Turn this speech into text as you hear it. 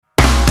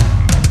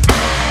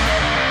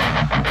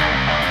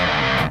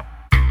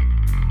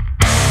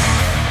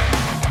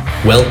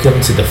Welcome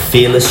to the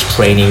Fearless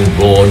Training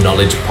Raw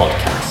Knowledge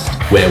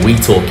Podcast, where we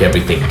talk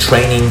everything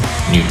training,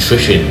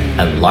 nutrition,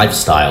 and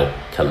lifestyle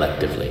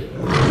collectively.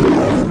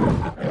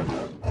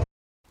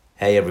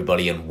 Hey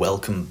everybody, and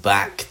welcome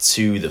back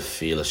to the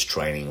Fearless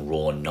Training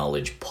Raw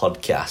Knowledge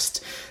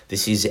Podcast.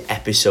 This is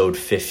episode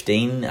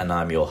 15, and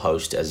I'm your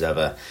host as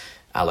ever,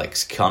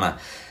 Alex Connor.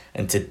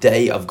 And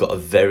today I've got a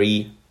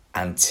very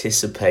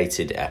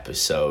anticipated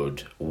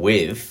episode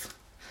with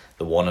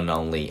the one and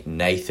only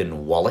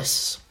Nathan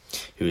Wallace,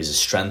 who is a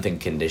strength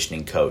and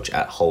conditioning coach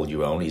at Hold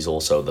Your Own. He's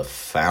also the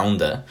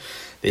founder.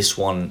 This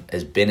one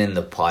has been in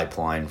the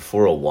pipeline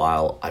for a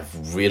while.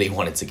 I've really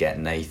wanted to get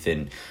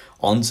Nathan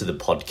onto the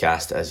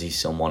podcast as he's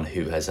someone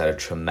who has had a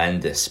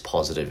tremendous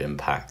positive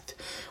impact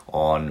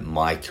on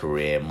my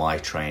career, my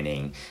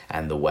training,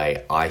 and the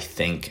way I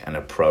think and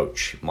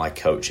approach my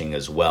coaching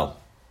as well.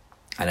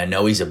 And I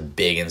know he's a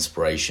big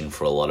inspiration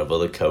for a lot of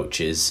other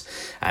coaches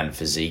and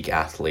physique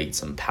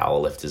athletes and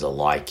powerlifters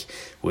alike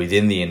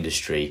within the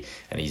industry,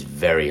 and he's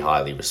very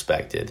highly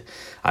respected,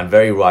 and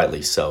very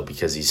rightly so,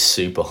 because he's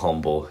super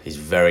humble, he's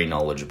very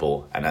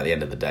knowledgeable, and at the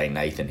end of the day,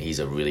 Nathan, he's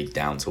a really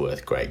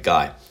down-to-earth great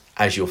guy,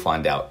 as you'll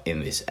find out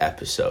in this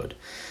episode.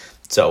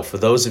 So for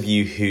those of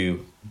you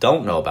who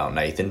don't know about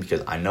Nathan,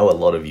 because I know a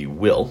lot of you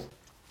will,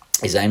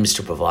 his aim is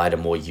to provide a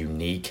more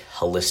unique,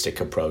 holistic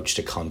approach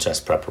to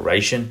contest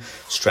preparation,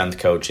 strength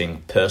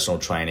coaching, personal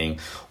training,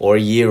 or a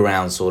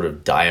year-round sort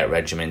of diet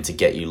regimen to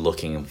get you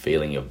looking and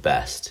feeling your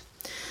best.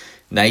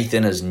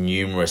 Nathan has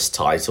numerous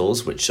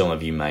titles, which some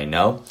of you may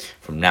know,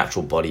 from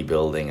natural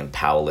bodybuilding and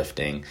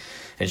powerlifting,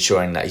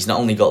 ensuring that he's not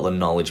only got the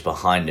knowledge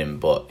behind him,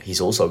 but he's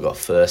also got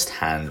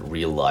first-hand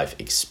real-life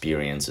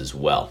experience as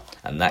well.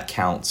 And that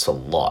counts a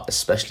lot,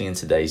 especially in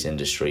today's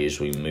industry as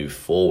we move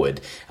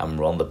forward and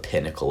we're on the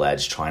pinnacle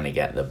edge trying to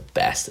get the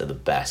best of the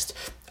best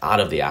out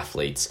of the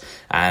athletes,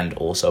 and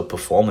also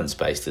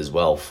performance-based as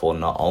well, for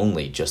not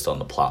only just on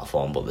the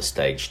platform, but the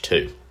stage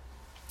too.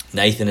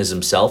 Nathan is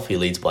himself, he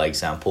leads by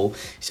example.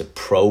 He's a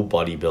pro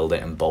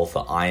bodybuilder in both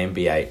the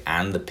INBA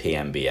and the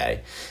PNBA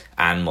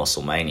and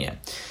Musclemania.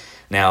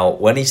 Now,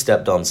 when he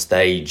stepped on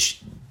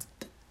stage,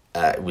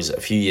 it was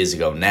a few years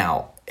ago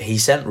now, he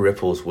sent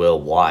ripples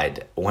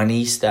worldwide when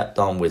he stepped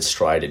on with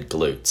strided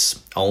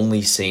glutes,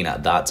 only seen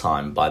at that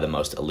time by the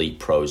most elite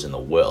pros in the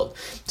world.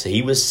 So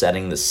he was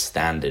setting the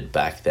standard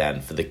back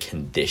then for the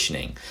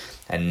conditioning.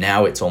 And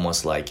now it's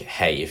almost like,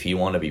 hey, if you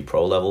want to be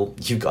pro level,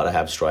 you've got to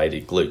have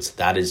strided glutes.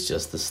 That is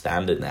just the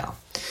standard now,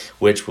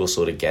 which we'll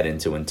sort of get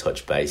into and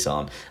touch base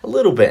on a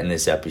little bit in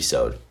this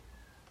episode.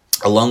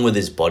 Along with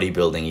his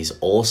bodybuilding, he's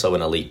also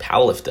an elite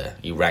powerlifter.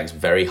 He ranks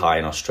very high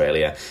in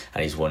Australia,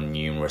 and he's won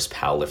numerous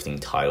powerlifting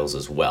titles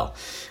as well.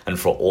 And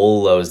for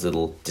all those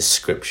little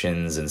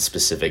descriptions and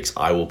specifics,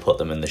 I will put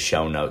them in the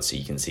show notes so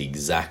you can see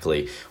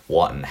exactly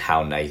what and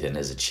how Nathan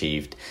has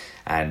achieved.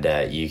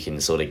 And you can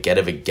sort of get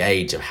a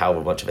gauge of how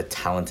much of a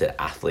talented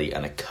athlete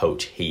and a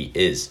coach he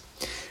is.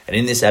 And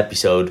in this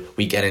episode,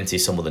 we get into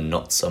some of the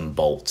nuts and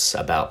bolts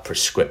about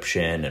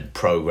prescription and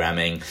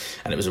programming.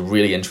 And it was a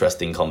really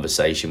interesting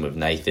conversation with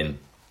Nathan.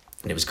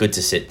 And it was good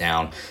to sit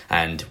down.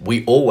 And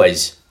we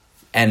always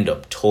end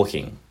up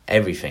talking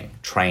everything,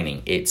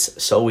 training.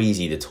 It's so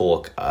easy to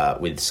talk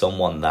with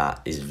someone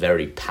that is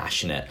very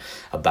passionate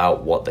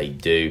about what they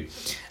do.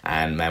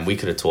 And man, we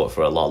could have talked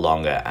for a lot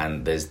longer,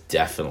 and there's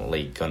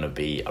definitely going to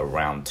be a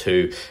round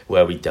two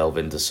where we delve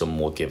into some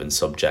more given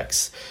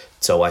subjects.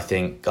 So I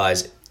think,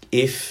 guys,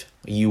 if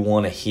you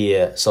want to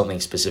hear something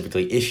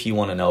specifically, if you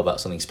want to know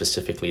about something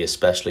specifically,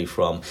 especially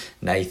from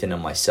Nathan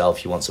and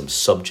myself, you want some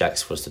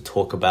subjects for us to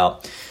talk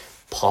about,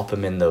 pop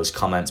them in those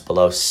comments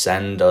below,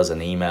 send us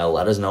an email,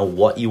 let us know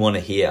what you want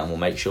to hear, and we'll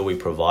make sure we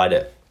provide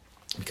it.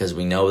 Because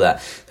we know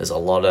that there's a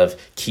lot of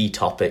key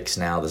topics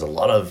now, there's a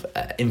lot of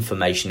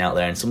information out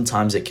there, and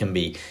sometimes it can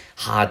be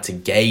hard to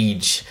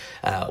gauge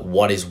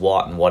what is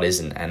what and what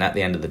isn't. And at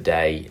the end of the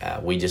day,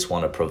 we just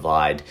want to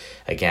provide,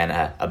 again,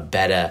 a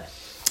better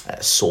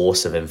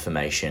source of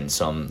information,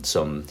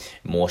 some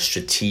more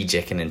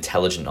strategic and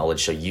intelligent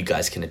knowledge, so you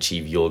guys can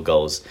achieve your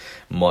goals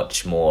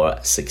much more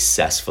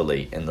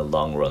successfully in the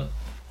long run.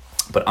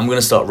 But I'm going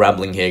to start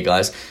rambling here,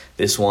 guys.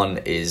 This one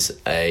is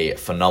a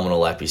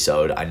phenomenal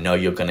episode. I know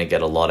you're going to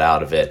get a lot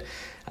out of it.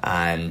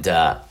 And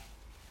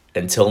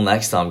until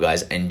next time,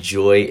 guys,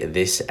 enjoy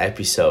this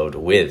episode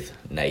with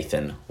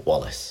Nathan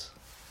Wallace.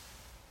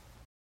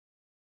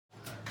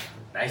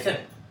 Nathan,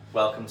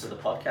 welcome to the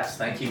podcast.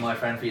 Thank you, my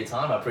friend, for your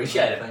time. I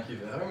appreciate it. Thank you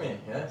for having me,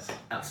 yes.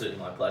 Absolutely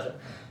my pleasure.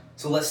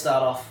 So let's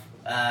start off,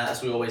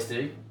 as we always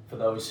do, for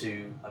those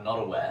who are not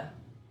aware.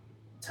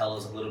 Tell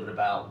us a little bit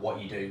about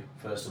what you do,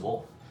 first of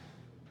all.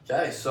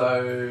 Okay,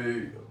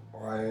 so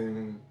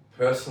I'm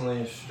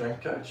personally a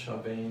strength coach.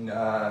 I've been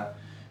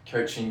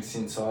coaching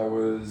since I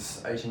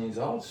was 18 years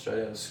old,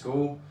 straight out of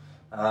school.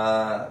 So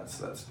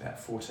that's about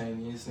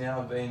 14 years now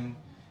I've been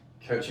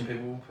coaching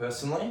people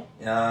personally.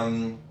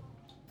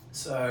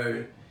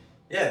 So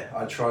yeah,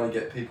 I try to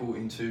get people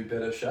into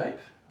better shape.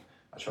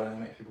 I try to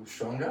make people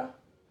stronger.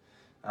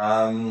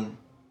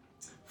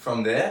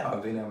 From there,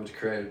 I've been able to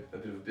create a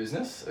bit of a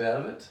business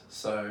out of it.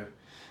 So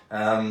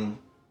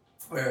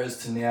Whereas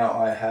to now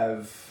I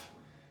have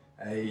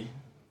a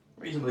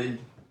reasonably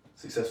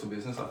successful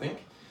business, I think,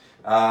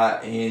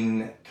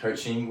 in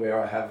coaching,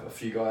 where I have a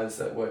few guys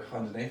that work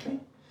underneath me,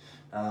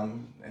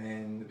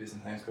 and the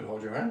business name's called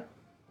Hold Your Own.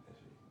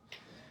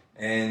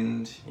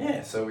 And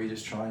yeah, so we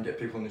just try and get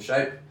people into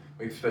shape.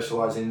 We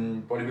specialise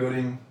in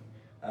bodybuilding,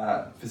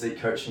 physique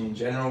coaching in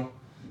general,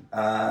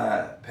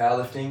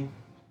 powerlifting.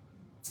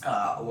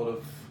 A lot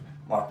of,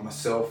 like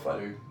myself, I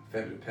do a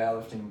fair bit of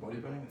powerlifting and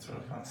bodybuilding. That's where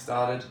I kind of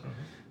started.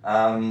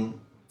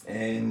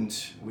 And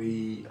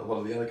a lot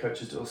of the other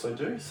coaches also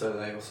do, so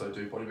they also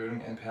do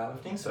bodybuilding and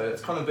powerlifting. So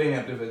it's kind of been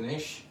a bit of a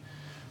niche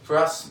for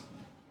us.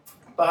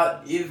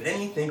 But if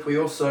anything, we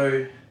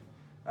also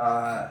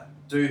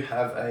do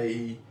have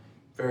a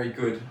very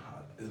good,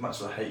 as much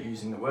as I hate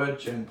using the word,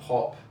 Gen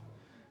Pop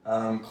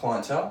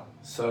clientele.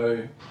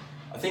 So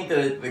I think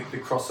that the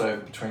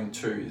crossover between the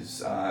two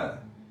is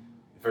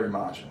very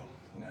marginal.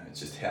 You know, it's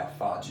just how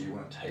far do you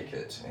want to take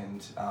it,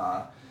 and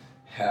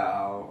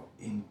how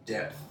in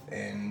depth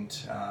and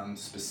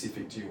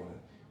specific do you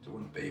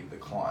want to be with the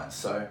client.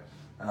 So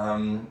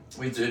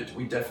we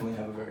definitely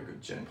have a very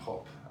good Gen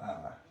Pop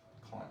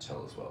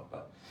clientele as well.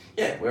 But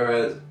yeah,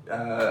 we're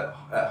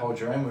at Hold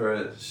Your Own. We're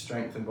a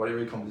strength and body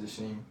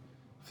recompositioning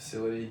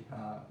facility.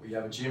 We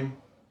have a gym,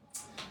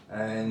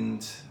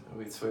 and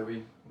it's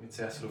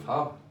our sort of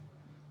hub.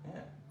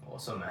 Yeah.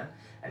 Awesome, man.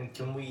 And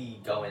can we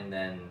go in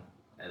then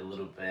a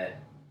little bit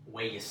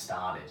where you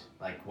started?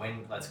 Like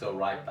let's go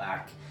right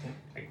back. Yeah.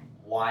 Like,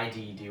 why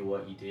do you do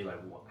what you do? Like,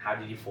 how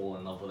did you fall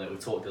in love with it? We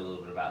talked a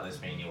little bit about this,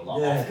 me and you a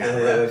lot off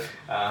camera.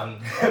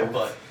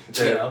 But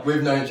you know,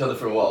 we've known each other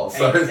for a while.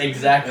 So.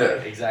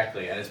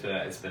 Exactly. And it's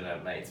been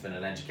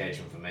an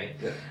education for me.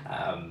 Yeah.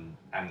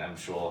 And I'm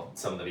sure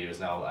some of the viewers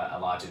know a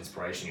large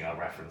inspiration you have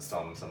referenced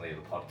on some of the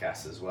other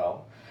podcasts as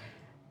well.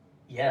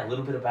 Yeah, a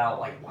little bit about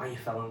like why you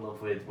fell in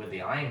love with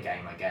the Iron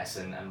Game, I guess,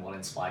 and what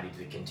inspired you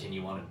to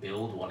continue on and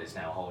build what is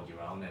now Hold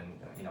Your Own and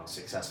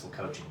successful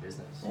coaching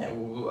business. Yeah,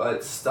 well,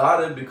 it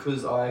started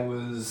because I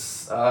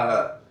was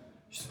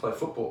used to play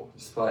football,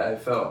 used to play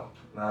AFL,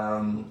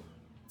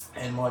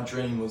 and my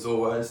dream was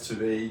always to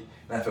be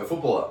an AFL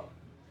footballer.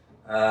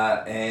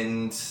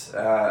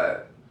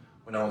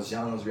 When I was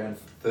young, I was around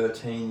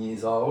 13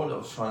 years old. I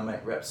was trying to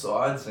make rep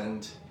sides,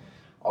 and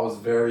I was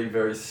very,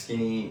 very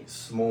skinny,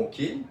 small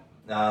kid.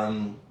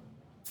 And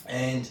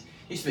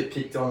used to get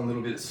picked on a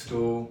little bit at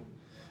school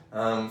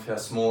for how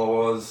small I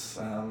was,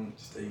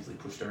 just easily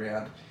pushed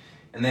around.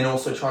 And then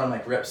also trying to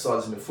make rep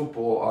sides into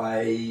football,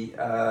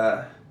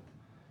 I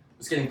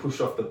was getting pushed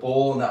off the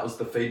ball, and that was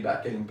the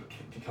feedback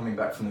coming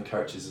back from the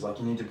coaches. It's like,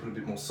 you need to put a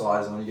bit more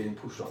size on, you're getting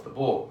pushed off the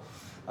ball.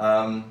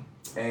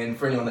 And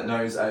for anyone that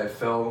knows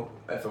AFL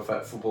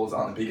footballers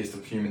aren't the biggest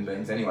of human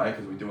beings anyway,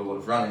 because we do a lot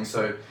of running.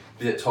 So if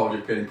you get told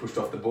you're getting pushed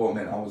off the ball,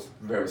 man, I was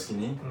very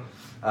skinny.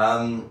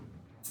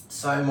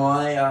 So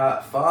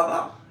my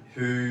father,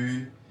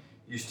 who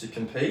used to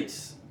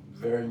compete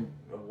a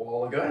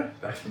while ago,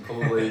 back in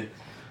probably,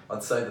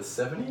 I'd say the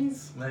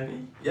 70s,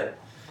 maybe, yeah.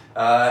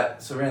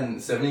 So around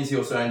the 70s, he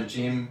also owned a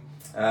gym,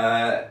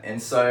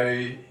 and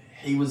so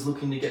he was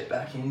looking to get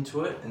back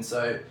into it, and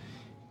so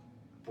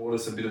bought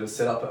us a bit of a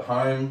setup at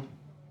home.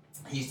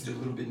 He used to do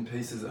little bit and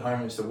pieces at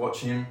home. I used to watch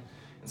him,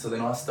 and so then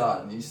I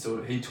started,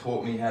 and he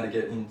taught me how to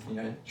get in,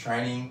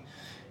 training.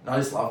 And I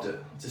just loved it.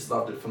 Just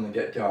loved it from the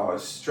get-go.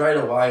 Straight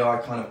away, I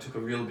kind of took a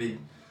real big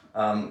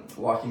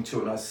liking to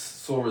it, and I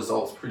saw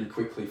results pretty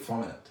quickly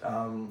from it.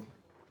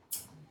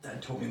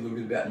 Dad taught me a little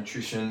bit about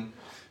nutrition,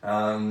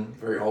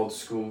 very old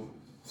school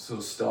sort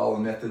of style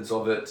and methods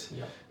of it.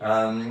 Yep.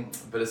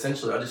 But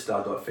essentially, I just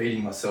started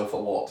feeding myself a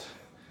lot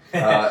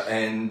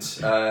and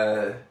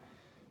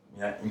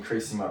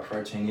increasing my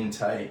protein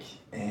intake,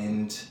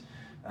 and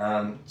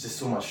just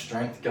saw my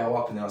strength go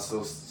up, and then I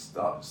sort of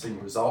started seeing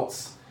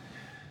results.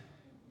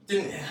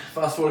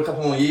 Fast forward a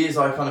couple more years,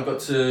 I kind of got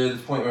to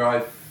the point where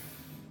I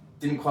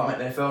didn't quite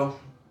make the NFL.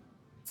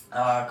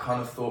 I kind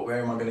of thought,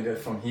 where am I going to go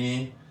from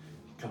here?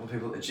 A couple of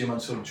people at the gym, I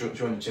sort of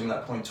joined the gym at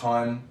that point in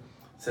time,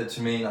 said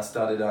to me, and I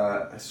started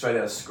straight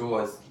out of school.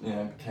 I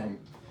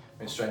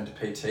went straight into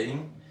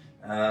PTing,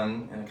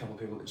 and a couple of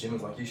people at the gym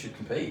was like, you should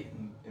compete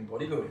in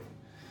bodybuilding.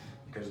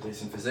 You got a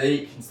decent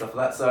physique and stuff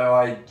like that. So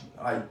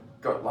I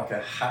got like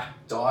a hack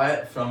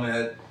diet from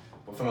a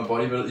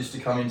bodybuilder that used to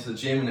come into the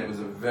gym, and it was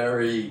a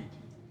very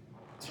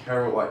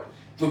terrible, like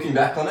looking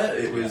back on it,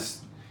 it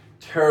was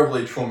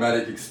terribly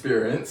traumatic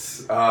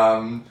experience.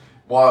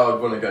 Why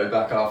I'd want to go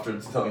back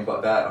after something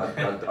like that,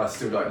 I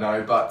still don't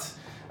know. But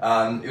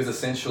it was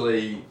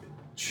essentially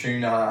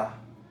tuna,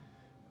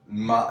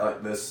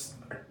 like this,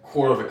 a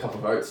quarter of a cup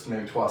of oats,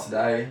 maybe twice a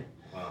day.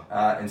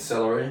 Wow. And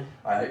celery.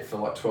 I ate for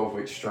like 12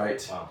 weeks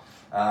straight.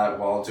 Wow.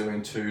 While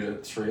doing 2 to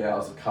 3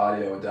 hours of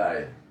cardio a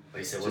day. At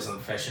least it wasn't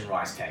fish and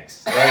rice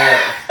cakes.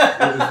 Yeah,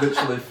 it was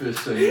literally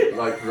fish and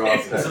like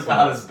rice cakes. It was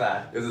about as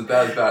bad. It was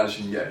about as bad as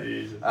you can get.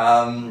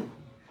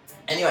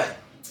 Anyway,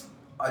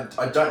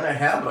 I don't know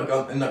how, but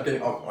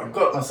I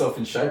got myself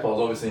in shape. I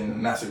was obviously in a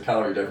massive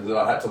calorie deficit.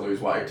 I had to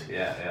lose weight.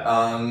 Yeah.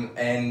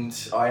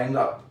 And I ended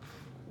up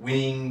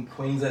winning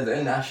Queensland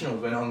and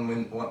Nationals.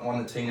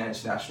 Won the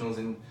Teenage Nationals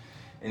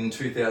in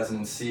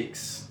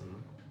 2006.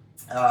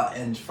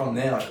 And from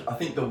there, I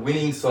think the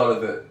winning side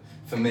of it,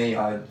 for me,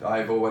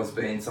 I've always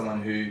been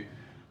someone who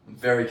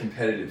very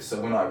competitive.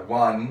 So when I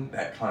won,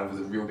 that kind of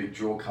was a real big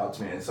draw card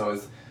to me. And so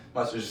as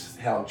much as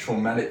how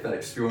traumatic that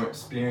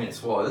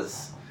experience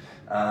was,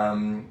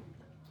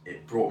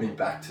 it brought me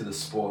back to the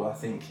sport, I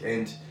think.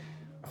 And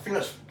I pretty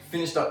much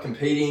finished up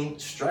competing.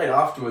 Straight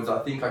afterwards, I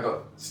think I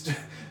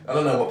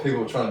don't know what people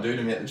were trying to do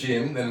to me at the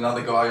gym. Then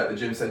another guy at the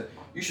gym said,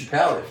 "You should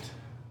powerlift."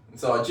 And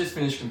so I just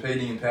finished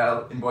competing in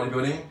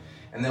bodybuilding.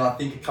 And then I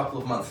think a couple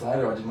of months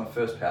later, I did my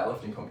first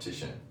powerlifting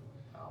competition.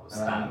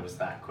 Was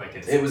that quick?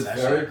 It was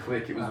very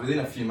quick. It was within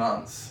a few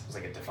months. It was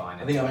like a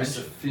defining. I think I must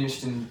have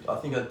finished I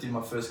think I did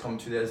my first comp in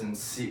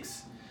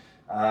 2006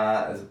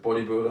 as a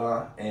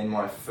bodybuilder, and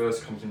my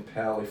first comp in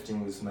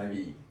powerlifting was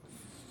maybe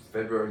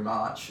February,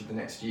 March of the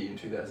next year in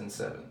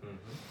 2007. Mm-hmm.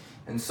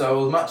 And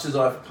so as much as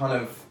I've kind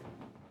of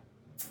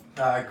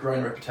grown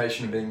a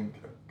reputation of being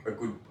a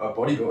good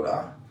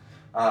bodybuilder,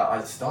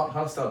 I started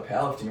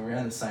powerlifting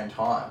around the same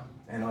time.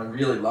 And I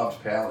really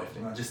loved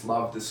powerlifting. I just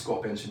loved the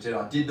squat, bench and dead.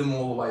 I did them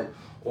all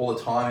the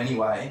time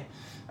anyway.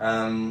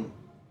 I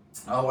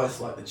always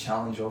liked the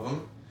challenge of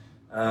them.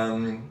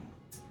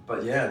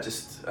 But yeah,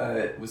 just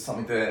it was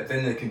something that,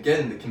 then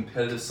again, the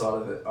competitive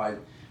side of it, I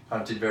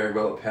kind of did very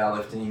well at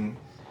powerlifting,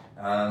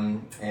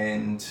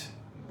 and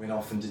went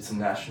off and did some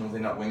nationals,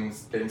 ended up winning,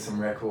 getting some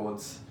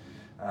records,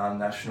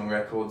 national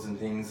records and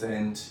things,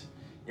 and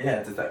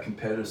yeah, that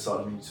competitive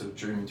side of me sort of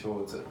drew me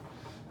towards it.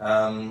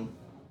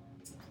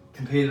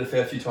 Competed a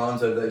fair few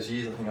times over those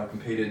years. I think I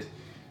competed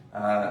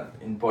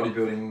in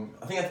bodybuilding.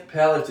 I think I've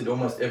powerlifted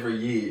almost every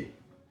year.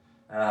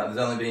 There's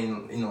only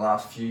been in the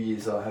last few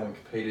years that I haven't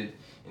competed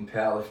in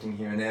powerlifting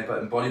here and there, but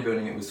in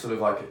bodybuilding it was sort of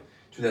like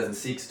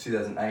 2006,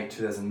 2008,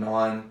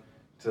 2009,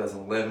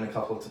 2011, a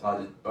couple of I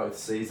did both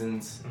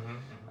seasons.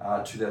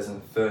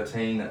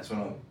 2013, that's when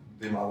I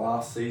did my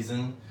last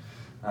season.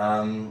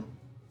 And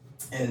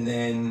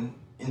then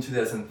in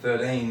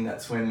 2013,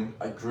 that's when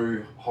I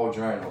grew Hold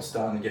Your Own. I was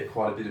starting to get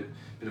quite a bit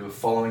of a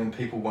following and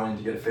people wanting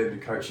to get a fair bit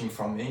of coaching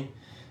from me.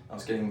 I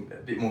was getting a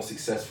bit more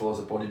successful as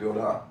a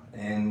bodybuilder,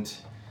 and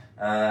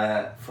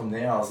from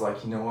there I was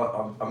like, you know what,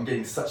 I'm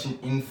getting such an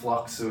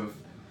influx of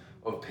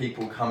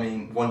people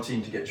coming,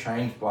 wanting to get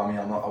trained by me.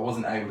 I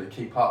wasn't able to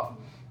keep up.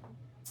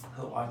 I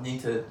thought, I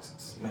need to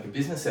make a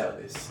business out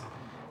of this.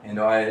 And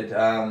I'd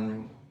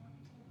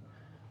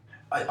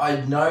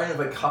known of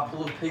a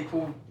couple of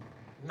people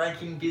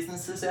making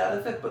businesses out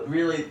of it, but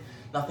really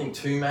nothing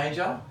too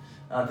major.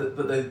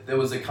 But there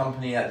was a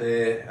company out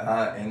there,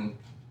 and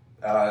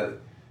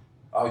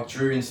I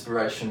drew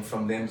inspiration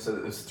from them. So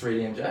it was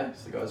 3DMJ,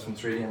 so the guys from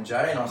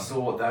 3DMJ, and I saw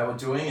what they were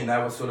doing, and they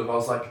were sort of, I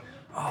was like,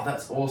 oh,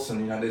 that's awesome.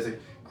 You know, there's a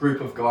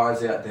group of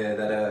guys out there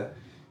that are,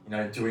 you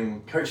know,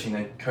 doing coaching.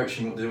 They're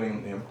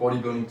doing, you know,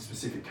 bodybuilding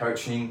specific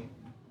coaching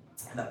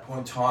at that point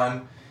in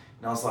time.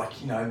 And I was like,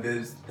 you know,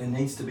 there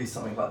needs to be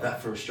something like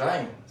that for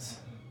Australians.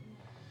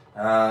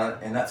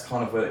 And that's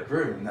kind of where it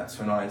grew, and that's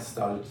when I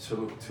started to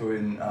look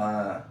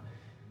to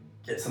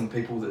get some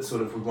people that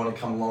sort of would want to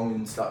come along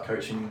and start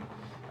coaching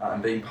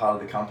and being part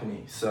of the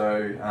company.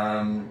 So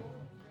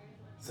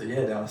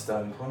yeah, then I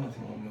started employing. I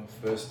think one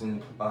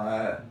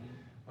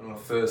of my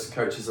first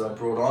coaches that I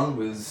brought on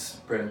was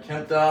Brendan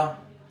Kempter,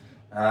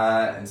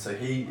 and so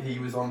he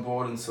was on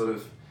board, and sort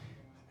of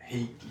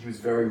he was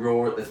very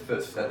raw at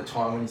the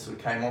time when he sort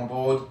of came on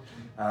board.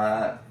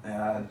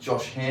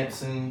 Josh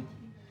Hampson.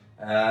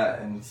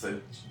 And so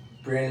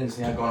Brandon's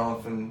now gone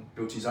off and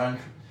built his own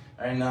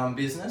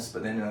business,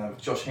 but then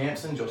Josh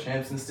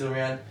Hampson's still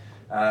around.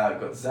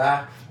 Got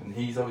Zach, and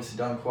he's obviously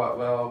done quite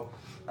well.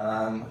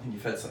 I think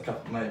you've had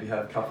maybe had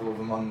a couple of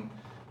them on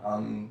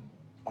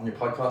your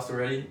podcast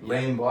already.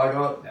 Liam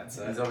Bygot,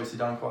 he's obviously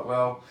done quite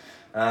well.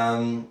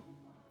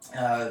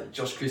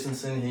 Josh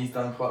Christensen, he's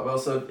done quite well.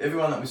 So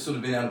everyone that we've sort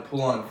of been able to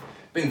pull on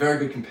have been very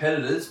good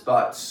competitors,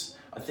 but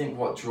I think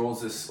what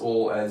draws us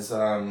all as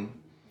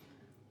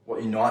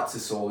what unites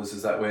us all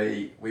is that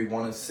we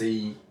want to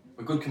see,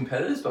 we're good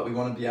competitors, but we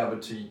want to be able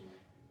to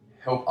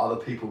help other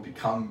people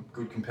become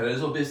good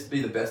competitors or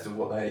be the best of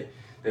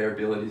their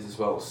abilities as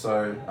well.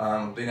 So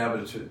being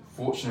able to,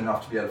 fortunate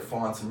enough to be able to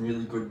find some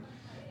really good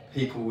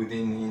people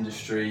within the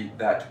industry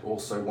that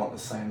also want the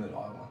same that I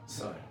want.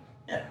 So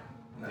yeah,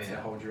 and that's how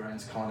Hold Your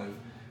Own's kind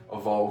of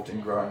evolved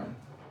and grown.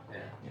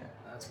 Yeah,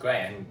 that's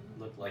great. And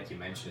look, like you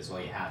mentioned as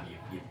well,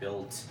 you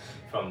built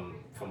from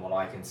what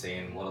I can see,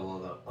 and what a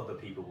lot of other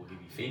people will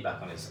give you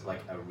feedback on, is like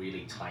a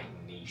really tight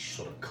niche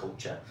sort of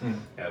culture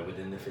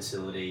within the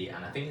facility.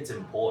 And I think it's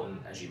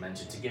important, as you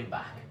mentioned, to give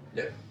back.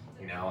 Yeah.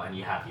 You know, and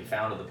you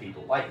found other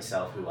people like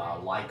yourself who are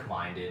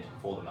like-minded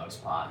for the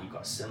most part. You've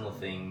got similar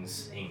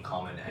things in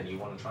common, and you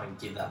want to try and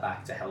give that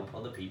back to help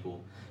other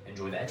people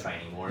enjoy their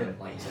training more, and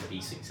like you said,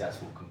 be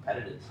successful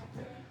competitors.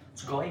 Yeah.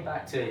 So going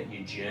back to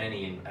your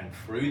journey and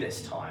through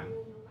this time,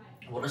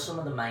 what are some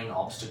of the main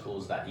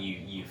obstacles that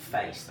you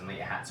faced and that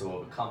you had to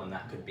overcome? And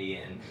that could be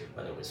in,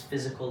 whether it was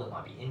physical, it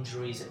might be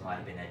injuries, it might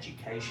have been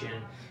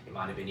education, it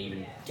might have been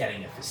even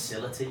getting a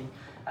facility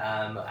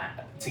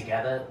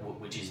together,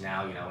 which is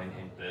now, you know, in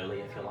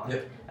Burleigh, if you like.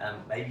 Yep.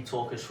 Maybe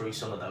talk us through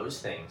some of those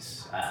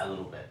things a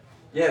little bit.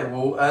 Yeah,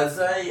 well, as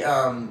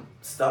a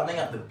starting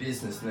up the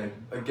business, and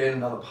again,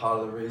 another part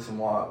of the reason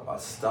why I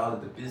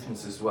started the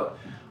business is what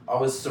I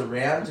was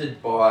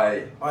surrounded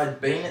by. I'd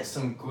been at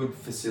some good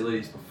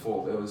facilities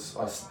before.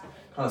 I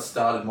kind of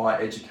started my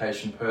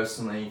education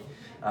personally.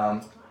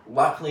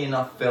 Luckily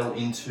enough, fell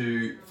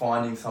into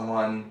finding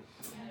someone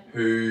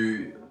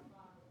who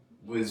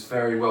was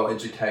very well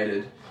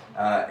educated,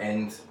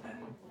 and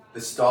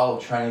the style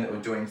of training that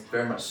we're doing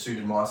very much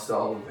suited my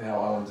style of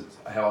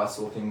how I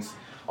saw things.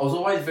 I was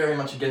always very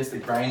much against the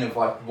grain of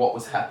like what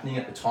was happening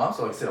at the time.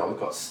 So like I said, I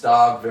got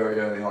starved very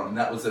early on, and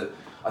that was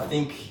I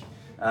think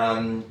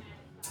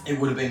it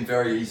would have been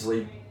very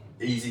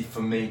easy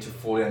for me to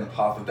fall down the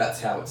path of that's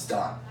how it's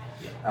done.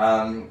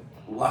 Yeah.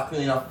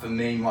 Luckily enough for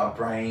me, my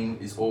brain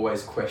is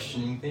always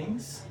questioning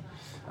things,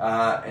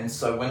 and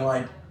so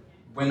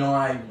when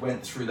I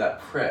went through that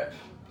prep,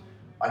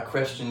 I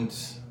questioned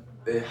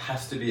there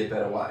has to be a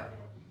better way,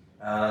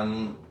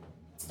 and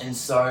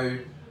so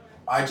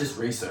I just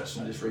researched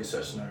and I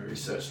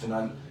researched, and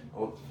I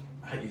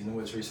hate using the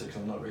words research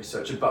because I'm not a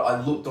researcher, but I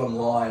looked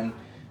online,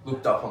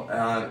 looked up on,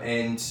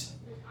 and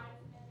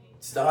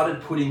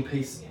started putting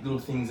little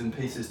things and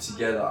pieces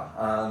together.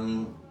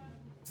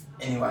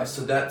 Anyway,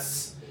 so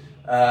that's,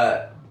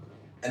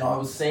 and I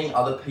was seeing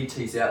other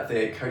PTs out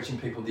there coaching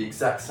people the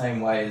exact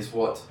same way as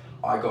what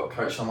I got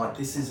coached. I'm like,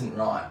 this isn't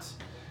right.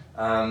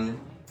 And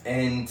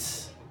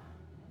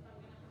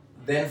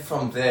then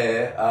from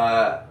there,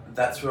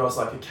 that's where I was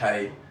like,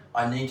 okay,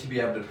 I need to be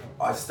able to,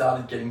 I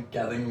started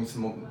gathering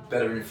some more,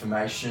 better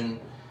information,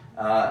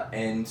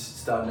 and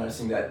started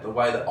noticing that the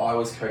way that I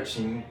was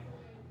coaching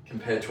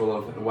compared to a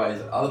lot of the ways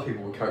that other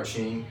people were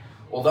coaching,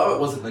 although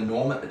it wasn't the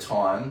norm at the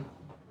time,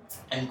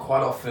 and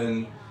quite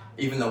often,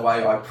 even the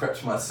way I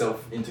prepped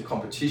myself into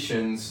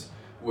competitions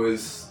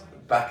was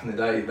back in the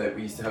day that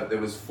we used to have, there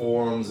was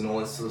forums and all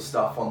this sort of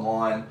stuff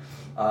online.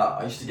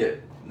 I used to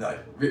get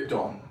ripped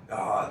on.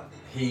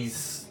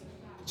 He's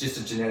just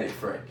a genetic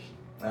freak.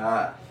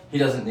 He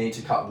doesn't need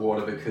to cut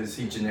water because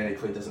he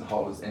genetically doesn't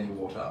hold any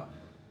water.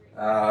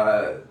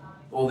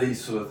 All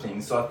these sort of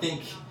things. So I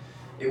think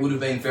it would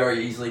have been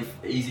very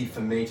easy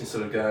for me to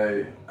sort of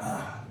go,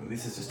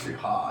 this is just too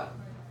hard.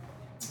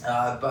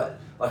 But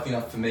lucky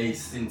enough for me,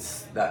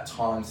 since that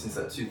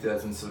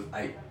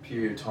 2008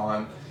 period of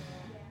time,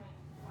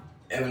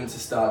 evidence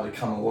has started to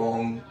come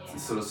along to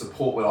sort of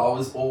support what I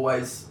was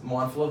always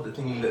mindful of, the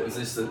thinking that was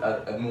just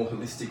a more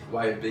holistic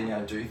way of being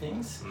able to do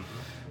things.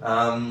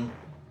 Mm-hmm.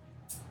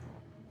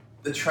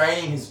 The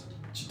training has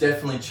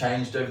definitely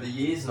changed over the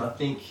years, and I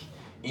think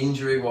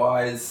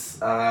injury-wise,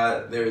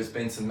 there has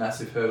been some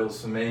massive hurdles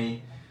for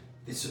me.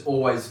 It's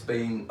always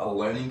been a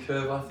learning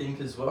curve, I think,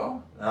 as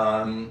well.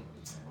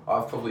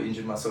 I've probably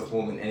injured myself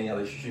more than any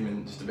other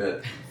human, just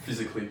about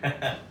physically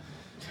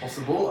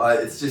possible.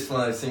 It's just one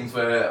of those things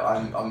where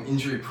I'm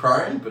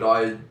injury-prone, but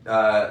I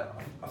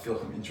feel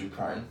like I'm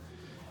injury-prone.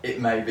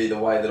 It may be the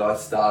way that I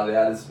started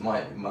out as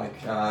my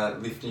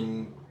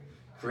lifting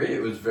career.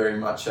 It was very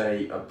much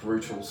a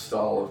brutal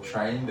style of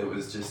training. It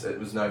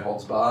was no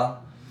holds bar.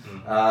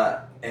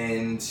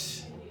 And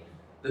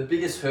the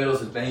biggest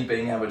hurdles has been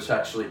being able to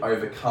actually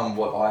overcome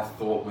what I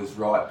thought was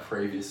right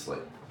previously.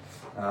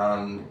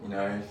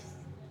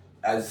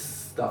 As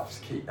stuff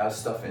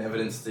and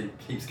evidence that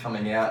keeps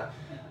coming out,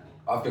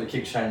 I've got to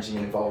keep changing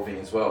and evolving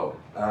as well.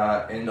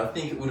 And I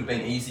think it would have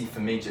been easy for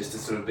me just to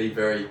sort of be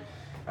very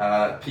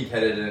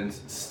pig-headed and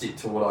stick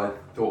to what I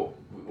thought,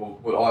 or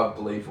what I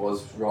believed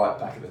was right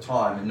back at the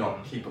time, and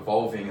not keep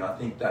evolving. And I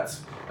think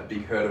that's a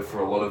big hurdle for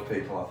a lot of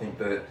people. I think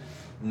that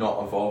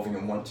not evolving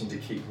and wanting to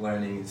keep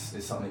learning is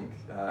something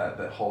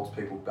that holds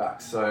people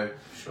back. So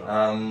Sure.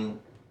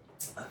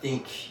 I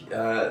think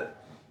the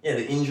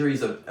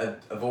injuries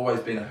have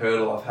always been a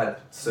hurdle. I've had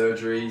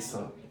surgeries.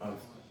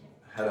 I've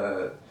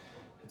had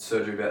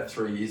surgery about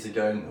 3 years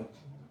ago.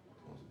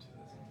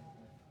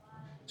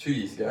 2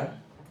 years ago.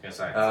 Yeah,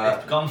 sorry.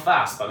 It's gone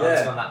fast, but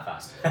it's gone that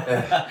fast.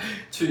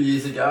 2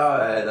 years ago,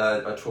 I had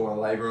a tore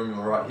my labrum in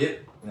my right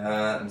hip,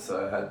 and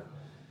so I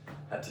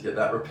had to get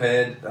that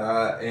repaired.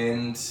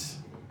 And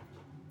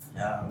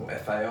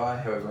FAI,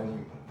 however,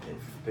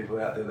 if people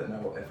out there that know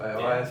what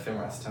FAI is,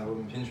 femoral acetabular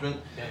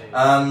impingement.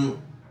 I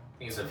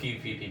think there's a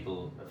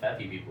fair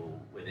few people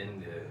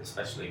within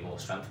especially more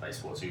strength-based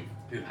sports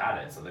who've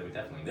had it, so they would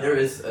definitely know. There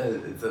is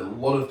it's a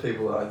lot of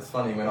people. It's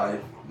funny when I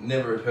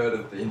never had heard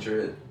of the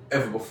injury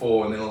ever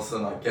before, and then all of a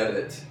sudden I get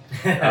it,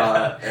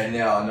 and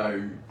now I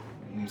know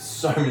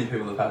so many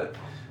people have had it.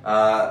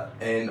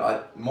 And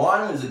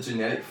mine was a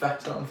genetic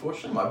factor,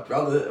 unfortunately. My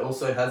brother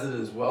also has it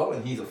as well,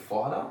 and he's a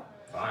fighter.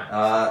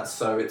 Right.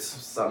 So it's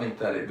something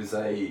that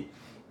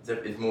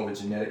it's more of a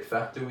genetic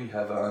factor. We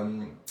have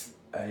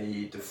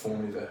a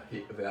deformity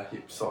of our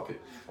hip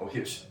socket or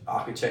hip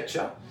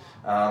architecture.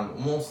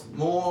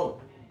 More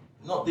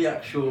not the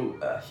actual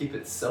hip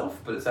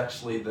itself, but it's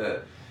actually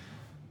the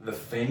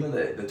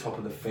femur, the top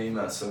of the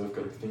femur. So we've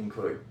got a thing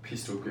called a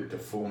pistol grip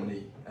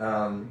deformity,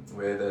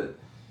 where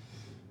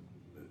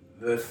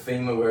the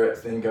femur, where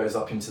it then goes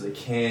up into the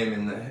cam,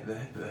 and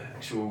the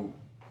actual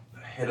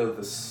head of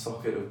the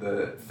socket of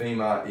the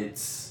femur,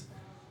 it's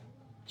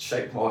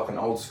shaped like an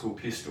old school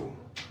pistol.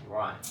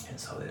 Right. And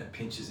so then it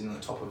pinches in the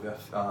top of the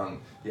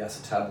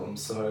acetabulum.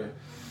 So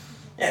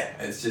yeah,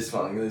 it's just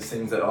one of those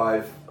things that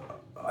I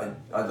like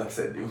I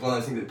said, it was one of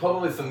those things that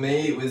probably for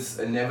me it was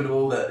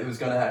inevitable that it was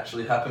going to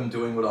actually happen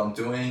doing what I'm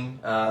doing.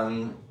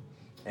 And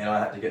I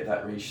had to get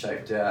that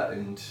reshaped out,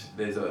 and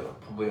there's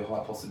probably a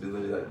high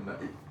possibility that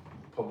it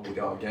probably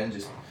go again,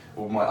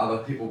 or my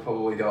other hip will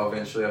probably go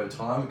eventually over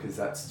time, because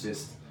that's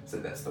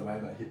the way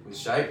my hip was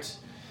shaped.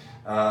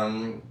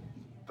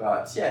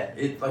 But yeah,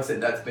 like I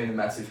said, that's been a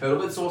massive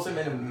hurdle. It's also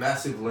been a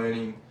massive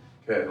learning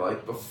curve.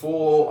 Like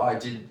before I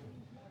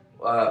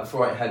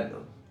had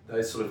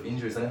those sort of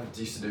injuries, I never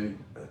used to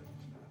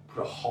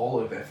put a whole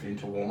lot of effort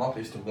into warm up. I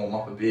used to warm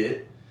up a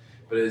bit,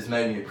 but it has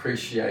made me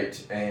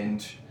appreciate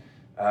and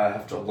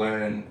have to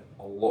learn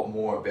a lot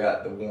more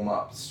about the warm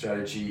up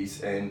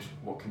strategies and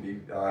what can be,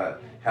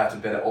 how to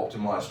better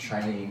optimize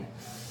training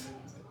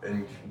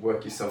and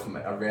work yourself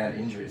around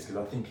injuries.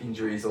 Because I think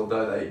injuries,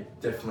 although they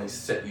definitely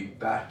set you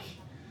back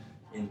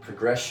in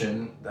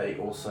progression, they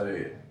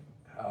also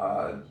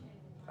are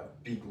a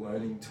big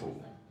learning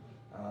tool,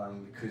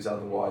 because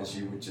otherwise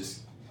you would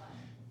just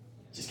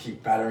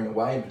keep battering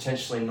away and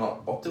potentially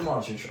not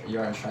optimize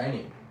your own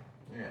training.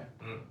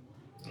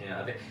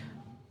 Yeah, I think,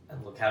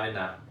 and look, having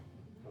that,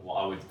 what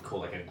I would call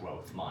like a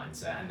growth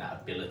mindset, and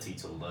that ability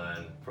to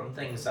learn from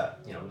things that,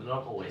 you know, they're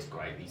not always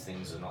great. These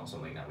things are not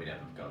something that we'd ever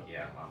go,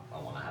 I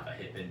want to have a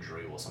hip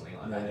injury or something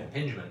like that,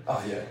 impingement.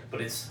 Oh yeah.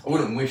 But I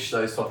wouldn't wish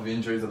those type of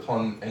injuries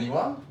upon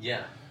anyone.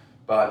 Yeah.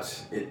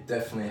 But it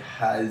definitely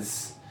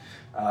has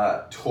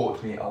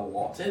taught me a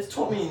lot. It's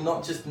taught me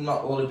not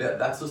a lot about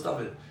that sort of stuff,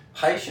 but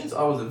patience.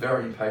 I was a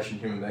very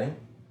impatient human being,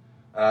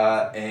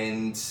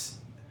 and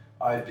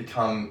I've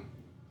become,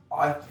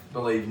 I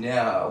believe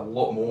now, a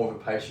lot more of a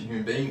patient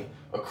human being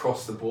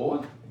across the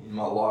board in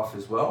my life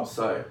as well.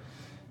 So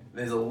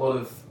there's a lot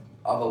of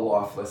other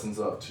life lessons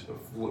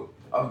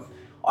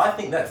I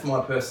think that's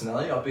my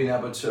personality. I've been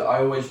able to,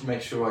 I always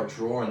make sure I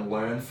draw and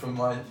learn from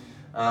my,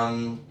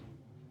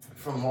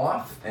 from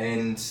life,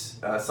 and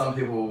some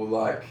people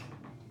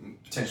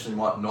potentially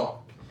might not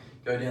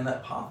go down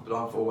that path, but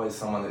I'm always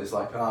someone that is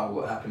like,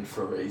 well, it happened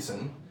for a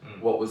reason.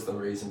 What was the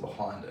reason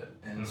behind it?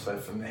 And so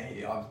for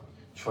me, I've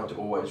tried to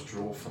always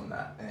draw from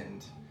that,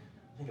 and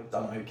I think I've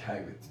done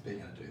okay with being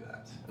able to do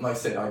that. And like I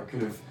said, I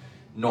could have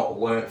not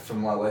learnt from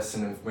my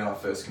lesson of when I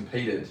first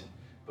competed,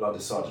 but I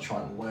decided to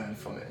try and learn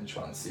from it and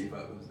try and see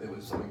if there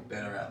was something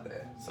better out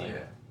there. So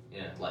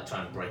yeah, like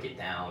trying to break it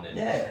down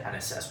and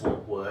assess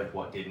what worked,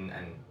 what didn't.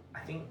 And I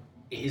think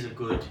it is a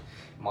good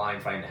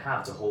mind frame to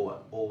have, to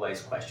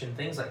always question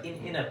things, like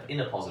in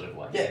a positive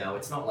way. Yeah. You know,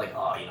 it's not like,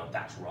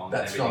 that's wrong.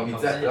 That's wrong,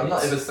 exactly.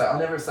 I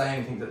never say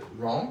anything that's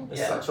wrong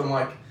as such. I'm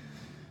like,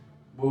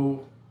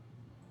 well,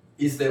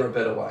 is there a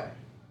better way?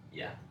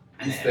 Yeah,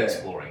 and then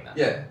exploring that.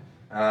 Yeah,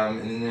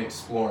 and then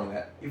exploring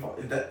that. If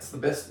that's the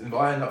best, if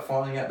I end up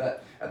finding out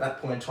that at that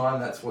point in time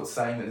that's what's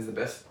saying that is the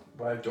best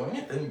way of doing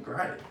it, then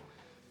great.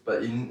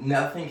 But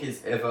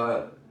nothing's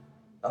ever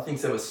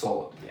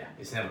solid. Yeah,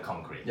 it's never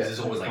concrete. Yeah, there's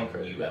always new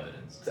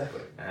evidence.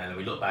 Exactly. And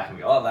we look back and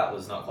we go, that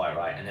was not quite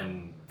right. And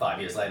then 5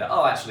 years later,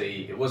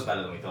 actually, it was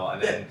better than we thought.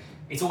 And then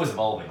it's always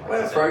evolving. Like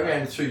when I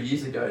programmed 3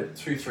 years ago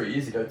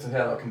to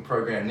how I can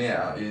program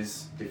now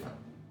is different.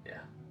 Yeah.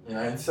 You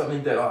know, it's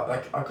something that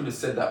I could have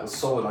said that was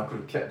solid. I could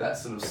have kept that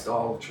sort of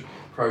style of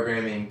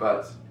programming,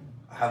 but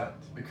I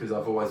haven't, because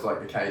I've always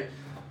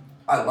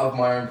I love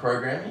my own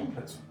programming.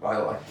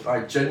 I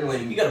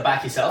genuinely. You got to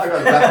back yourself. I got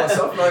to back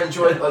myself, and I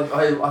enjoy it.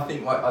 I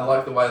think I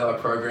like the way that I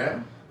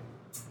program,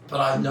 but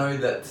I know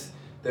that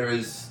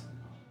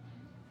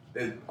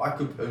I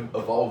could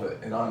evolve it,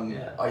 and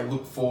I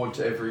look forward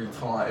to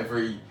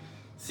every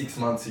 6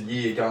 months, a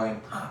year,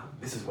 going,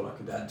 this is what I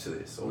could add to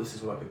this, or this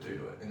is what I could do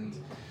to it, and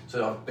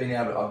so I've been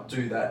able to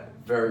do that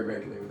very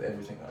regularly with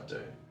everything I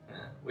do.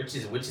 Which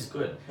is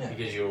good,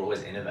 because you're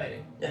always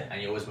innovating,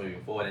 and you're always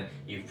moving forward, and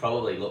you've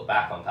probably looked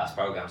back on past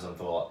programs and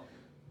thought,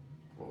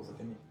 what was the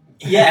thing?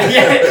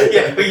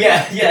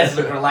 Yes,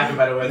 for lack of a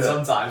better word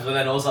sometimes, but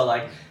then also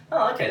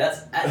okay,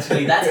 that's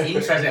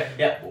interesting.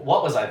 Yeah,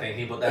 what was I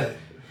thinking? But then,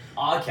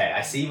 okay,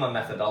 I see my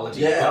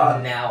methodology,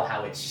 but now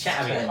how it's changed.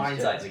 I mean,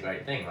 hindsight's a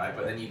great thing, right?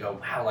 But then you go,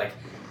 wow,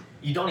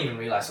 you don't even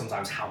realize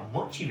sometimes how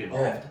much you've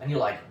evolved, and you're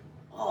like,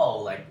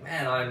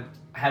 man,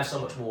 I have so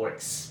much more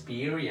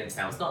experience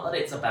now. It's not that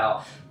it's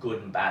about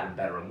good and bad and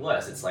better and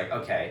worse. It's like,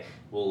 okay,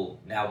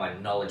 well, now my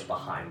knowledge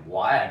behind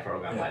why I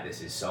program like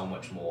this is so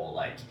much more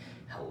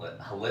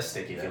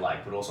holistic, if you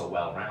like, but also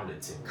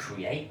well-rounded to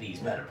create these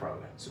better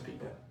programs for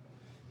people.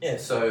 Yeah,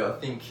 so I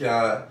think,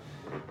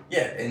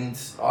 and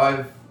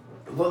a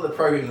lot of the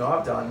programming that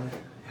I've done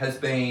has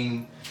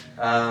been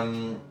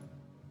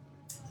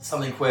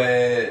something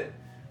where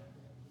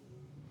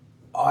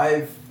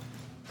I've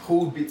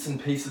pulled bits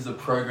and pieces of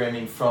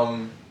programming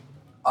from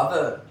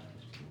other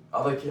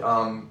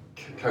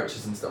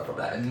coaches and stuff like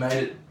that, and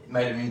made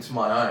them into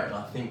my own.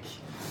 I think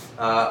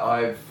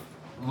I've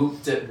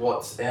looked at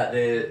what's out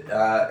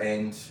there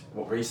and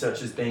what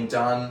research is being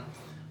done.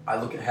 I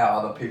look at how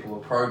other people are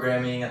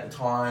programming at the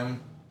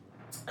time,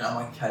 and I'm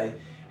like, okay,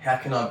 how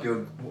can I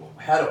build?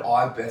 How do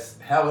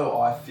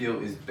I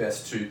feel is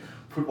best to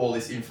put all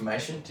this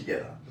information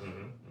together?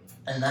 Mm-hmm.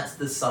 And that's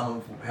the sum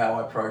of how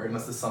I program.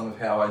 That's the sum of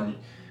how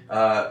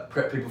I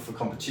prep people for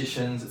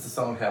competitions. It's the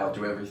sum of how I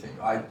do everything.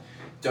 I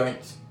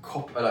don't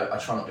copy. I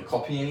try not to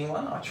copy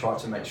anyone. I try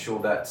to make sure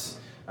that.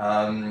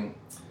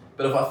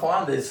 But if I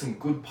find there's some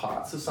good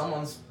parts of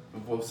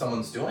what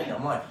someone's doing,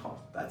 I'm like, oh,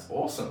 that's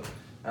awesome.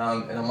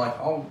 And I'm like,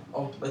 oh,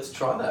 let's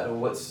try that,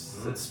 or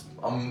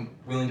I'm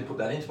willing to put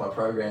that into my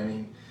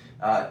programming,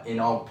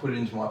 and I'll put it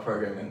into my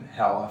program and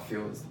how I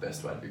feel is the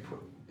best way to be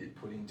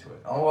put into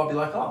it. I'll be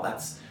like, oh,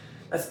 that's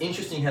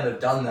interesting how they've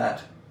done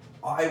that.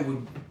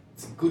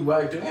 It's a good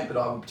way of doing it, but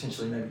I would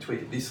potentially maybe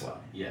tweak it this way.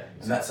 Yeah,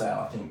 exactly. And that's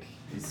how I think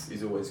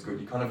is always good.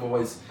 You kind of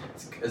always,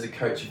 as a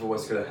coach, you've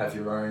always got to have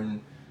your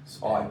own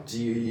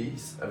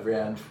ideas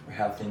around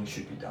how things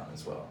should be done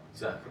as well.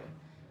 Exactly.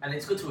 And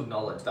it's good to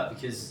acknowledge that,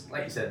 because,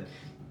 like you said,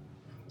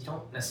 you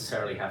don't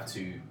necessarily have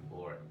to,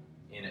 or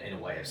in a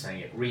way of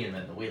saying it,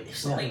 reinvent the wheel. If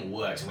something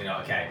works and we know,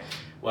 okay,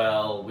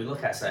 well, we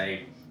look at,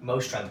 say,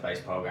 most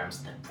strength-based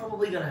programs, they're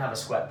probably going to have a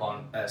squat,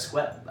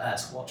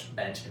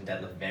 bench, and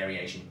deadlift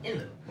variation in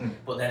them.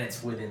 But then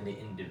it's within the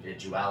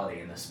individuality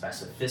and the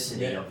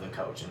specificity of the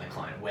coach and the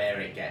client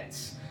where it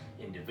gets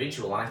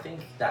individual. And I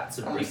think that's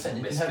a big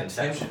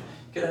misconception.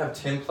 You've got to have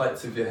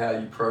templates of how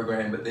you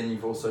program, but then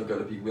you've also got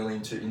to be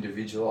willing to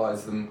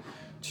individualize them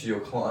to your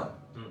client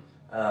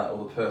or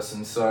the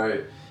person.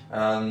 So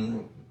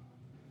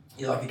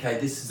you're like, okay,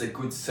 this is a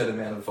good set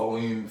amount of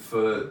volume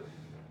for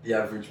the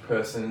average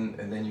person,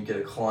 and then you get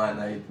a client,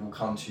 they will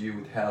come to you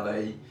with how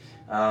they,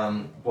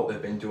 what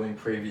they've been doing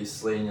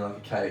previously, and you're like,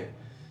 okay,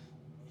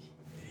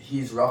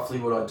 here's roughly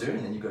what I do,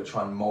 and then you've got to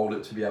try and mold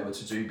it to be able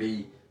to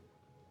be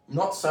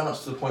not so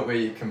much to the point where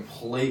you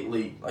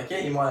completely,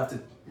 you might have to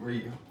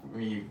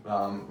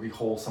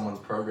rehaul someone's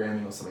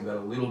programming or something like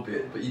that a little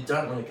bit, but you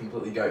don't want to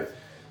completely go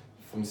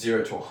from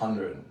 0 to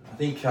 100. I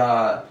think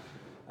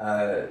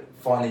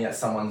finding out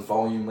someone's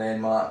volume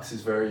landmarks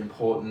is very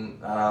important.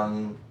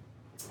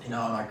 And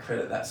I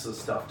credit that sort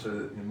of stuff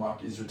to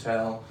Mike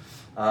Israetel,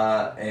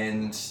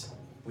 and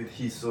with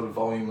his sort of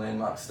volume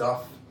landmark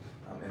stuff,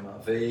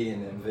 MRV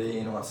and MV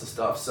and all that sort of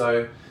stuff.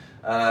 So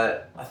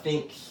I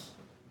think,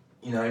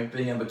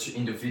 being able to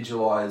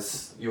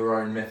individualize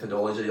your own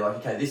methodology, like,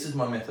 okay, this is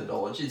my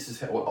methodology, this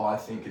is what I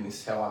think, and this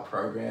is how I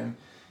program,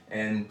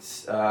 and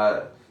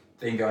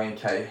then going,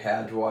 okay,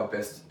 how do I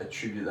best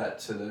attribute that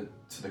to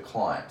the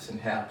client, and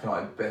how can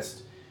I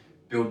best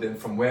build them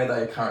from where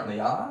they currently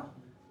are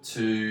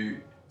to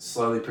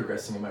slowly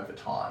progressing them over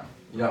time.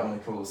 You don't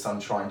want to all of a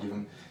sudden try and give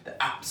them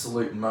the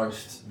absolute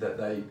most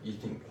that you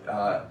think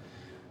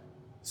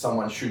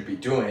someone should be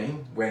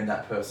doing when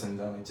that person's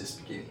only just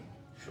beginning.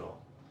 Sure.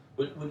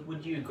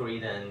 Would you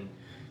agree then,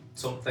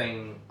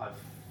 something I've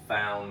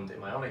found in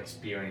my own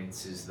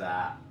experience is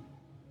that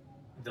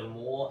the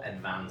more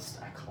advanced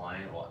a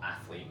client or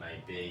athlete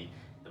may be,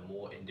 the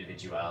more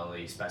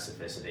individuality,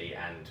 specificity,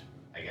 and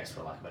I guess,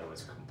 for lack of better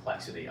words,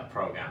 complexity a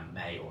program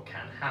may or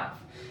can have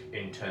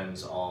in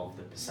terms of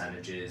the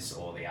percentages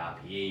or the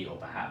RPE, or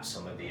perhaps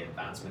some of the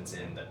advancements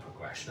in the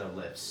progression of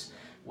lifts,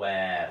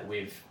 where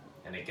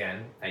and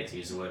again, hate to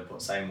use the word,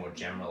 but say more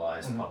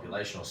generalized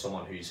population, or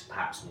someone who's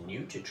perhaps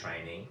new to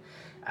training,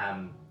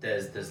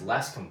 there's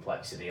less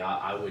complexity.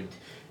 I would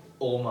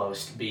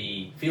almost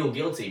feel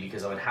guilty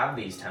because I would have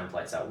these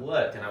templates that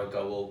worked, and I would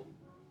go, well,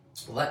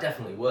 that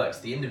definitely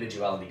works. The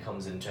individuality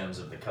comes in terms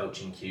of the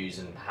coaching cues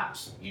and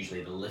perhaps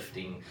usually the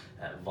lifting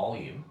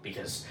volume,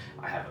 because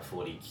I have a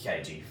 40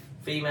 kg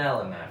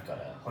female and then I've got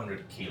a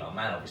 100 kilo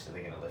man. Obviously,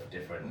 they're going to lift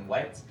different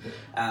weights.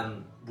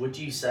 Would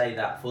you say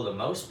that for the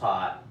most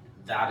part,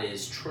 that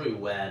is true,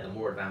 where the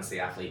more advanced the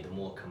athlete, the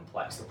more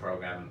complex the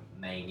program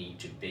may need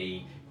to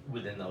be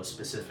within those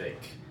specific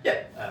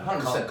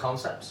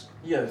concepts?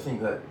 Yeah, I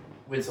think that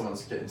when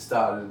someone's getting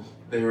started,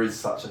 there is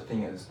such a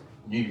thing as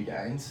newbie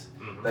gains.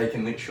 They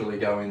can literally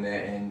go in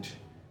there and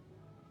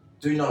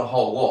do not a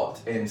whole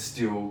lot and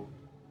still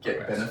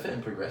get benefit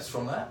and progress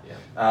from that.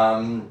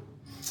 Yeah.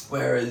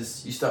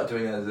 Whereas you start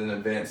doing it as an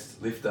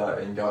advanced lifter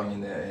and going in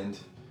there and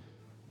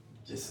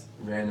just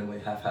randomly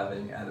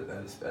having at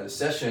a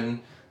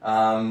session,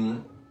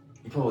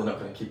 you're probably not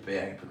going to keep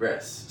being able to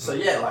progress. So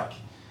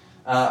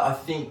I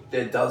think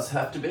there does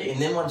have to be,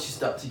 and then once you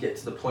start to get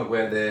to the point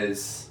where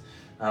there's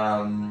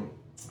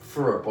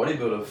for a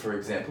bodybuilder, for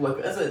example, like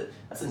as a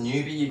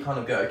newbie, you kind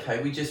of go,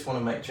 okay, we just want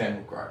to make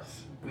general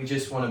growth. We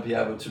just want to be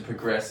able to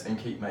progress and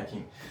keep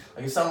making.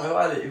 Like if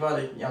I had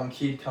a young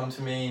kid come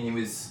to me and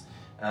he's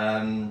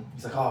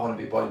like, oh, I want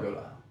to be a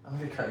bodybuilder. I'm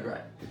like, okay,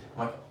 great.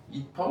 I'm like,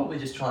 you'd probably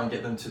just try and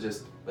get them to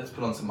just, let's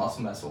put on some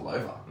muscle mass all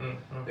over.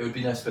 There would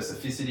be no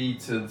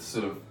specificity to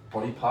sort of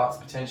body parts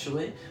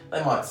potentially.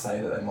 They might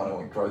say that they might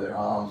want to grow their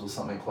arms or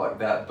something like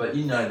that, but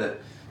you know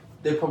that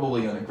they're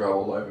probably going to grow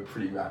all over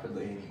pretty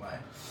rapidly anyway.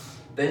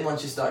 Then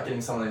once you start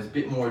getting some of those a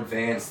bit more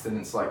advanced, and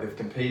it's like they've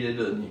competed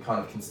and you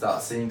kind of can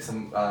start seeing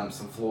some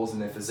flaws in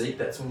their physique,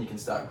 that's when you can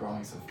start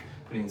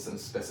putting some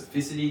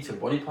specificity to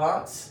body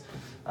parts.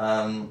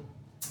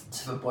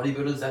 So for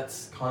bodybuilders,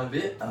 that's kind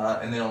of it.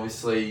 And then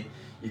obviously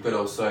you've got to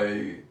also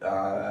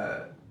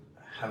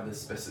have the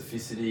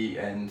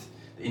specificity and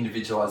the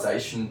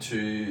individualization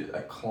to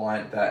a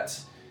client that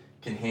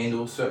can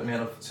handle certain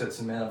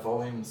amount of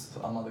volumes.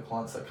 Some other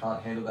clients that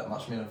can't handle that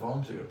much amount of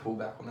volume, so you've got to pull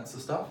back on that sort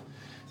of stuff.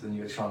 So then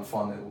you've got to try and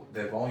find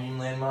their volume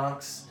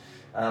landmarks.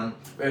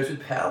 Whereas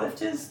with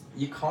powerlifters,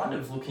 you're kind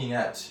of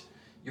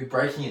you're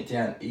breaking it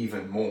down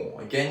even more.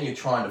 Again, you're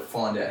trying to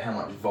find out how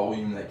much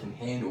volume they can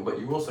handle, but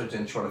you're also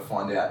then trying to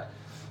find out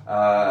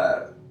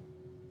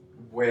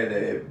where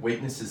their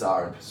weaknesses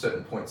are in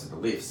certain points of the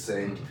lifts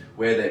and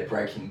where they're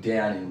breaking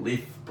down in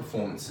lift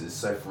performances.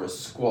 So for a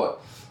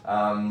squat,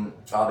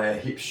 are their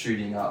hips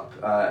shooting up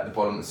at the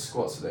bottom of the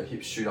squat, so their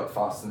hips shoot up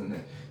faster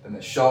than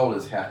their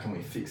shoulders? How can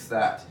we fix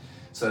that?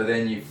 So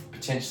then you've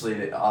potentially,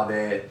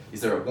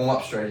 is there a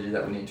warm-up strategy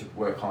that we need to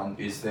work on?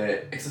 Is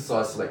there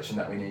exercise selection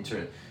that we need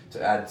to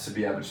add to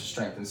be able to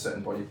strengthen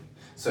certain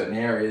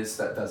areas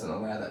that doesn't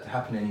allow that to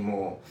happen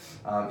anymore?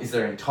 Is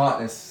there any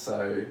tightness,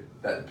 so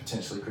that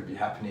potentially could be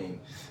happening?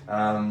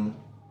 At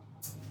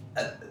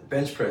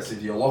bench press,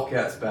 if your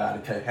lockout's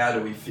bad, okay, how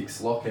do we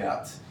fix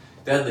lockout?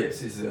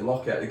 Deadlifts, is there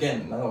lockout? Again,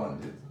 another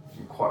one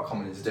quite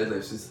common is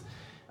deadlifts.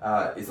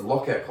 Is the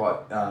lockout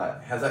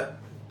how's that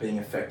being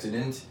affected?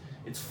 And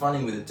it's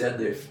funny with a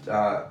deadlift,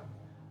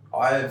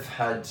 I've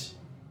had,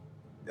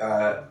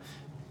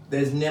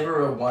 there's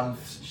never a one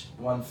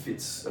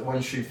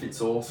shoe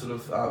fits all sort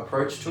of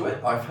approach to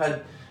it. I've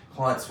had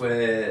clients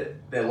where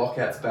their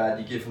lockout's bad,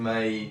 you give them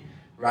a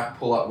rack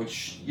pull up, or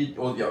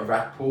a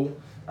rack pull,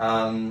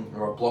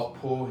 or a block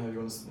pull, however you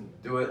want to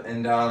do it,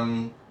 and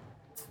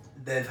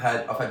I've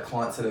had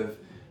clients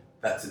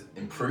that's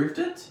improved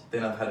it.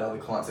 Then I've had other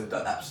clients that have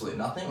done absolutely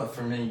nothing. Like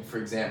for me, for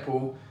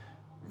example,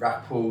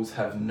 rack pulls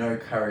have no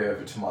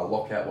carryover to my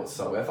lockout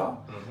whatsoever.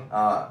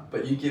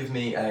 But you give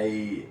me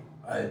a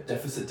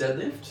deficit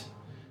deadlift,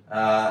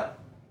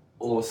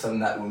 all of a sudden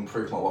that will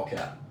improve my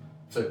lockout.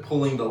 So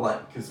pulling the leg,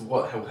 because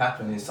what will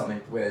happen is something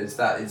where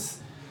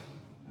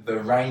the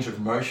range of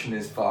motion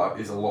is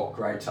a lot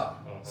greater.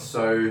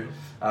 So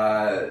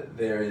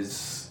there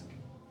is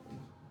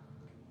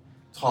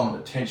time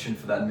and attention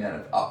for that amount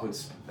of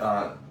upwards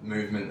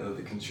movement of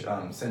the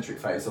concentric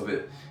phase of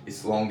it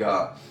is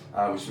longer,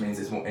 which means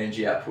there's more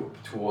energy output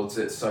towards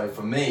it. So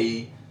for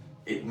me,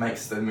 it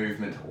makes the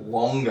movement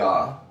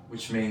longer,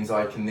 which means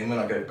I can then, when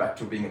I go back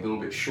to being a little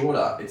bit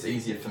shorter, it's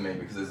easier for me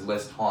because there's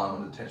less time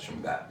and attention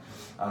with that.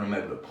 I'm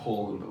able to pull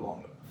a little bit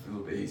longer, a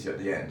little bit easier at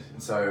the end.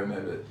 And so I'm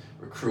able to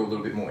recruit a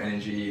little bit more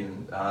energy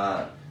and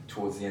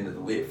towards the end of the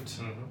lift.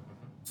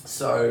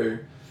 So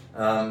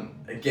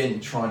again, you're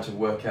trying to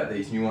work out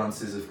these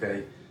nuances of,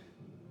 okay,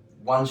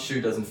 one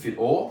shoe doesn't fit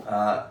all.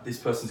 This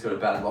person's got a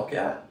bad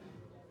lockout.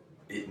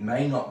 It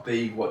may not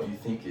be what you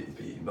think it'd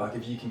be. Like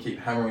if you can keep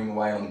hammering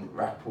away on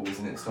rack pulls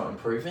and it's not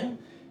improving,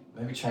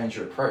 maybe change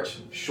your approach.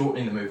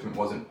 Shortening the movement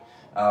wasn't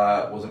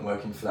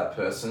working for that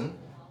person.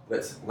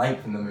 Let's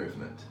lengthen the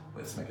movement.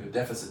 Let's make it a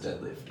deficit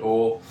deadlift,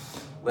 or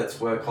let's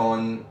work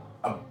on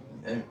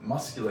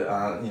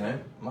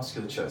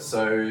musculature.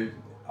 So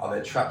are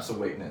there traps of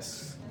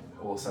weakness?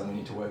 Also, we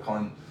need to work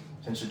on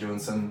potentially doing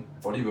some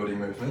bodybuilding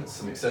movements,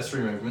 some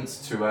accessory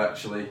movements to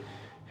actually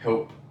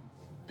help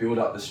build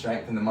up the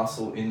strength and the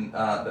muscle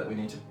that we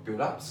need to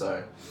build up.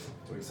 So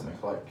doing something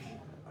like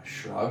a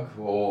shrug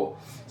or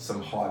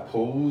some high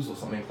pulls or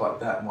something like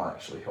that might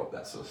actually help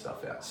that sort of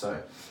stuff out.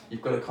 So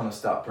you've got to kind of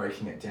start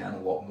breaking it down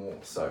a lot more.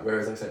 So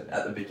whereas like I said,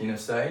 at the beginner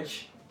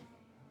stage,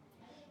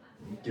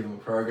 give them a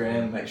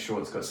program, make sure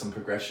it's got some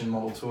progression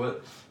model to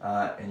it,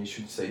 and you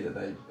should see that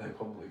they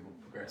probably will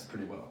progress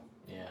pretty well.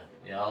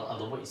 Yeah, I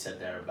love what you said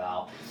there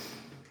about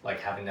like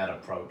having that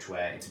approach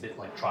where it's a bit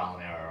like trial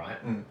and error, right?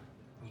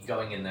 You're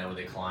going in there with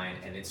a client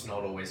and it's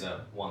not always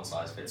a one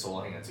size fits all.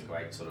 I think that's a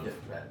great sort of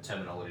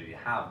terminology to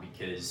have,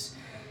 because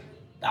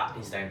that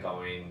is then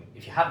going,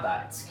 if you have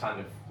that, it's kind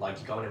of like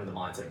you're going in with the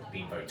mindset of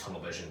being very tunnel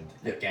visioned.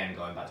 Again,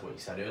 going back to what you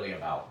said earlier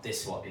about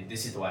this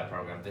is the way I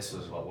program, this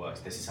is what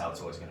works, this is how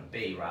it's always going to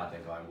be, rather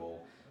than going, well,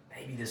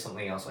 maybe there's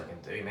something else I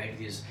can do, maybe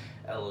there's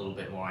a little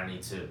bit more I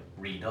need to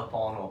read up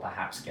on, or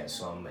perhaps get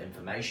some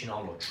information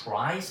on, or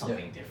try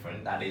something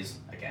different that is,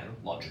 again,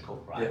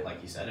 logical, right?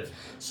 Like you said, if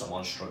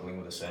someone's struggling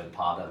with a certain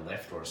part of the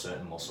lift or a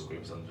certain muscle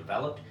group is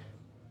underdeveloped,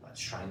 let's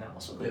train that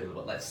muscle group a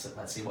little bit,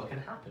 let's see what can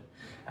happen.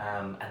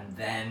 And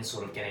then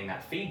sort of getting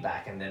that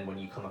feedback, and then when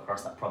you come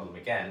across that problem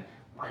again,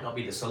 might not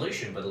be the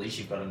solution, but at least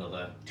you've got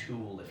another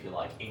tool, if you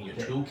like, in your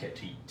toolkit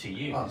to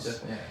use. Oh,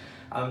 definitely.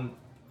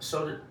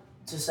 So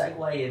to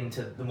segue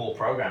into the more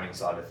programming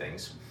side of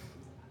things,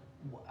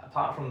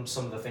 apart from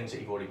some of the things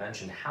that you've already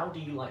mentioned, how do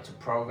you like to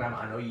program?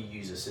 I know you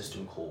use a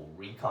system called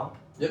Recomp.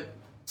 Yep.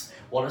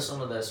 What are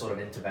some of the sort of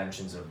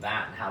interventions of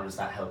that, and how does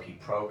that help you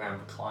program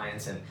for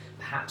clients? And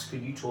perhaps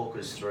could you talk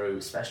us through,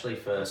 especially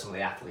for some of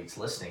the athletes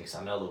listening, because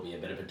I know there'll be a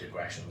bit of a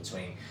digression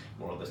between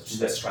more of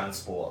the strand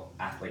sport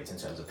athletes in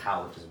terms of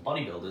powerlifters and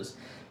bodybuilders.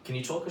 Can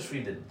you talk us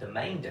through the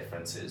main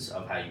differences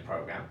of how you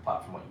program,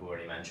 apart from what you've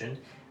already mentioned?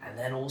 And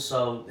then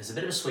also, there's a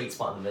bit of a sweet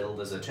spot in the middle.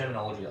 There's a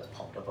terminology that's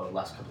popped up over the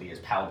last couple of years,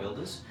 power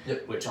builders,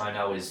 which I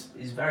know is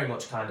very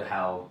much kind of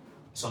how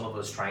some of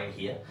us train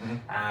here,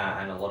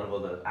 and a lot of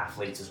other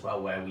athletes as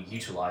well, where we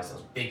utilize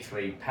those big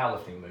three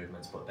powerlifting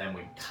movements, but then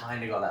we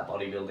kind of got that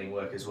bodybuilding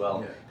work as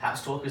well.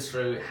 Perhaps talk us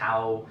through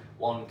how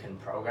one can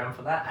program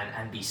for that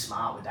and be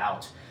smart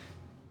without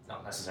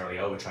not necessarily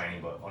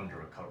overtraining, but under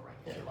recovering,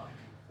 if you like.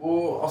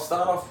 Well, I'll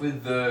start off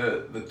with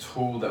the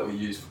tool that we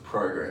use for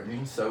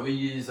programming. So we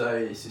use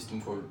a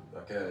system called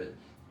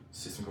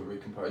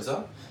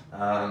Recomposer,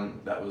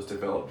 that was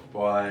developed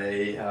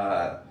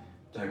by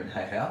Damon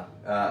Hayhow,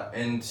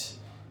 and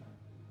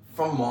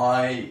from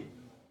my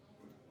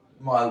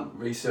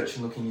research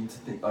and looking into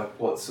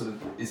what sort of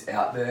is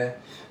out there,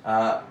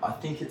 I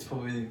think it's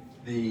probably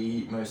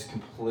the most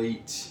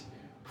complete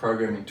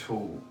programming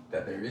tool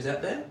that there is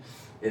out there.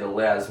 It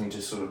allows me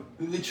to sort of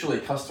literally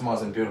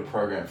customize and build a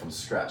program from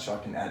scratch. I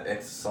can add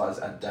exercise,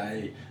 add a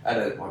day, add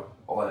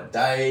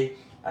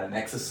an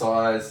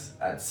exercise,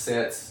 add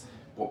sets,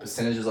 what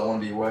percentages I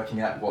want to be working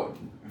at, what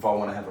if I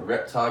want to have a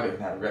rep target, I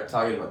can have a rep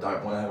target. If I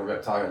don't want to have a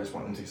rep target, I just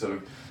want them to sort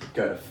of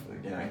go to,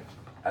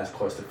 as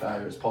close to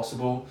failure as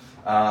possible.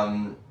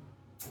 I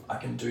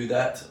can do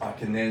that. I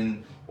can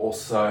then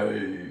also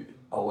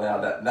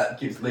allow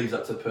that leaves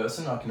up to the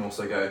person. I can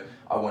also go,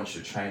 I want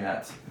you to train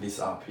at this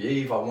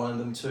RPE if I wanted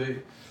them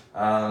to.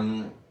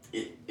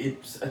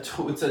 It's a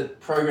tool, it's a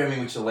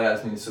programming which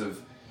allows me to sort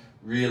of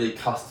really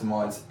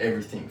customize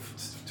everything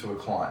to a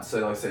client.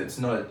 So like I said,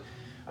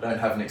 I don't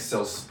have an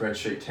Excel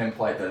spreadsheet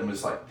template that I'm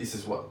just like, this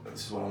is what I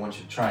want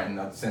you to train, and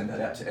I'd send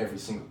that out to every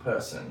single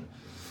person.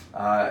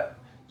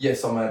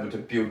 Yes, I'm able to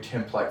build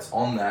templates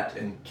on that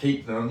and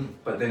keep them,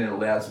 but then it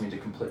allows me to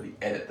completely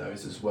edit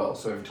those as well.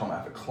 So every time I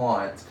have a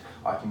client,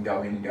 I can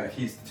go in and go,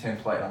 here's the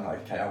template. I'm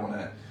like,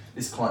 okay,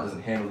 this client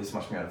doesn't handle this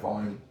much amount of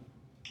volume.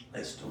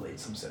 Let's delete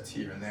some sets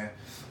here and there,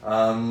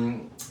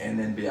 and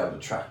then be able to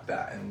track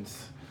that. And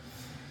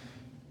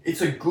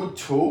it's a good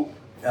tool,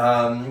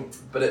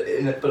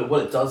 but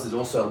what it does is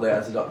also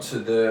allows it up to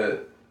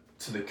the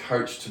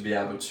coach to be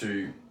able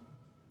to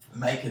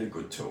make it a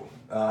good tool.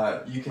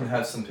 You can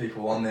have some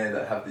people on there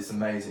that have this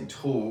amazing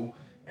tool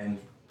and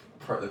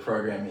the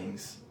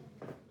programming's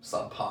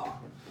subpar.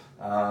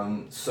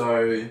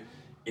 So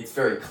it's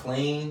very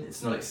clean.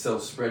 It's not Excel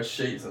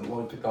spreadsheets. A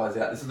lot of guys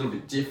out there's a little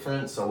bit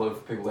different. So a lot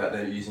of people out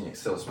there are using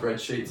Excel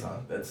spreadsheets.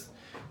 That's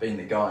been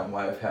the going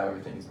way of how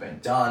everything's been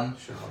done.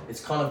 Sure.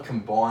 It's kind of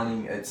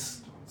combining.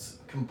 It's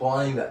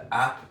combining an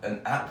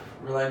app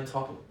related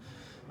type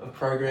of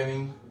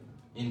programming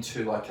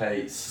into like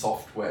a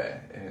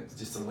software, and it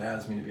just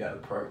allows me to be able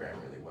to program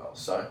really well.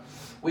 So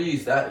we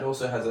use that. It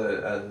also has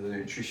a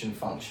nutrition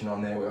function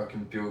on there where I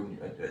can build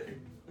a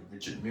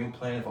rigid meal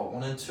plan if I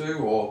wanted to,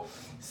 or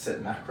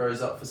set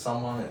macros up for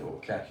someone. It all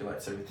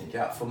calculates everything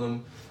out for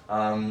them.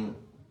 I'm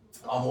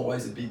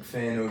always a big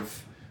fan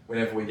of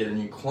whenever we get a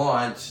new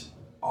client,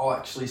 I'll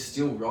actually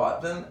still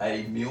write them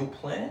a meal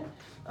plan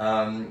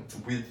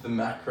with the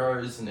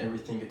macros and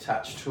everything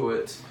attached to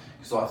it.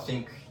 So I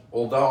think,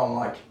 although I'm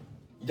like,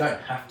 you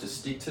don't have to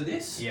stick to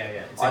this. Yeah,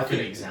 it's a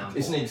good example.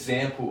 It's an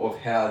example of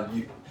how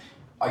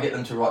I get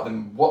them to write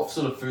them, what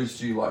sort of foods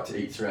do you like to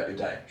eat throughout your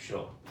day?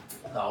 Sure.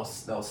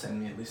 They'll send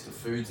me a list of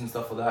foods and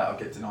stuff like that. I'll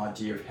get an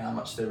idea of how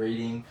much they're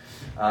eating.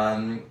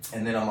 And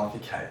then I'm like,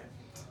 okay,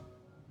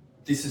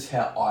 this is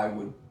how I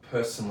would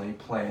personally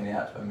plan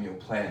out a meal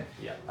plan.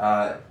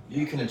 Yeah.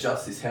 You can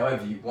adjust this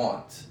however you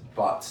want,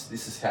 but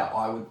this is how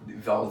I would,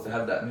 if I was to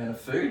have that amount of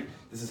food,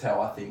 this is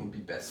how I think would be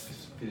best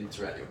fitted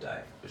throughout your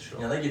day. For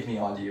sure. They give me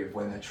an idea of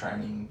when they're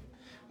training,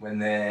 when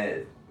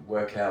their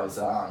work hours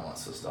are, and all that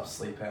sort of stuff,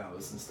 sleep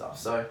hours and stuff.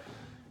 So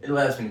it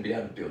allows me to be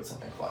able to build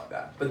something like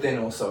that. But then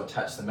also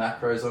attach the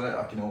macros on it.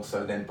 I can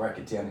also then break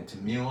it down into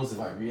meals if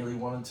I really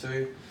wanted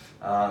to,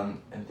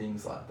 and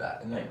things like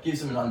that. And it gives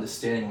them an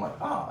understanding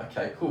like,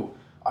 okay, cool.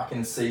 I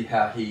can see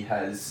how he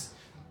has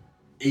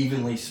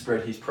evenly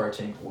spread his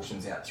protein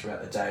portions out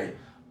throughout the day.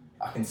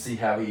 I can see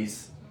how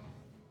he's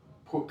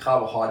put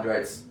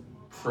carbohydrates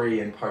pre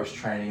and post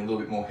training a little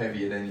bit more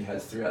heavier than he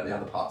has throughout the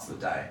other parts of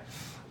the day.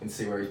 I can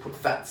see where he's put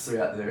fats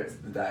throughout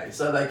the day.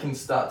 So they can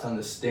start to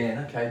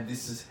understand, okay,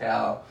 this is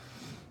how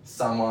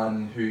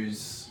someone who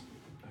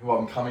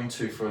I'm coming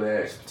to for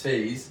their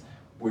expertise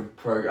would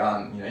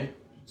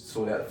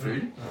sort out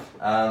food.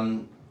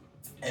 And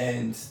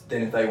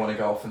then if they want to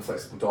go off and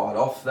flexible diet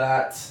off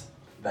that,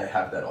 they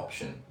have that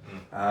option.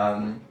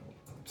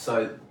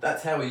 So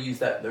that's how we use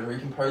the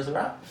Recomposer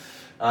app.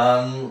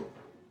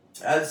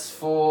 As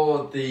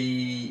for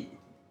the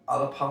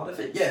other part of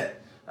it,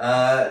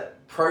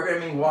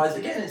 programming wise,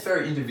 again, it's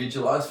very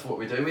individualized for what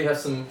we do. We have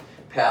some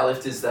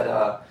powerlifters that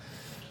are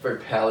very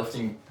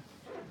powerlifting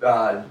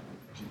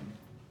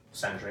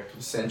centric,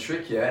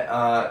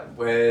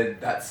 where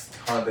that's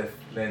kind of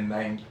their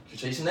main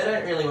critique. And they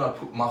don't really want to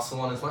put muscle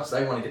on as much.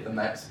 They want to get the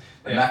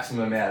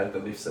maximum amount of the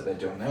lifts that they're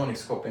doing. They want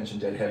to squat, bench, and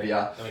dead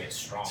heavier. They want to get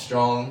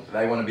strong.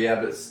 They want to be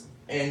able to.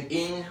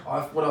 And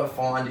what I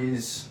find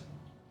is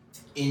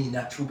in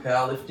natural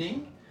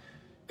powerlifting,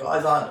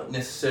 guys aren't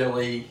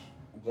necessarily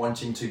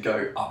wanting to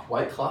go up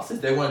weight classes.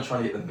 They want to try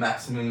to get the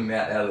maximum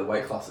amount out of the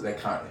weight class that they're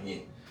currently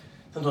in.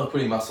 Sometimes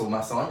putting muscle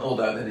mass on,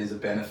 although that is a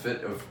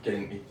benefit of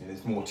getting,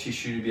 there's more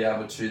tissue to be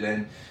able to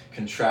then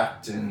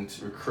contract and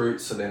recruit,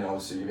 so then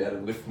obviously you'll be able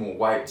to lift more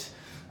weight.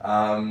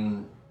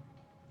 So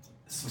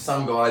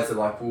some guys are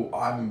like, well,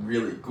 I'm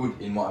really good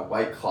in my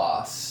weight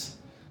class.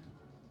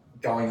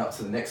 Going up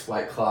to the next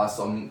weight class,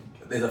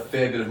 there's a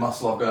fair bit of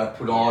muscle I've got to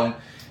put on.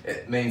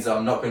 It means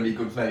I'm not going to be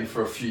good maybe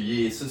for a few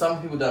years. So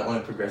some people don't want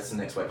to progress to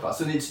the next weight class.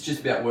 And it's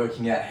just about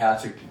working out how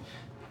to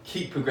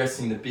keep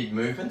progressing the big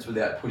movements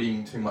without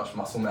putting too much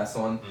muscle mass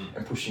on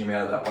and pushing them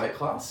out of that weight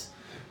class.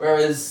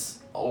 Whereas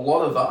a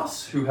lot of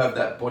us who have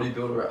that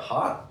bodybuilder at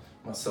heart,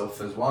 myself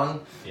as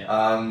one,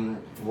 a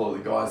lot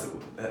of the guys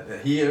that are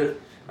here,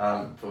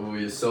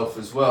 probably yourself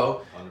as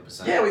well.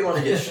 100%. Yeah, we want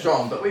to get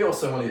strong, but we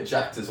also want to get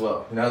jacked as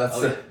well. You know,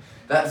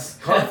 that's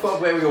kind of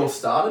where we all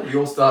started. We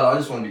all started, I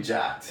just want to be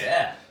jacked.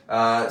 Yeah.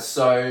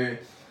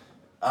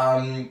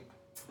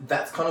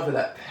 That's kind of where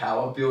that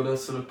power builder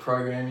sort of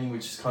programming,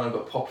 which has kind of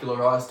got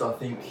popularized. I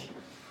think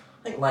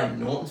Layne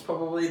Norton's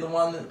probably the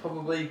one that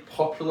probably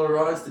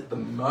popularized it the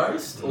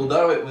most.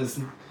 Although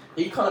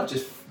he kind of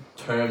just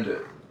termed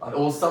it,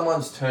 or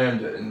someone's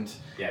termed it, and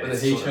whether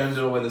he termed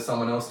it or whether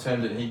someone else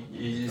termed it, he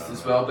used it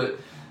as well. But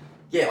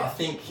yeah, I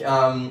think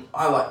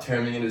I like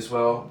terming it as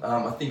well.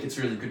 I think it's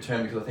a really good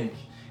term because I think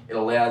it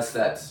allows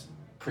that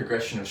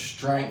progression of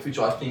strength, which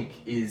I think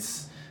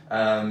is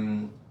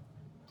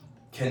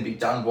can be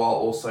done while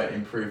also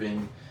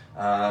improving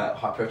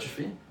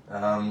hypertrophy.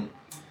 I've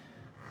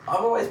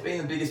always been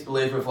the biggest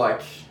believer of for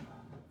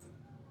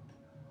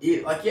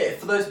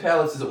those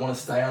powerlifters that want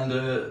to stay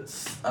under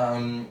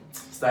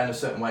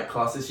certain weight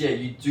classes,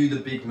 you do the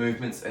big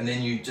movements and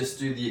then you just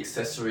do the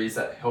accessories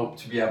that help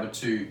to be able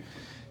to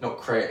not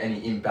create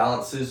any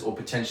imbalances or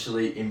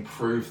potentially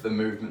improve the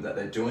movement that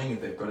they're doing. If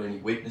they've got any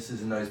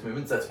weaknesses in those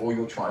movements, that's all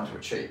you're trying to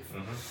achieve.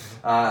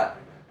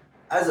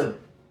 As a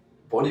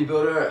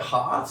bodybuilder at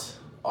heart,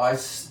 I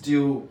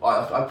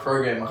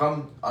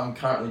program, I'm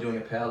currently doing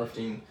a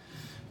powerlifting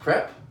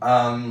prep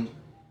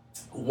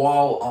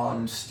while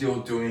I'm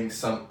still doing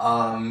some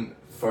arm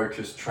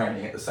focused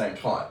training at the same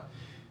time.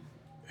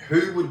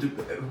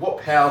 What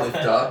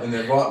powerlifter in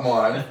their right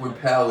mind would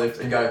powerlift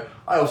and go,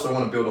 I also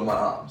want to build on my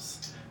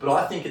arms? But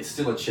I think it's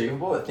still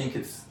achievable. I think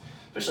it's,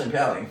 especially in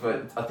powerlifting,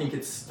 but I think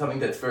it's something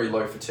that's very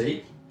low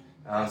fatigue.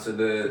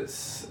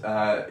 It's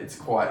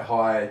quite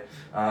high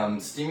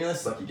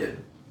stimulus, like you get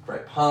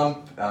great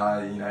pump,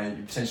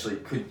 you potentially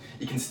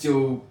you can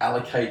still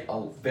allocate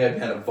a fair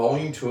amount of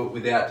volume to it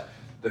without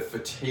the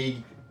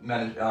fatigue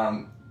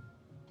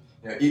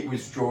it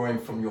withdrawing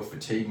from your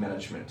fatigue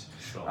management.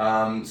 Sure.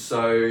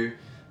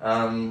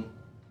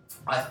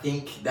 I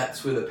think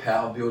that's where the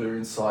power builder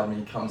inside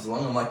me comes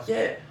along. I'm like,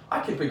 I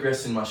can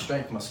progress in my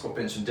strength, my squat,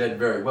 bench and dead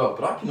very well,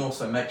 but I can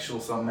also make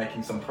sure I'm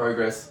making some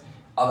progress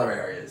other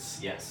areas.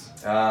 Yes.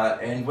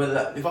 And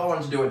if I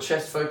wanted to do a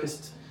chest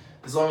focused,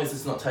 as long as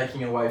it's not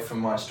taking away from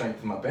my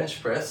strength in my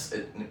bench press,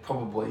 it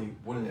probably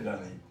wouldn't. It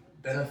only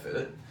benefit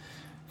it.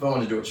 If I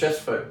wanted to do a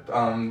chest focus,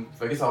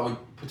 I would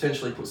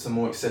potentially put some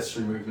more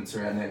accessory movements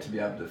around there to be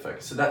able to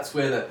focus. So that's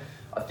where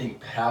I think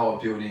power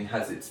building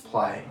has its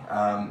play,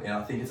 and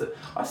I think it's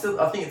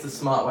a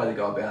smart way to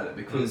go about it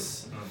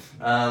because,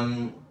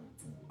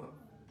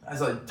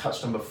 as I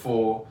touched on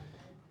before,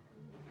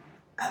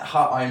 at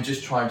heart I am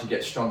just trying to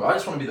get stronger. I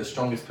just want to be the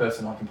strongest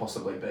person I can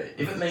possibly be.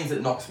 If it means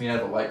it knocks me out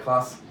of a weight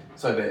class,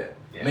 so be it.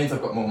 Yeah. It means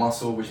I've got more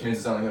muscle, which means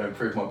it's only going to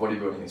improve my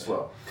bodybuilding as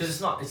well. Because it's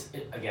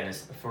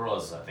for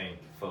us, I think,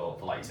 for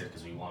like you said,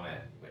 because we want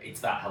it's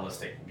that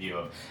holistic view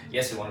of,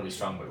 yes, we want to be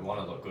strong, but we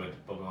want to look good,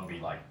 but we want to be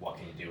like, what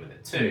can you do with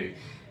it too?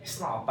 It's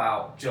not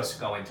about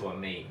just going to a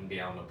meet and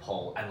being able to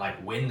pull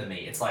and win the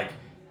meet. It's like,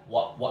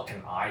 what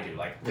can I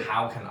do?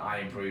 How can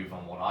I improve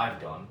on what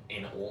I've done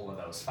in all of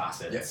those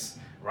facets,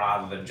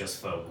 rather than just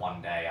for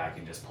one day I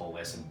can just pull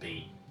this and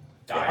beat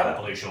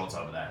Diana blue shorts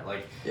over there.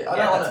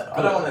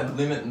 I don't want to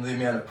limit the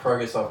amount of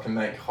progress I can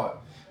make,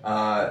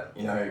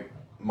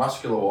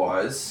 muscular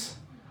wise,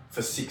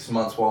 for 6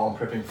 months while I'm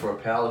prepping for a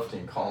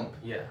powerlifting comp.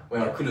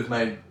 When I could have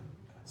made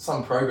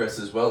some progress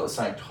as well at the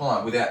same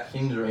time without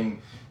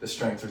hindering the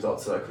strength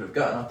results that I could have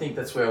gotten. I think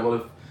that's where a lot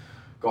of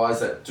guys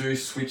that do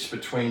switch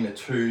between the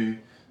two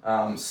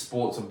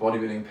sports of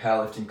bodybuilding and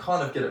powerlifting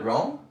kind of get it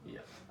wrong.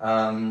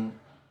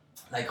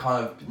 They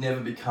kind of never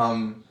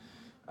become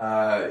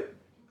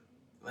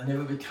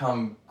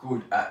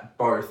good at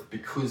both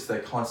because they're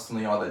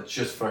constantly either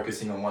just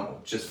focusing on one or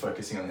just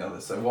focusing on the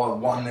other. So while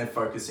one they're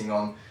focusing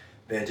on,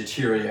 they're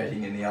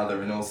deteriorating in the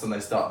other, and all of a sudden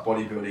they start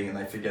bodybuilding and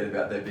they forget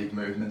about their big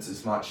movements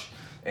as much,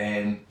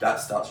 and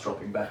that starts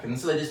dropping back. And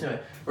so they just know.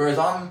 Whereas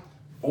I'm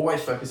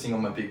always focusing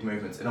on my big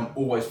movements, and I'm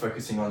always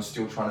focusing on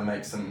still trying to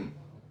make some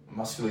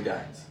muscular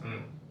gains.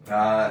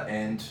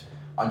 And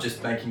I'm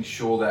just making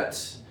sure that,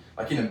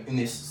 like in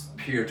this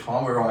period of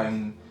time where I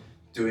am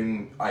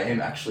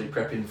actually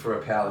prepping for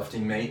a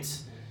powerlifting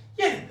meet,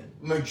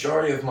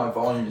 majority of my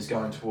volume is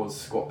going towards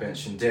squat,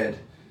 bench and dead.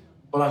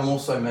 But I'm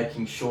also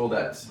making sure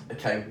that,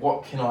 okay,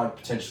 what can I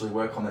potentially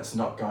work on that's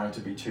not going to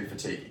be too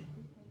fatiguing?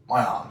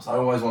 My arms. I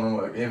always want to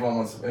work.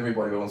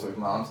 Everybody wants to work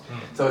my arms.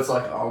 So it's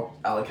like I'll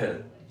allocate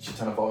a shit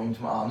ton of volume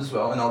to my arms as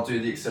well, and I'll do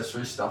the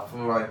accessory stuff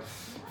for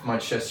my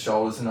chest,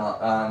 shoulders,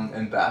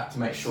 and back to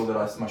make sure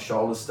that my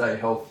shoulders stay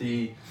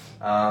healthy,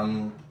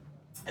 and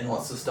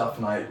lots of stuff.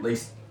 And I at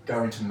least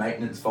go into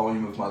maintenance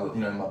volume of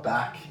my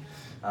back,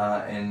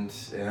 and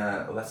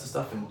all that sort of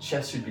stuff. And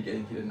chest should be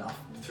getting hit enough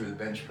through the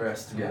bench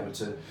press to be able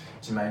to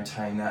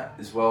maintain that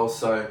as well.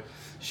 So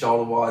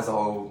shoulder wise,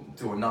 I'll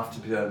do enough to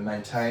be able to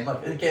maintain.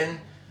 Like again,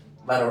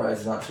 lateral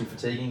raises aren't too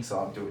fatiguing, so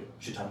I'm doing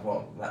a shit ton of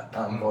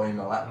volume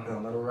on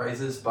lateral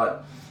raises,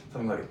 but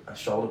something like a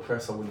shoulder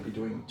press, I wouldn't be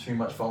doing too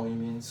much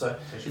volume in. So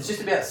it's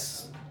just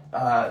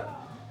about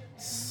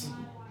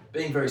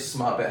being very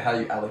smart about how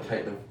you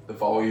allocate the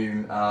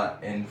volume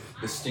and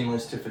the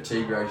stimulus to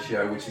fatigue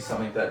ratio, which is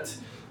something that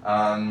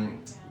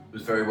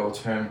was very well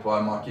termed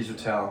by Mike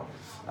Israetel.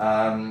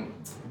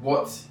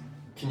 What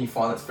can you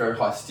find that's very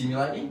high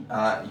stimulating?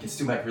 You can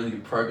still make really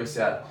good progress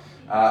out,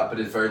 but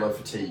it's very low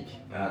fatigue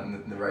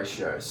in the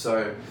ratio.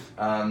 So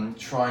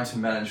trying to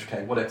manage,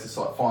 find what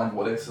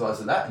exercise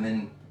of that, and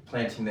then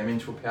planting them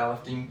into a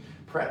powerlifting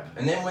prep.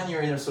 And then when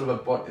you're in a sort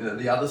of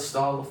the other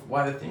style of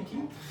way of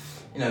thinking,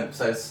 let's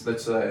say if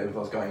I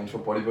was going into a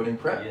bodybuilding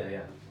prep,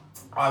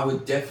 I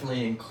would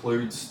definitely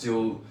include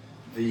still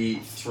the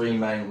 3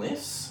 main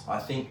lifts.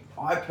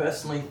 I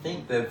personally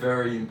think they're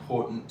very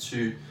important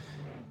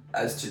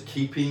as to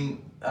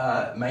keeping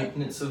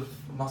maintenance of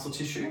muscle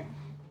tissue.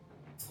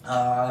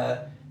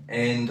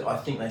 And I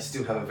think they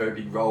still have a very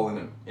big role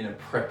in a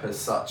prep as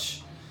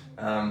such,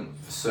 for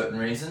certain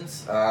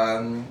reasons. We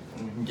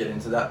can get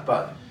into that,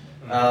 but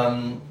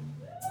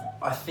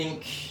I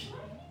think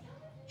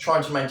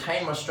trying to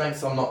maintain my strength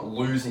so I'm not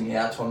losing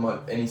out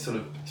on any sort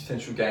of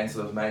potential gains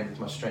that I've made with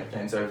my strength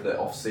gains over the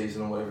off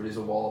season or whatever it is,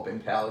 or while I've been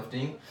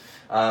powerlifting.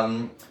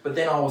 But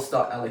then I will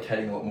start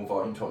allocating a lot more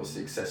volume to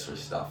obviously accessory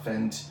stuff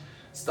and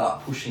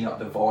start pushing up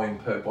the volume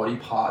per body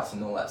part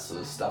and all that sort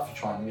of stuff to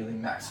try and really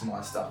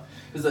maximize stuff.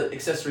 Because the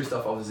accessory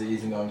stuff obviously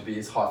isn't going to be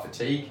as high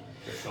fatiguing,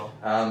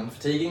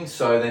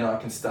 so then I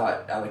can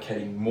start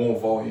allocating more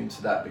volume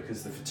to that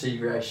because the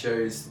fatigue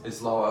ratio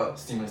is lower,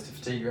 stimulus to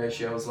fatigue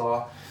ratio is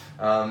lower.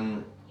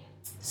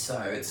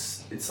 So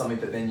it's something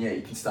that then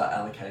you can start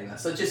allocating that.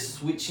 So just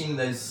switching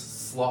those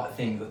slight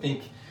things. I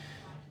think,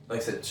 like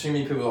I said, too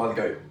many people either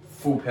go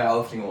full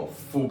powerlifting or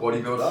full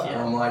bodybuilder, and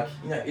I'm like,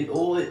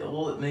 all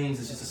it means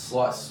is just a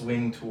slight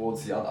swing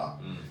towards the other,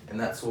 and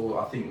that's all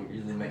I think it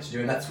really makes you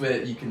do. And that's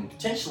where you can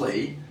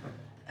potentially,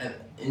 and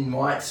in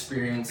my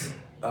experience,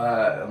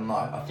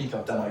 I think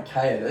I've done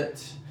okay at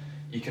it.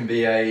 You can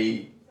be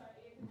a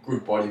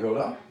good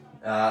bodybuilder,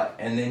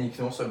 and then you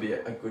can also be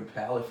a good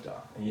powerlifter.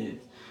 And you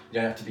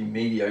don't have to be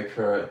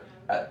mediocre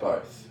at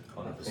both.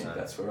 100%. I think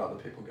that's where other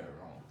people go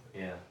wrong.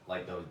 Yeah,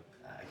 like those.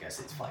 I guess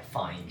it's like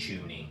fine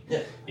tuning,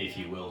 if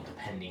you will,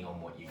 depending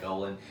on what your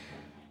goal. And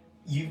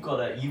you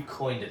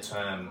coined a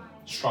term,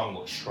 strong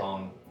looks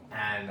strong,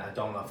 and I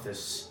don't know if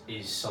this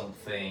is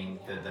something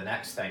that the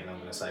next statement I'm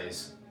going to say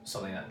is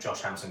something that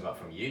Josh Hampson got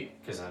from you,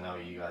 because I know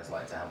you guys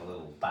like to have a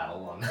little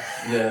battle on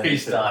who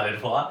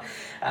started what.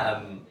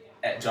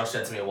 Josh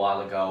said to me a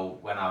while ago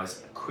when I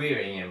was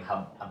querying him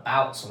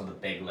about some of the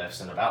big lifts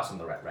and about some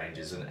of the rep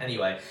ranges, and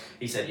anyway,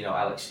 he said,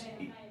 Alex,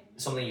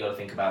 something you got to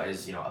think about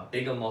is, a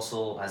bigger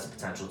muscle has the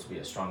potential to be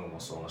a stronger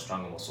muscle, and a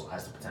stronger muscle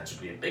has the potential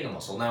to be a bigger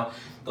muscle. Now,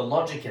 the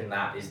logic in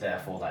that is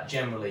therefore that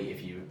generally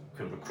if you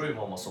can recruit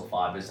more muscle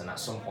fibers, and at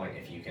some point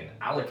if you can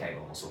allocate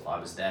more muscle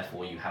fibers,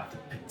 therefore you have the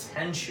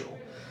potential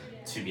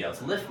to be able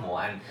to lift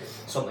more. And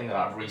something that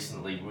I've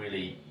recently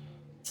really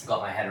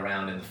got my head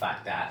around in the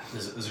fact that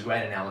there's a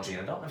great analogy,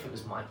 and I don't know if it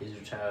was Mike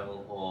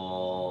Israetel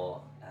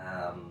or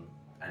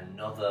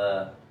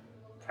another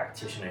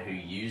practitioner who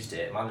used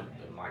it, might have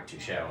been Mike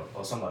Tuchel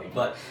or somebody,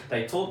 but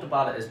they talked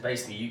about it as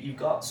basically you've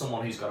got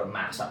someone who's got a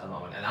mass at the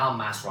moment, and our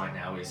mass right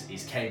now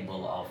is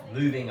capable of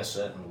moving a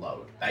certain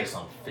load based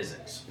on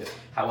physics.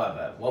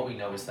 However, what we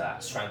know is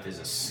that strength is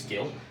a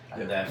skill,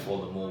 and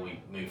therefore the more we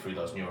move through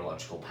those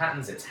neurological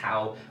patterns, it's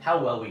how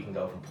well we can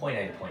go from point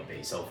A to point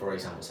B. So for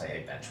example,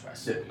 say a bench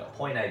press, we've got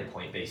point A to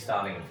point B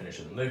starting and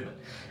finishing the movement,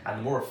 and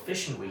the more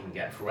efficient we can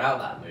get throughout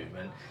that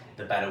movement,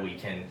 the better we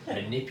can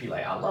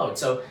manipulate our load.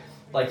 So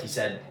like you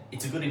said,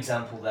 it's a good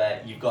example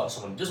there. You've got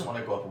someone who doesn't want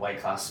to go up a weight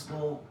class.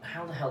 Well,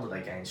 how the hell do they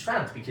gain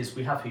strength? Because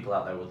we have people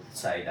out there who will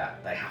say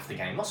that they have to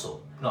gain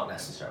muscle. Not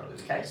necessarily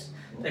the case.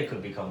 They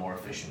could become more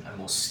efficient and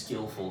more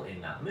skillful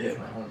in that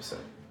movement. 100%.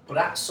 But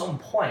at some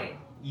point,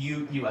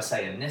 you are,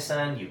 say, a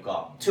Nissan, you've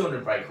got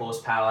 200 brake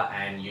horsepower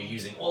and you're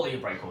using all of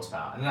your brake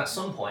horsepower. And then at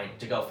some point,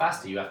 to go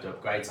faster, you have to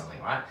upgrade something,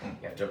 right?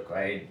 You have to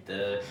upgrade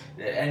the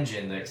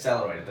engine, the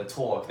accelerator, the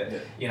torque,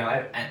 you know,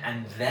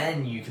 and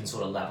then you can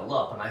sort of level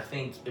up. And I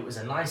think it was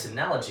a nice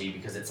analogy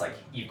because it's like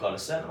you've got a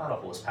certain amount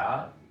of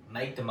horsepower,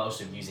 make the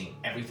most of using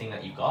everything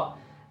that you've got,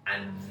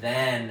 and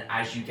then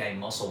as you gain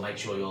muscle, make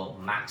sure you're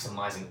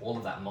maximizing all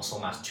of that muscle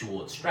mass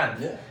towards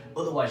strength.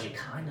 Otherwise, you're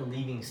kind of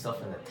leaving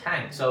stuff in the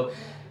tank. So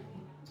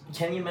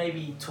can you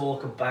maybe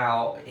talk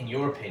about, in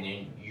your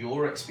opinion,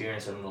 your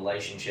experience and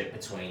relationship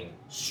between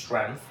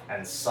strength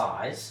and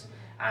size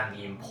and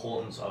the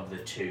importance of the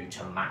two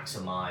to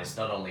maximize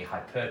not only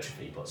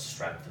hypertrophy but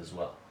strength as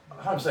well?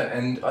 100%.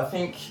 And I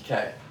think,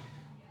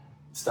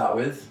 start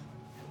with,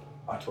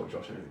 I taught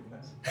Josh everything he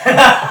knows.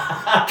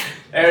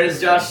 There it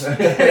is, Josh. He's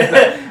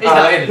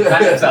not in to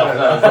defend himself.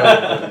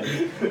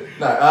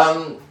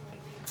 No,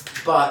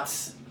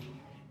 but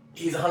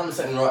he's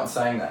 100% right in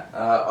saying that.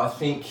 I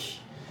think,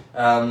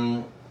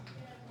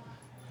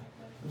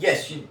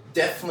 yes,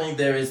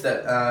 there is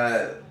that,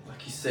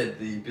 like you said,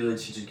 the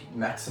ability to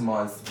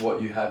maximize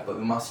what you have, like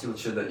the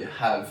musculature that you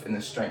have and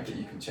the strength that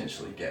you can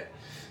potentially get.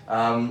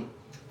 From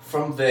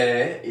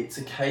there, it's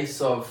a case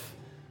of,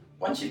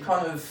 once you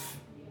kind of,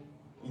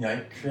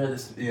 create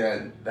this,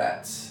 the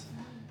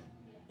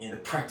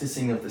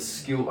practicing of the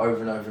skill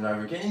over and over and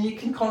over again, and you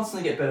can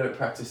constantly get better at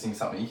practicing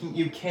something.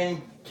 You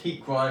can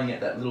keep grinding at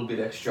that little bit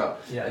extra,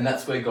 and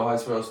that's where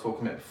guys, what I was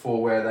talking about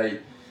before, where they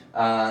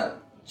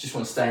just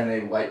want to stay in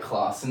their weight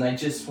class and they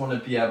just want to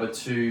be able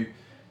to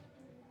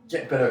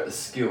get better at the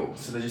skill.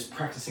 So they're just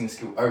practicing the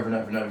skill over and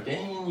over and over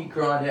again, and you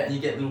grind out and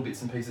you get little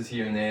bits and pieces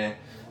here and there.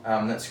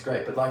 That's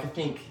great, but I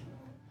think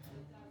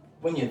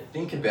when you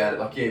think about it,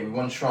 we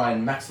want to try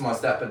and maximize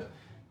that, but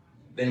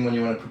then when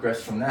you want to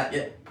progress from that,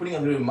 putting a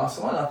little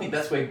muscle on, I think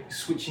that's where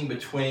switching a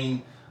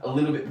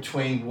little bit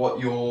between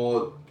what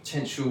your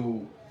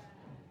potential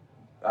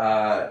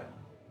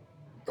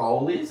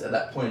goal is at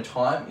that point in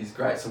time is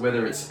great. So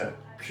whether it's a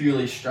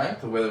purely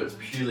strength or whether it's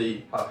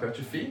purely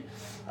hypertrophy,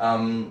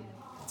 that's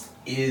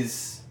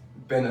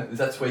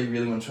where you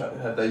really want to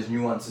have those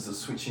nuances of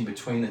switching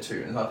between the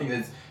two. And I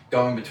think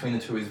going between the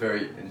two is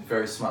very,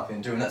 very smart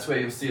thing to do. And that's where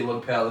you'll see a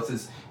lot of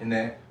powerlifters in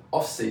their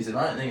off season.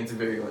 I don't think it's a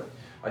very good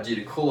idea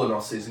to call it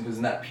off season, because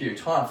in that period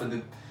of time, for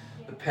the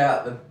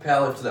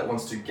powerlifter that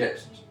wants to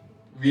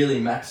really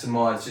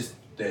maximize just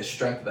their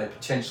strength that they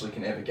potentially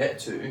can ever get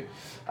to,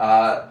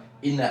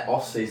 in that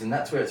off season,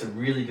 that's where it's a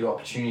really good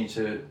opportunity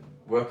to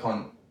work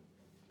on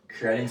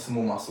creating some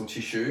more muscle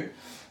tissue.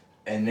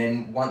 And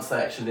then once they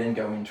actually then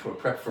go into a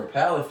prep for a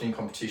powerlifting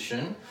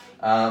competition,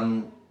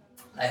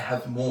 they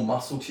have more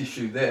muscle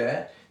tissue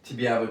there to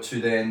be able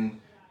to then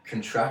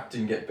contract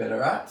and get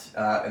better at,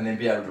 and then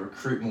be able to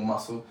recruit more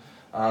muscle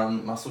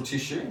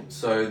tissue.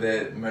 So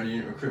their motor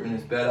unit recruitment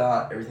is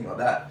better, everything like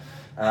that.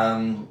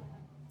 And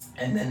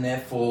then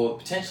therefore,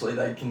 potentially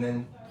they can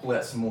then pull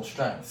out some more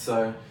strength.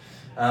 So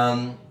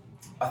I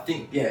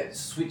think,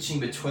 switching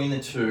between the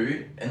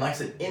two, and like I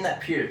said, in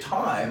that period of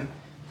time,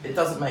 it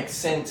doesn't make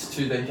sense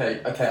to then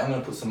okay, I'm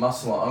going to put some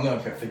muscle on, I'm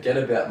going to forget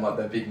about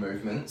the big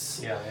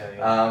movements.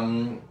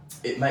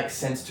 It makes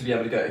sense to be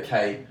able to go,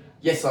 okay,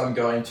 yes, I'm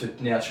going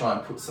to now try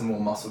and put some more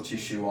muscle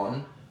tissue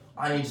on.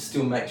 I need to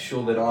still make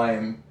sure that I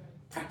am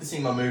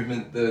practicing my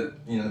movement, the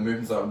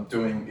movements that I'm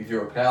doing. If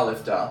you're a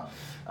powerlifter,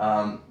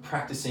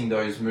 practicing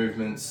those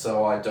movements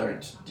so I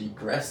don't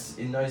digress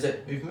in those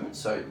movements.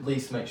 So at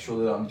least make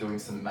sure that I'm doing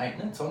some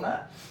maintenance on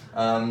that.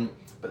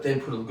 But then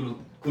put a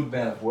good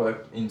amount of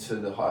work into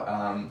the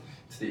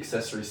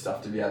accessory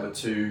stuff to be able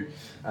to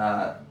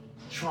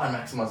try and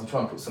maximize and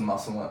try and put some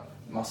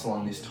muscle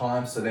on this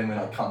time. So then when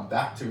I come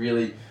back to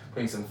really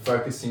putting some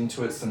focus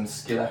into it, some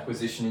skill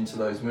acquisition into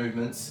those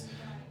movements,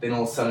 then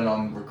all of a sudden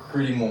I'm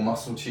recruiting more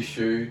muscle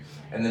tissue,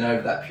 and then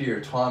over that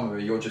period of time where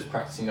you're just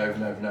practicing over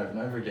and over and over and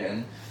over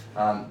again,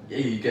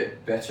 you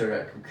get better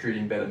at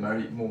recruiting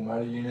more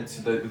motor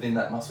units within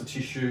that muscle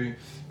tissue,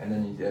 and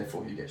then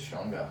therefore you get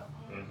stronger.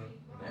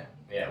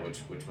 Yeah,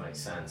 which makes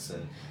sense.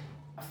 And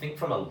I think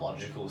from a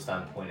logical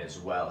standpoint as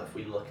well, if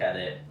we look at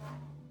it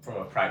from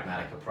a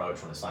pragmatic approach,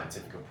 from a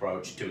scientific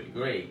approach to a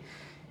degree,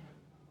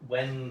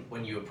 when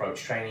you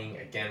approach training,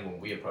 again,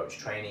 when we approach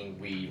training,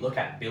 we look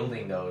at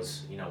building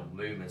those,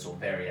 movements or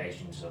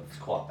variations of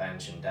squat,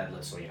 bench, and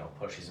deadlifts, or,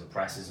 pushes and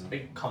presses and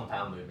big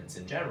compound movements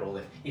in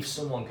general, if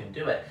someone can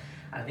do it.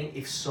 I think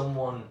if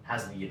someone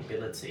has the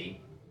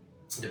ability,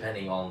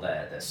 depending on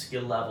their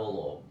skill level,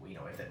 or,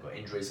 if they've got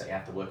injuries that you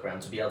have to work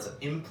around, to be able to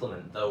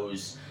implement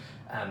those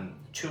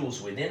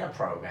tools within a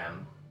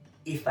program,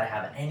 if they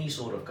have any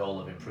sort of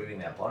goal of improving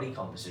their body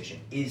composition,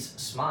 is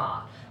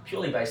smart,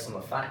 purely based on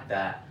the fact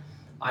that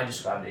I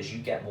describe it as you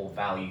get more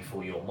value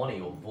for your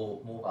money, or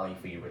more value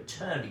for your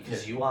return,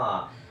 because you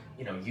are,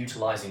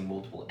 utilizing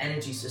multiple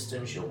energy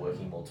systems, you're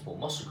working multiple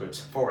muscle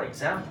groups. For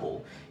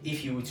example,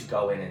 if you were to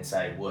go in and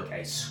say work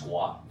a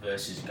squat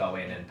versus go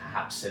in and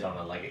perhaps sit on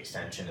a leg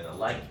extension and a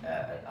leg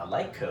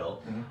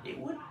curl, it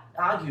would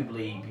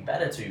arguably be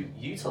better to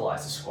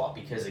utilize the squat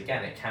because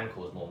again it can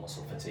cause more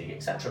muscle fatigue,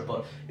 etc.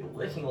 But you're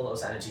working all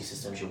those energy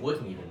systems, you're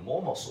working even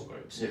more muscle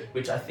groups,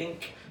 which I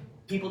think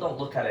people don't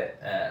look at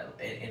it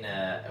in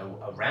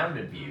a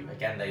rounded view.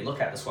 Again, they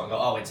look at the squat and go,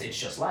 oh, it's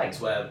just legs,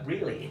 where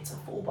really it's a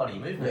full body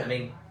movement. I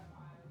mean,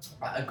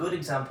 a good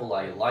example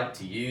I like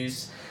to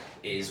use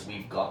is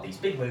we've got these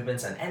big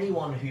movements, and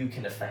anyone who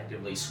can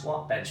effectively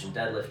squat, bench and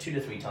deadlift 2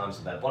 to 3 times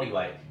of their body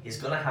weight is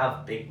going to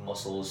have big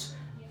muscles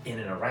in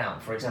and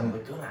around. For example,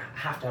 they're going to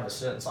have a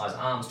certain size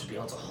arms to be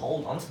able to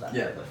hold onto that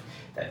deadlift.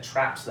 Their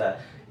traps there.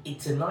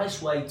 It's a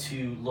nice way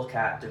to look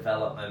at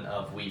development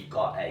of, we've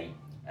got a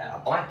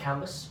blank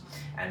canvas,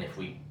 and if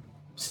we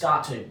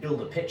start to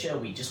build a picture,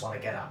 we just want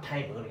to get our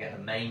paint, we're going to get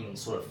the main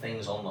sort of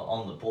things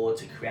on the board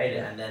to create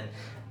it, and then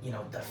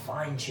the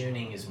fine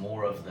tuning is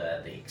more of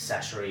the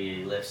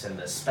accessory lifts and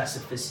the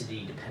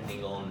specificity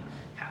depending on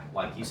how,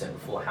 like you said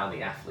before, how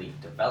the athlete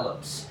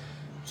develops.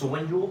 So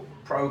when you're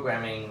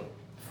programming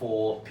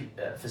for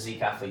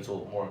physique athletes,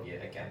 or more of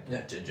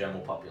the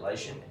general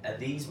population, are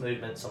these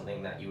movements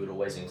something that you would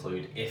always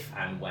include if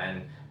and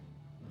when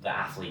the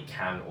athlete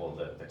can, or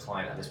the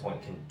client at this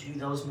point can do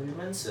those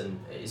movements? And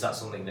is that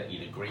something that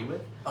you'd agree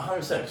with?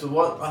 100%. So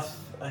what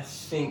I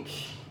think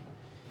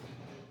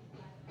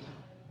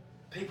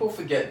people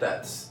forget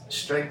that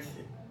strength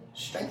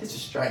is a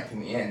strength in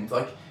the end.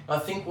 Like, I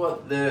think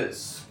what the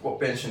squat,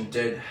 bench and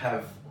dead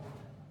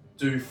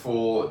do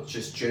for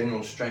just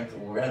general strength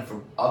all around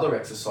for other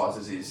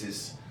exercises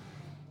is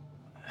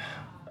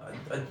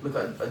I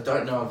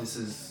don't know if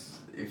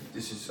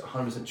this is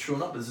 100% true or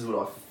not, but this is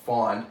what I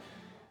find.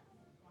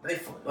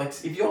 Like,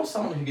 if you're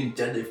someone who can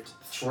deadlift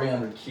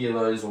 300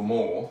 kilos or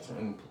more,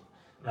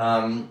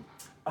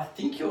 I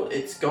think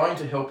it's going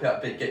to help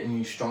out getting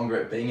you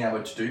stronger at being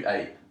able to do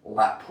a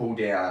lat pull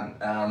down.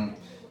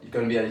 You're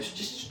going to be able to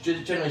just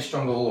generally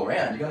stronger all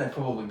around. You're going to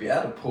probably be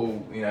able to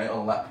pull, on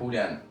a lat pull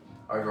down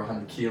over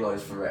 100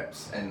 kilos for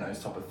reps and those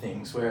type of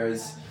things.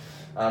 Whereas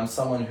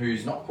someone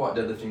who's not quite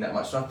deadlifting that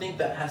much, and I think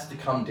that has to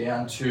come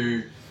down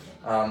to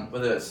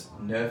whether it's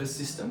nervous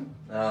system,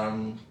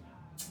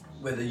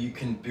 whether you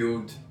can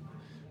build,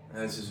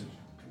 this is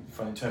a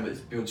funny term, but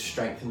it's build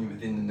strength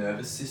within the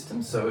nervous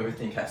system. So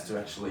everything has to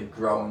actually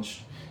grow and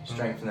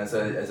strengthen as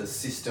a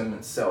system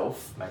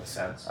itself. Makes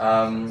sense.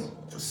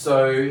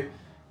 So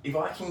if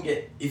I can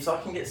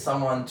get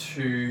someone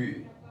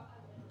to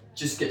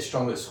just get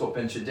stronger at squat,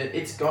 bench and dead,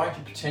 it's going to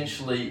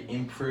potentially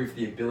improve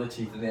the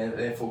ability to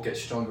therefore get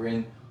stronger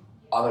in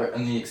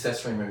the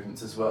accessory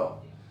movements as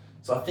well.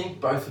 So I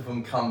think both of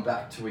them come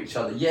back to each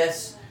other.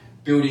 Yes,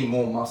 building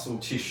more muscle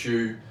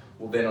tissue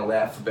will then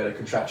allow for better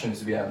contractions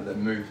to be able to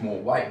move more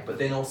weight, but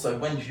then also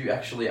when you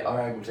actually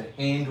are able to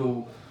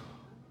handle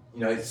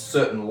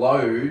certain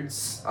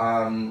loads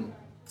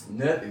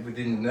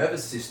within the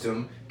nervous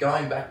system,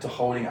 going back to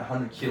holding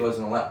 100 kilos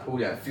on a lat pull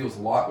down feels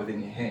light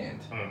within your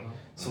hand.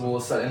 So all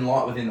of a sudden,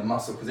 light within the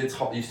muscle, because it's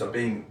used to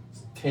being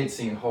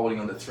tensing and holding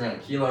onto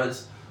 300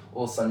 kilos,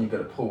 all of a sudden you've got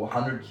to pull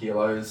 100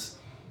 kilos,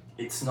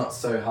 it's not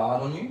so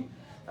hard on you.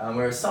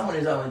 Whereas someone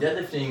who's only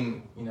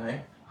deadlifting,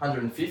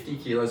 150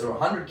 kilos or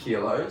 100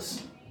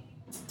 kilos,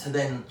 to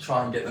then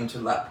try and get them to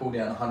lat pull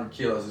down 100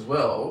 kilos as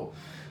well,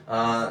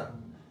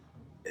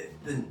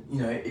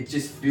 it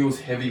just feels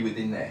heavy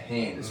within their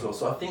hand as well.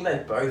 So I think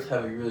they both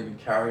have a really good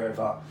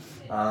carryover,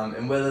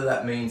 and whether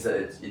that means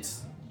that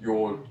it's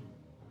you're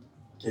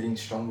getting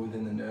stronger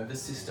within the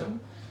nervous system,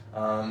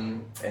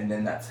 and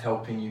then that's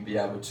helping you be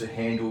able to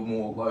handle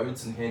more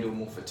loads and handle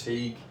more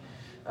fatigue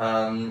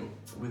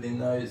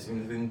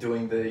within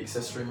doing the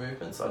accessory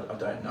movements. I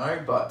don't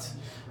know, but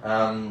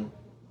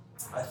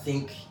I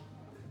think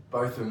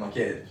both of them,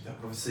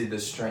 obviously the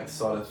strength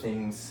side of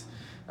things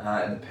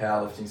and the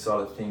powerlifting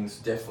side of things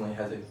definitely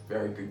has a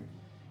very good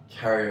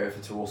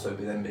carryover to also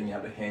be them being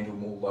able to handle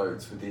more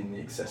loads within the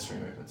accessory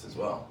movements as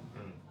well.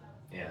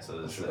 Yeah, so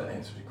I'm sure that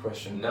answers your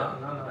question. No,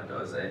 it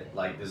does.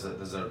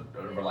 There's a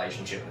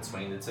relationship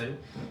between the two,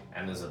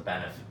 and there's a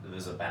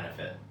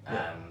benefit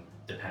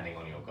depending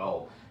on your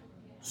goal.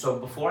 So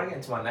before I get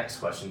into my next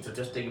question, to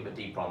just dig a bit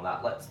deeper on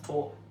that, let's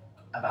talk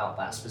about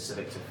that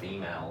specific to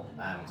female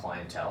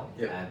clientele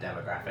and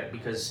demographic,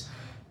 because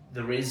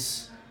there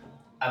is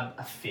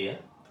a fear,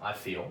 I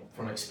feel,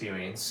 from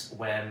experience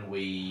when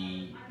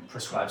we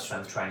prescribe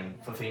strength training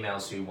for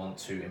females who want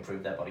to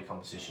improve their body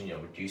composition,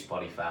 reduce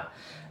body fat,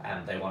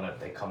 and they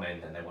come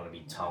in and they want to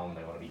be toned,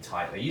 they want to be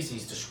tight. They use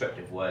these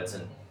descriptive words,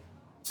 and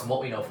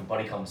what we know from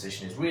body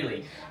composition is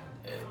really,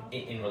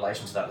 in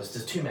relation to that,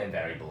 there's two main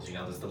variables.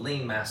 There's the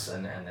lean mass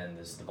and then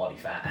there's the body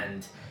fat.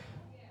 And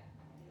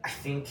I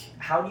think,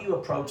 how do you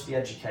approach the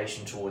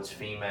education towards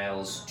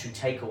females to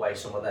take away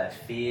some of their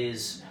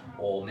fears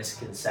or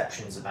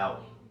misconceptions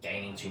about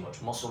gaining too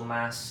much muscle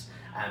mass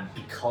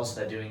because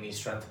they're doing these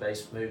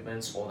strength-based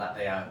movements, or that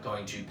they are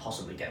going to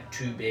possibly get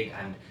too big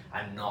and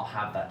not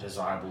have that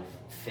desirable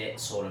fit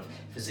sort of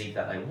physique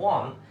that they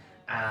want,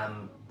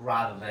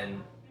 rather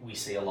than we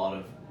see a lot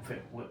of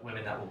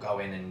women that will go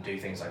in and do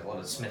things like a lot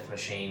of Smith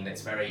machine.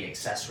 It's very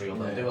accessory, or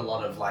they'll do a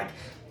lot of like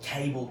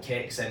cable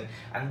kicks, and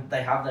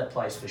they have their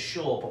place for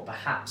sure, but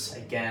perhaps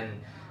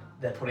again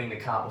they're putting the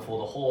cart before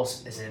the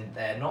horse, as in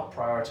they're not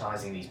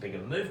prioritizing these bigger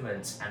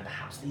movements, and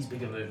perhaps these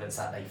bigger movements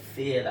that they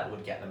fear that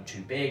would get them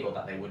too big, or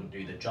that they wouldn't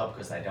do the job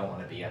because they don't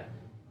want to be a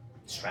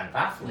strength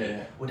athlete,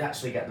 would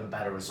actually get them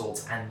better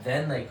results. And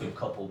then they could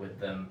couple with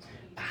them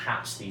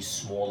perhaps these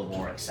smaller,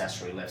 more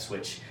accessory lifts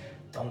which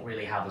don't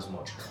really have as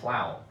much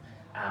clout,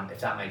 if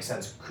that makes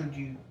sense. Could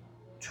you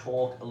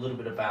talk a little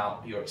bit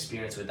about your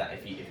experience with that,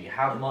 if you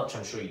have much?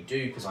 I'm sure you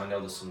do, because I know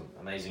there's some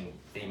amazing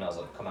females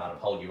that have come out of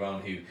Hold Your Own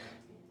who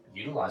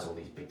utilize all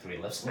these big three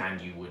lifts,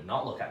 and you would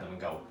not look at them and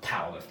go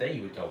powerlifter.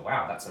 You would go,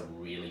 wow, that's a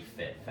really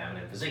fit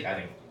feminine physique. I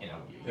think, you know,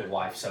 your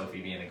wife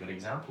Sophie being a good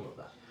example of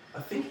that.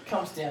 I think it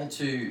comes down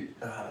to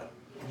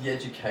the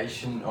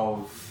education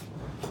of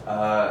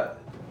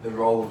the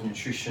role of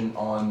nutrition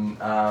on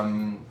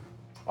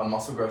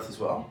muscle growth as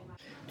well.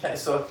 Okay,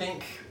 so I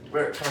think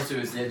where it comes to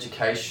is the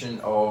education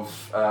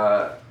of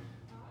trying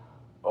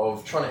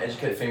to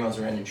educate females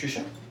around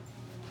nutrition,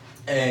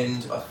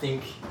 and I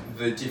think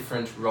the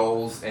different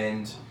roles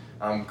and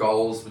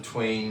goals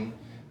between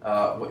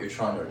what you're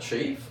trying to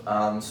achieve.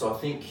 So I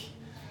think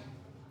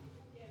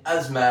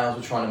as males,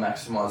 we're trying to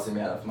maximise the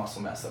amount of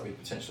muscle mass that we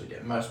potentially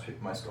get. Most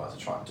guys are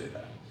trying to do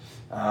that.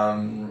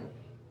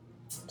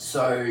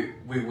 So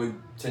we would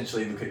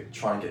potentially look at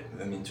trying to get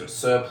them into a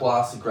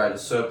surplus, a greater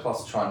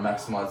surplus, to try and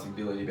maximise the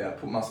ability to be able to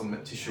put muscle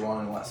tissue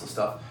on and all that sort of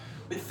stuff.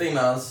 With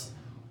females,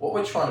 what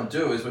we're trying to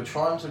do is we're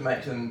trying to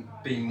make them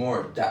be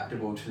more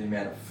adaptable to the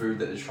amount of food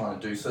that they're trying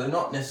to do. So they're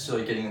not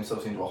necessarily getting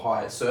themselves into a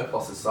higher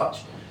surplus as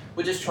such.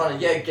 We're just trying to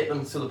get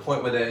them to the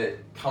point where they're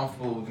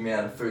comfortable with the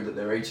amount of food that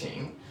they're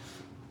eating.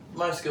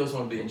 Most girls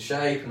want to be in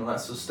shape and all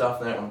that sort of stuff.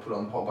 They don't want to put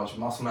on a whole bunch of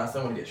muscle mass. They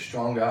want to get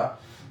stronger.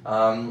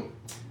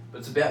 But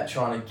it's about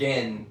trying to,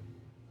 again,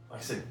 like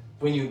I said,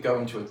 when you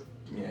go into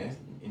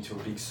a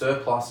big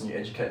surplus and you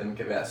educate them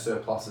about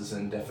surpluses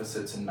and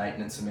deficits and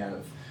maintenance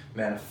amount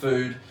of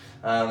food,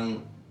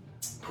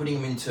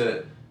 putting them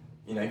into,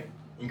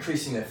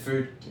 increasing their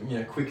food,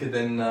 quicker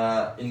than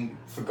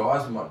for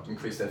guys, we might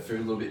increase their food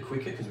a little bit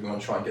quicker because we want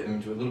to try and get them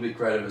into a little bit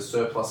greater of a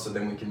surplus, so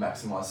then we can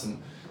maximise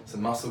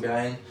some muscle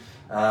gain.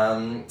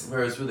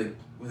 Whereas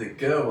with a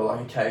girl, we're like,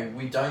 okay,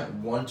 we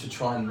don't want to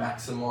try and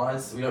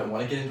maximise. We don't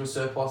want to get into a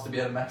surplus to be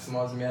able to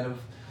maximise the amount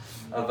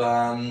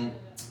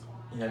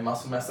of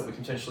muscle mass that we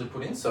can potentially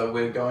put in. So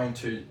we're going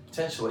to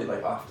potentially,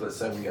 like after, let's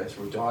say we go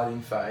through a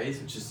dieting phase,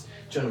 which is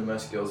generally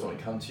most girls want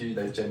to come to you,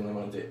 they generally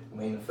want to get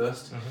leaner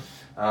first.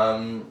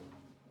 Mm-hmm.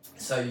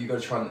 So you've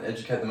got to try and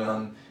educate them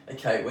on,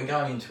 okay, we're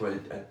going into a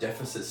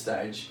deficit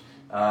stage.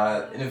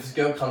 And if this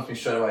girl comes to me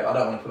straight away, I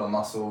don't want to put on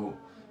muscle,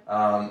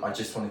 I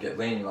just want to get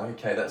lean. You're like,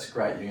 okay, that's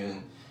great.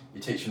 You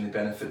teach them the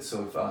benefits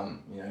of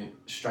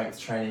strength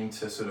training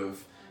to sort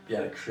of be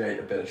able to create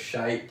a better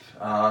shape,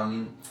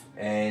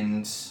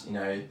 and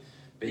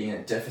being in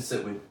a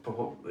deficit,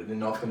 they're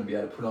not going to be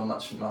able to put on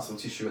much muscle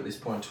tissue at this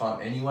point in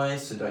time anyway,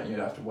 so don't you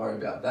have to worry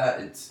about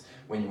that. It's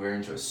when we're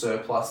into a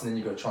surplus, and then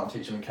you've got to try and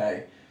teach them,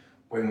 okay,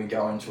 when we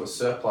go into a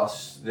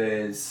surplus,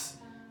 there's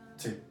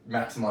to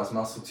maximise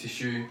muscle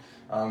tissue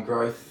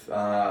growth,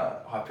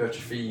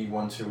 hypertrophy, you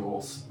want to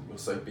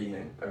also be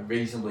in a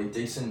reasonably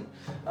decent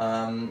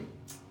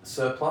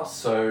surplus.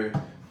 So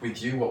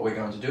with you, what we're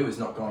going to do is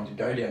not going to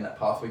go down that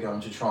path. We're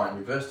going to try and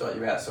reverse diet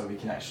you out so we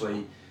can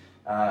actually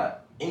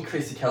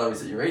increase the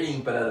calories that you're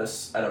eating, but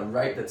at a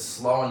rate that's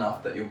slow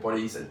enough that your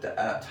body's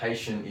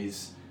adaptation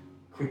is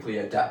quickly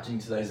adapting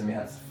to those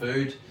amounts of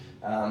food.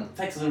 It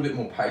takes a little bit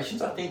more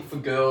patience, I think, for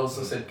girls.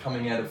 As I said,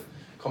 coming out of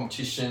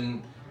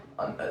competition,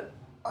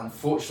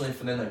 unfortunately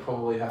for them, they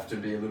probably have to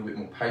be a little bit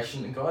more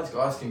patient than guys.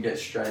 Guys can get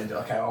straight into,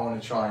 okay, I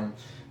want to try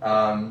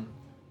and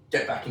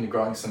get back into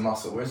growing some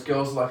muscle, whereas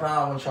girls are like,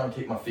 I want to try and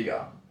keep my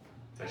figure.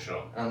 For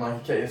sure. And I'm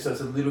like, okay, so it's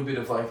a little bit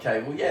of like,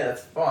 okay, well, yeah,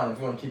 that's fine. If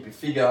you want to keep your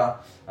figure,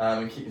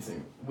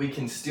 we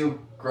can still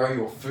grow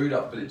your food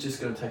up, but it's just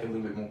going to take a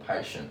little bit more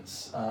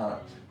patience.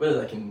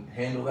 Whether they can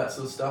handle that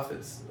sort of stuff,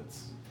 it's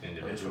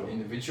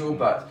individual,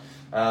 but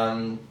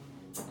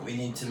we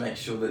need to make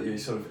sure that you're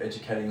sort of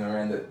educating them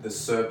around the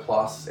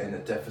surplus and the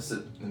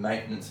deficit, the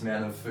maintenance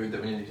amount of food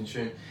that we need to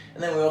consume.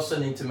 And then we also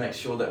need to make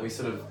sure that we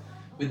sort of,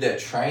 with their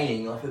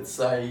training, like let's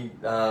say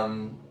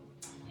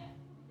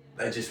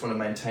they just want to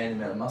maintain the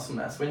amount of muscle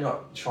mass, we're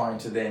not trying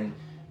to then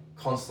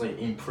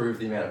constantly improve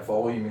the amount of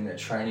volume in their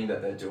training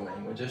that they're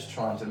doing. We're just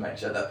trying to make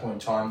sure at that point in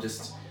time,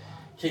 just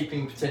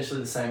keeping potentially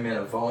the same amount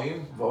of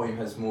volume. Volume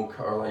has more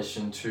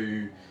correlation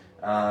to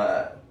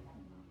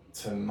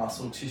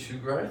muscle tissue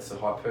growth, so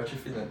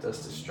hypertrophy, than it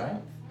does to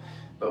strength.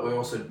 But we're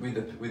also,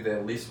 with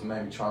their lifts, we're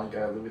maybe trying to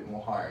go a little bit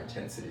more higher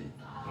intensity,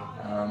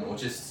 or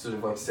just sort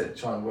of, like I said,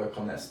 try and work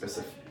on that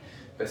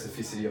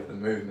specificity of the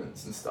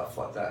movements and stuff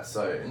like that.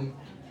 So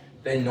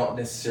they're not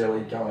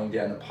necessarily going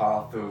down the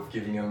path of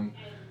giving them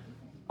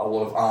a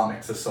lot of arm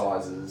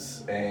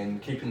exercises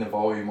and keeping the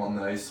volume on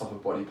those type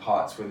of body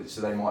parts, so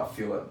they might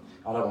feel like,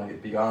 I don't want to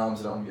get big arms,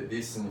 I don't want to get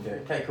this, and you go,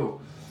 okay,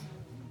 cool.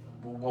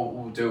 what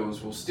we'll do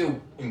is we'll still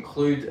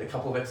include a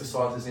couple of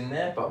exercises in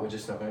there, but we're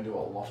just not going to do a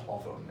lot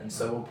of them. And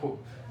so we'll put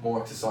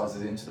more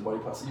exercises into the body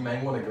parts that you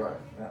may want to grow.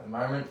 And at the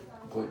moment,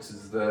 glutes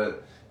is the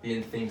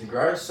end thing to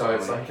grow. So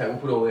it's like, okay, we'll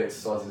put all the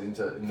exercises in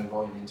the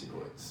volume into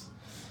glutes.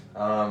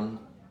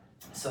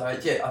 So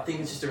yeah, I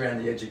think it's just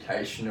around the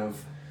education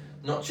of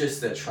not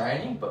just their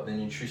training, but the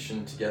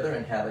nutrition together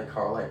and how they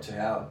correlate to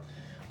how.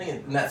 I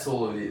think that's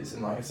all it is.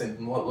 And like I said,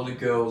 a lot of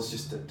girls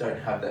just don't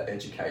have that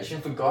education.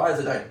 For guys,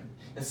 they don't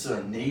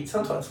necessarily need.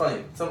 Sometimes it's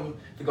funny.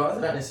 For guys,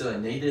 they don't necessarily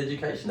need the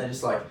education. They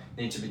just like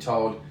need to be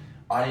told,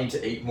 I need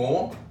to eat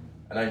more.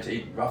 I need to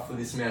eat roughly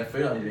this amount of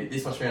food. I need to eat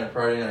this much amount of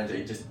protein. I need to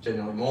eat just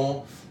generally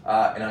more,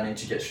 and I need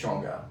to get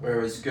stronger.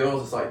 Whereas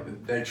girls, it's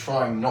like they're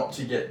trying not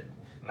to get.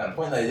 At that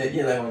point,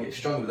 they want to get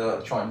stronger, but they're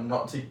like trying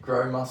not to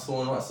grow muscle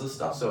and all that sort of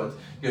stuff. So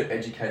you got to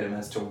educate them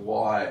as to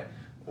why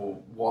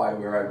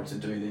we're able to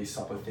do these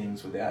type of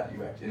things without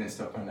you acting, and it's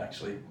not going to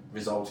actually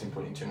result in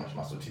putting too much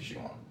muscle tissue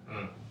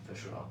on. For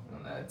sure,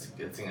 and that's a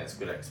good thing. That's a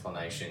good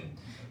explanation.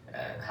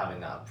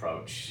 Having that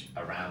approach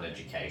around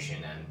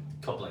education and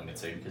coupling the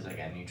two, because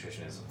again,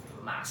 nutrition is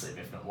a massive,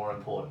 if not more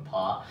important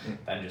part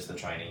than just the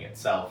training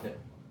itself,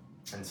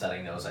 and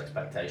setting those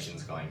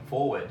expectations going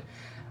forward.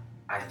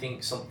 I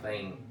think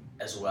something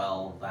as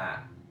well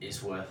that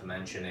is worth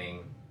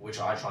mentioning, which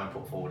I try and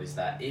put forward, is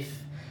that if,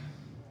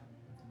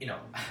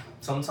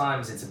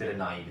 sometimes it's a bit of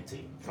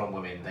naivety from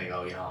women. They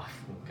go, I'm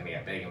going to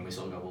get big, and we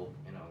sort of go, well,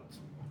 it's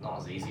not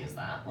as easy as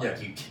that.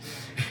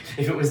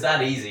 If it was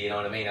that easy, you know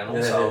what I mean? And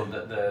also,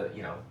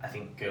 I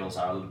think girls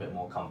are a little bit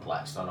more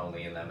complex, not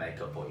only in their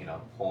makeup, but,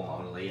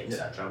 hormonally,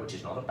 etc., which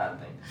is not a bad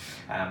thing.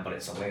 But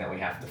it's something that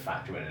we have to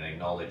factor in and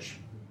acknowledge.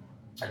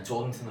 And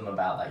talking to them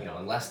about that,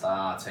 unless they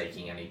are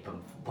taking any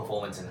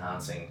performance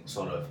enhancing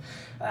sort of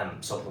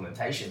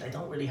supplementation, they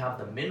don't really have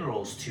the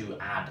minerals to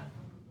add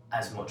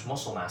as much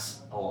muscle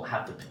mass, or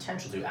have the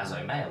potential to, as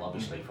a male,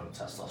 obviously, from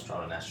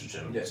testosterone and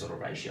estrogen sort of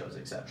ratios,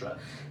 etc.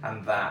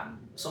 And that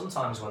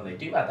sometimes when they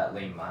do add that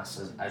lean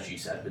mass, as you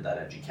said, with that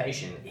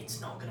education,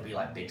 it's not going to be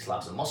like big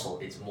slabs of muscle.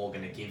 It's more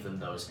going to give them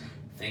those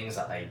things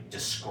that they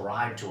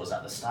described to us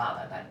at the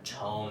start, that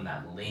tone,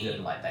 that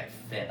lean, like that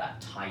fit,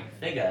 that tight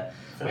figure.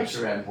 Which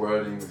around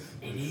wording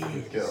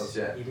with girls,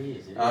 It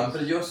is.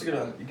 But you also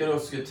got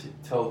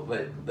to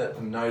let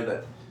them know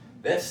that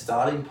their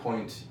starting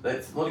point.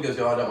 A lot of girls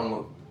go, I don't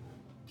want to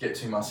get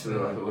too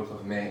muscular, I look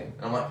like a man.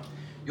 And I'm like,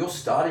 your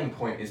starting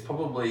point is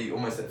probably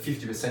almost at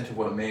 50% of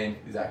what a man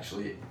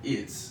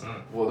is.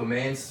 What the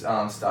man's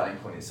starting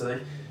point is. So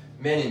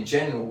men in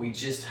general, we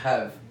just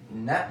have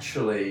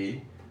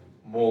naturally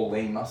more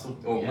lean muscle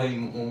or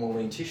more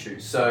lean tissue.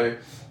 So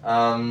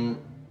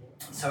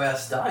so our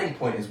starting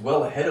point is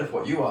well ahead of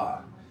what you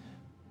are.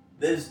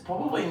 There's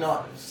probably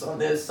not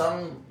there's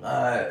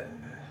a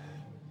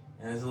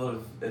lot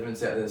of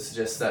evidence out there that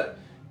suggests that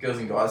girls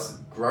and guys'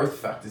 growth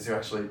factors are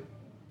actually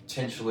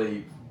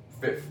potentially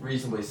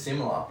reasonably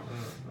similar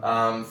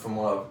from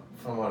what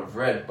I've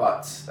read,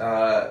 but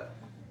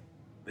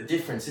the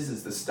difference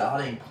is the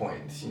starting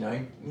point.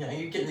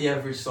 You get the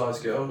average size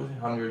girl,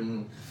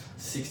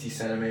 160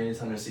 centimeters,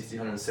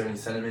 170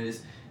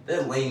 centimeters.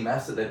 Their lean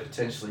mass that they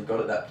potentially got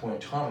at that point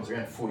in time is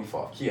around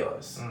 45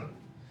 kilos.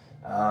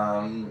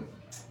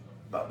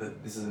 But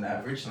this is an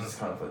average. This is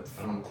kind of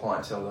from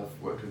clientele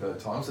I've worked with over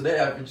time. So their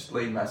average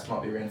lean mass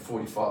might be around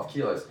 45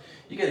 kilos.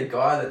 You get a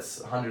guy that's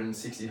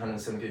 160,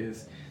 170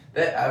 kilos.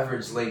 Their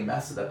average lean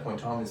mass at that point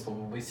in time is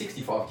probably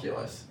 65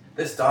 kilos.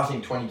 They're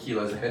starting 20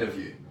 kilos ahead of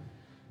you.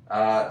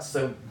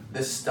 So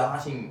the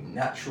starting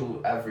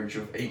natural average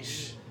of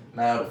each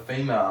male to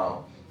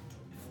female,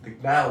 the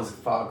male is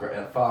far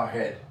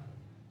ahead.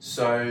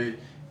 So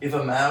if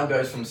a male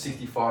goes from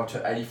 65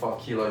 to 85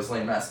 kilos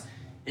lean mass,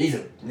 he's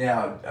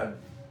now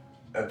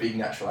a big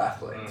natural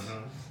athlete.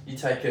 You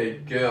take a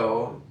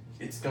girl,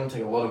 it's going to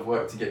take a lot of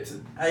work to get to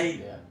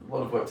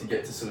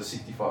sort of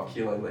 65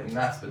 kilo lean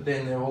mass, but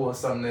then they're all of a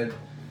sudden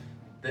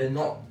they're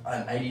not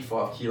an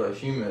 85 kilo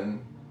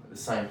human at the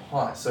same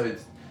height. So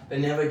they're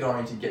never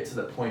going to get to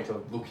the point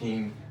of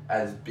looking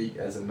as big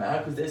as a male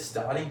because their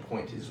starting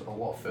point is a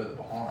lot further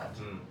behind.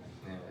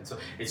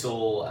 It's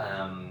all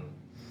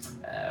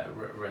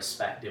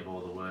respective,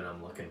 or the word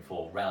I'm looking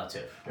for,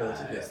 relative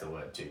is the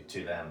word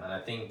to them. And I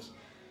think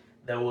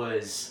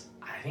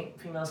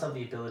females have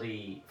the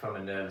ability from a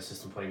nervous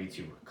system point of view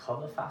to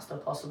recover faster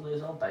possibly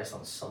as well, based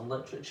on some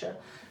literature,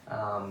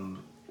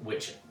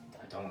 which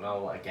I don't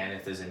know, again,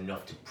 if there's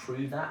enough to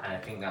prove that. And I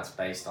think that's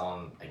based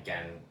on,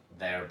 again,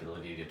 their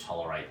ability to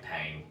tolerate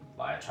pain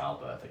via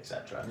childbirth,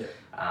 etc.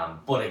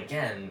 But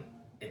again,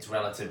 it's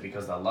relative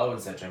because the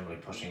loads they're generally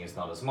pushing is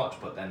not as much,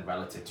 but then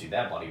relative to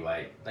their body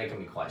weight, they can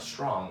be quite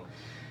strong.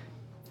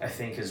 I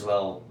think as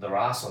well, there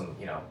are some,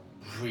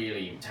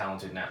 really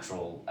talented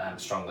natural,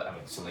 strong,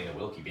 Selena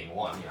Wilkie being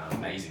one,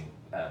 amazing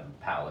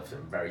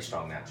powerlifter, very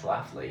strong natural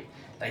athlete.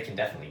 They can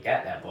definitely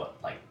get there,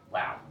 but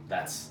wow,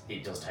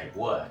 it does take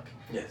work.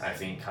 Yes. I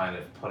think kind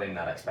of putting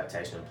that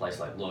expectation in place,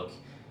 look,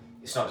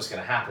 it's not just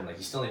going to happen.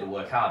 You still need to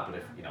work hard,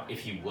 but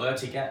if you were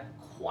to get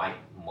quite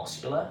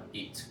muscular,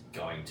 it's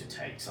going to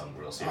take some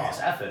real serious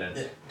effort.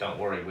 And don't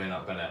worry, we're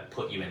not going to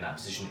put you in that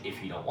position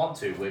if you don't want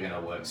to. We're going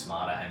to work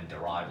smarter and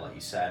derive, like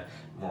you said,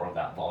 more of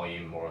that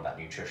volume, more of that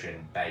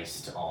nutrition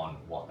based on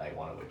what they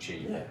want to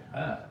achieve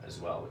as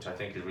well, which I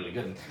think is really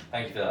good. And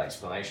thank you for that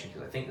explanation,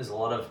 because I think there's a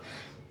lot of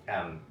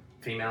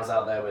females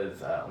out there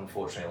with,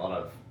 unfortunately, a lot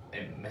of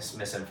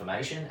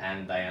misinformation,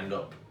 and they end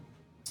up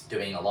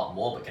doing a lot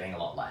more but getting a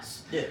lot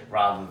less.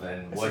 Rather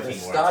than working.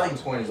 So the starting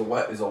point is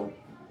a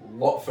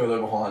lot further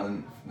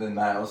behind than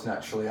males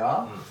naturally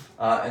are.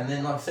 And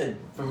then, like I said,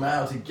 for a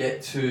male to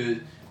get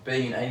to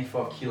being an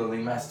 85 kilo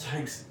lean mass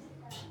takes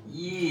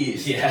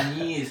years and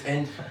years,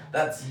 and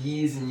that's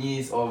years and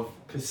years of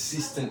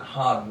persistent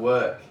hard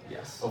work.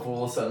 Of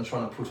all of a sudden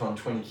trying to put on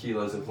 20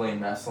 kilos of lean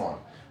mass on.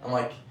 I'm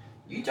like,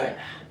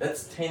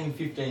 that's 10,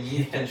 15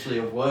 years potentially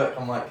of work.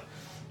 I'm like,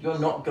 you're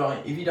not going,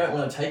 if you don't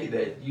want to take it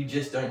there, you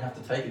just don't have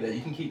to take it there.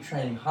 You can keep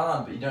training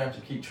hard, but you don't have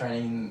to keep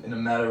training in a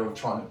matter of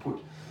trying to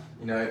put,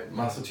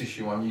 muscle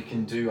tissue on. You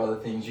can do other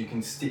things. You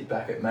can sit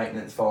back at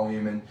maintenance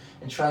volume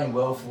and train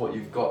well for what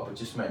you've got, but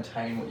just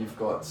maintain what you've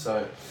got.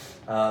 So,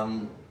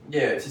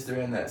 it's just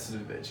around that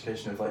sort of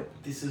education of like,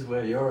 this is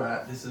where you're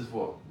at, this is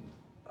what,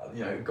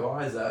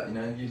 guys are,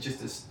 you're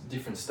just at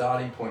different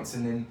starting points,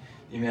 and then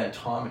the amount of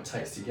time it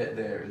takes to get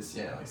there is,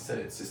 like I said,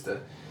 it's just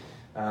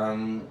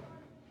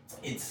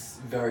it's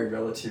very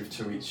relative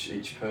to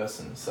each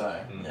person. So,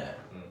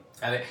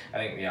 I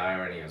think the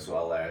irony as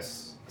well there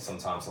is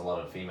sometimes a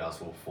lot of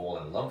females will fall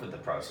in love with the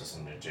process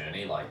and the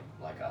journey, like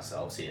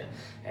ourselves here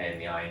in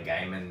the Iron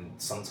Game, and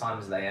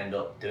sometimes they end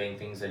up doing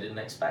things they didn't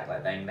expect.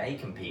 Like they may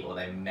compete, or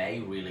they may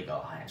really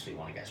go, I actually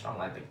want to get strong.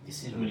 Like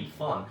this is really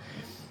fun.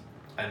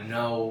 I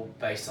know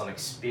based on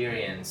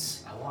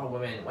experience, a lot of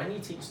women, when you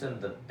teach them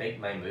the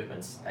big main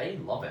movements, they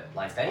love it.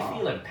 Like they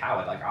feel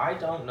empowered. Like I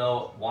don't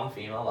know one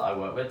female that I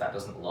work with that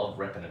doesn't love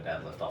ripping a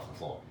deadlift off the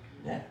floor.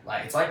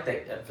 Like it's like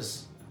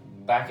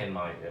back in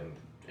my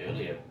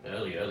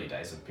early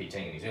days of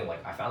PTing in New Zealand,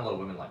 like I found a lot of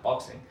women like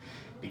boxing,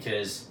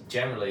 because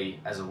generally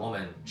as a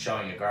woman,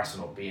 showing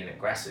aggression or being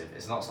aggressive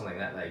is not something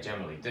that they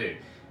generally do.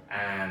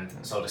 And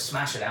so to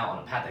smash it out on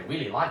a pad, they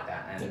really like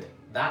that. And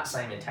that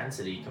same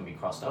intensity can be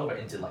crossed over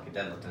into like a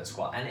deadlift and a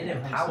squat, and it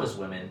empowers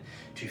women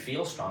to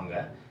feel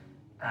stronger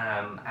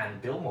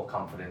and build more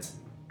confidence,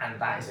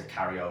 and that is a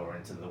carryover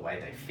into the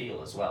way they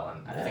feel as well.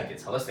 And I think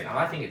it's holistic, and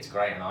I think it's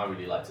great, and I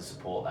really like to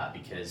support that,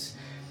 because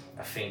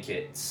I think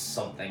it's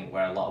something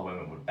where a lot of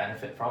women would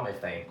benefit from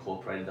if they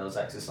incorporated those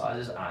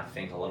exercises, and I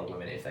think a lot of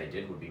women, if they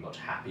did, would be much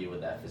happier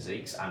with their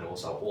physiques and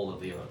also all of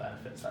the other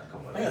benefits that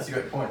come with it. I think that's a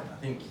great point. I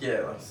think,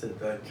 like I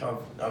said, like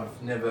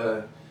I've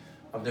never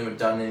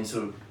done any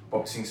sort of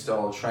boxing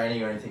style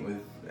training or anything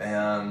with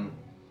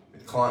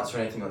clients or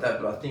anything like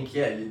that, but I think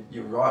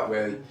you're right,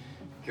 where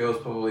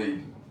girls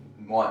probably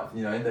might,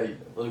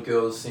 little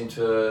girls seem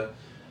to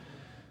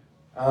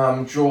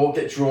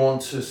get drawn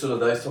to sort of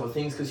those type of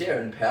things, because it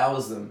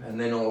empowers them, and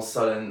then all of a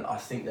sudden I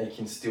think they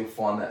can still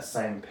find that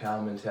same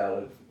empowerment out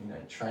of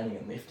training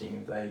and lifting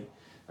if they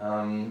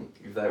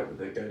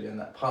go down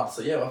that path.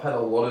 So I've had a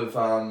lot of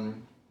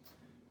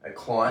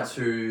clients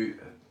who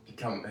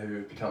become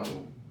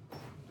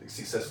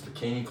successful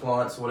bikini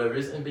clients or whatever it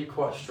is, and be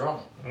quite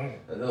strong.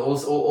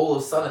 All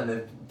of a sudden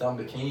they've done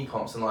bikini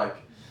comps and like,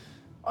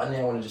 I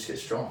now want to just get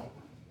strong.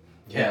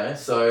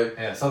 So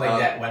something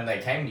that when they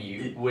came to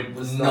you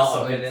was not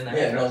have been in their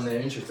interest. not in their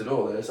interest at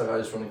all. It's like, I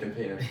just want to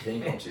compete in a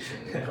bikini competition.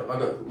 I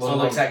got a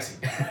lot of sexy.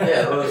 We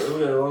got a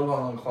lot of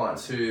online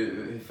clients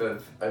who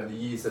over the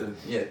years that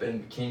have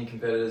been bikini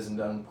competitors and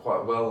done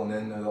quite well, and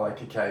then they're like,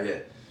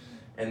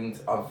 and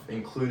I've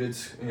included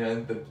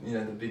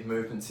the big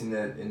movements in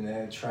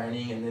their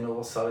training, and then all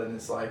of a sudden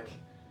it's like,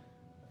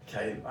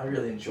 I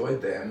really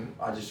enjoyed them.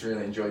 I just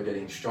really enjoyed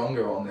getting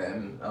stronger on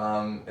them,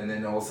 and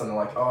then all of a sudden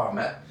they're like, I'm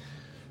at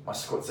my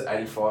squat's at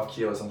 85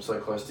 kilos, I'm so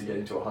close to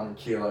getting to 100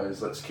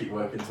 kilos, let's keep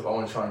working. I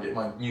want to try and get,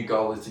 my new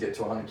goal is to get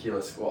to 100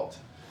 kilo squat.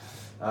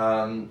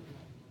 I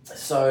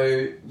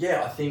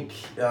think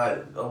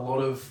a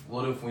lot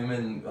of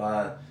women,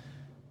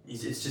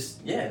 it's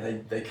just,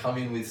 they come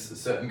in with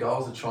certain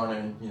goals of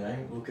trying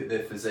to, look at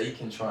their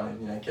physique and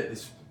trying to, get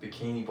this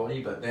bikini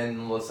body, but then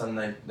all of a sudden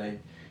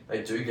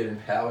they do get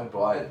empowered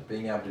by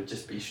being able to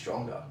just be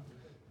stronger.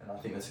 And I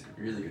think that's a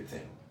really good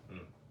thing.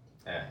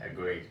 Yeah,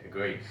 agreed.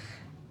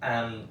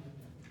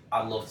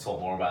 I'd love to talk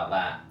more about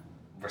that,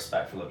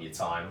 respectful of your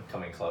time,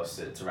 coming close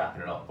to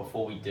wrapping it up.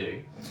 Before we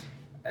do,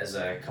 there's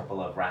a couple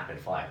of rapid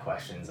fire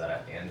questions that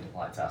at the end I'd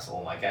like to ask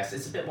all my guests.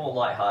 It's a bit more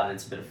lighthearted,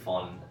 it's a bit of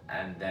fun,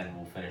 and then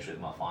we'll finish with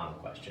my final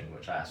question,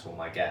 which I ask all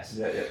my guests.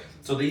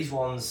 So these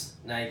ones,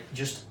 now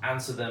just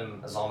answer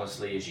them as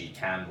honestly as you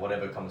can,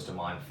 whatever comes to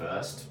mind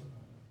first.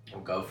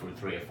 We'll go through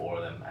 3 or 4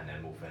 of them, and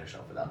then we'll finish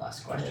off with that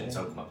last question.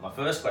 So my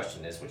first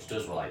question is, which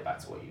does relate back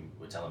to what you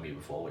were telling me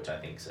before, which I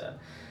think is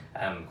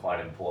quite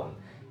important.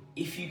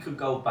 If you could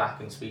go back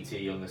and speak to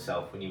your younger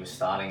self when you were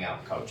starting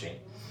out coaching,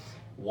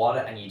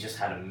 and you just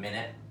had a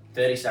minute,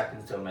 30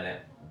 seconds to a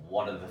minute,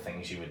 what are the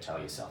things you would tell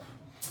yourself?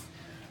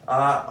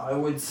 I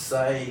would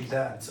say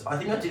that I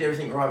think I did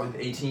everything right with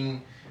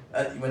eating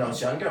When I was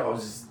younger,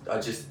 I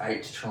just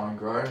ate to try and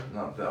grow.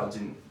 Not that I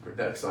didn't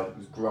because I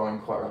was growing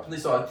quite rapidly.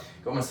 So I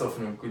got myself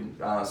in a good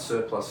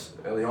surplus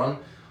early on.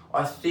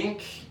 I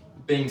think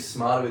being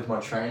smarter with my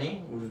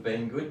training would have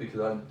been good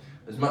because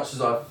as much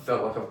as I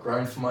felt like I've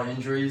grown from my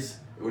injuries,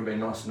 it would have been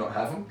nice to not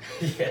have them.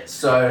 Yeah.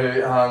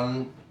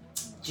 So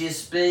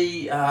just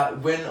be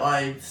when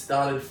I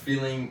started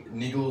feeling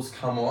niggles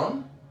come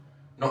on,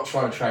 not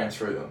trying to train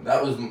through them.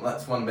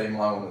 That's one of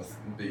the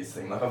biggest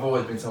thing. Like I've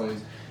always been someone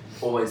who's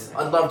always,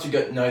 I'd love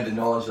to know the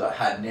knowledge that I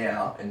had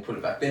now and put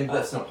it back then, but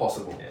that's not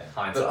possible.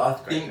 Yeah, but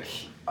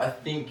I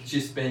think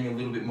just being a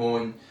little bit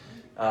more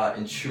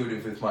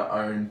intuitive with my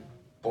own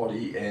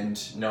body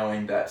and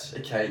knowing that,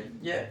 okay,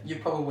 yeah, you're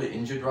probably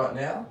injured right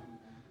now.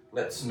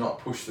 Let's not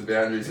push the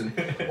boundaries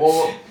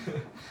or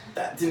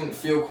that didn't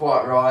feel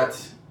quite right.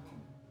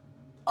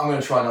 I'm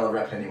going to try another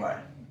rep anyway.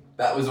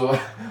 That was all.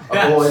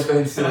 I've always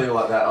been silly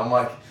like that. I'm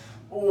like,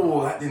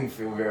 oh, that didn't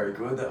feel very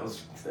good.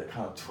 That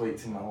kind of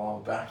tweaked in my lower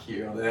back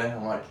here or there.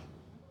 I'm like,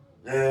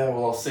 yeah,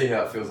 well, I'll see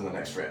how it feels in the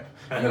next rep.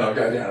 And then I'll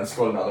go down and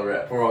squat another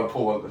rep, or I'll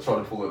try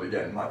to pull it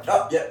again. I'm like,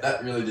 oh, yeah,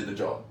 that really did the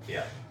job.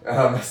 Yeah.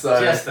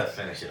 So just to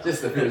finish it off.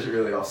 Just to finish it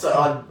really off. So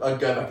I'd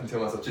go back and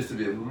tell myself just to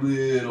be a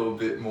little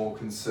bit more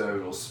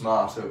conservative or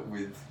smarter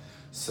with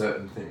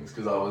certain things,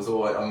 because I've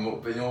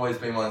always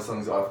been one of those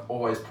things. I've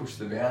always pushed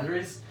the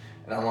boundaries,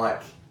 and I'm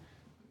like,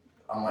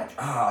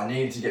 I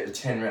needed to get to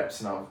 10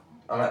 reps, and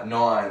I'm at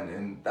 9,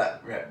 and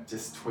that rep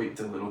just tweaked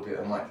a little bit.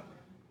 I'm like,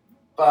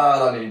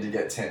 but I needed to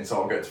get 10,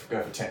 so I'll go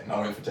for 10. And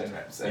I went for 10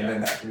 reps, and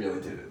then that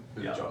really did it.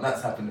 Good job. And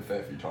that's happened a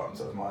fair few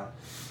times over my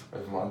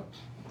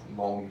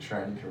long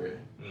training career.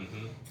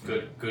 Mm-hmm.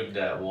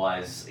 Good,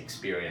 wise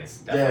experience.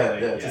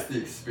 Definitely. Yeah, just the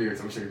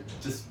experience. I wish I could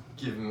just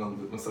give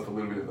myself a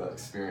little bit of that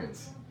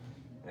experience.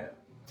 Yeah.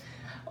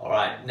 All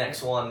right,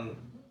 next one.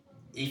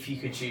 If you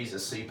could choose a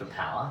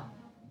superpower,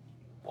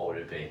 what would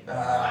it be?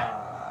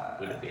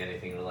 Would it be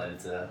anything related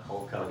to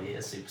Hulk over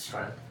here, super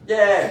strength?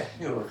 Yeah,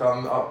 look,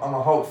 I'm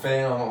a Hulk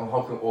fan. I'm a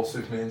Hulk or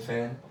Superman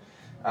fan.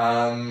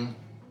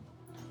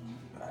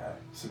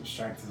 Super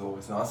strength is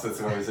always nice.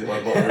 That's always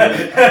what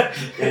we're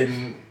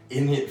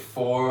in it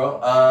for.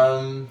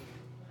 Love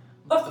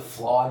to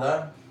fly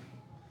though.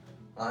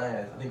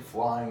 I think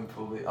flying would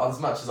probably, as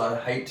much as I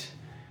hate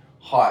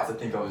heights, I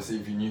think obviously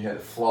if you knew how to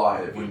fly,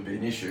 it wouldn't be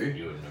an issue.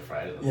 You wouldn't be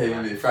afraid of them. Yeah, you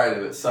wouldn't be afraid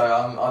of it. So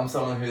I'm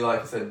someone who,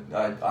 like I said,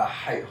 I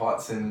hate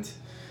heights, and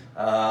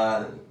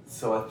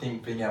so I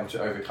think being able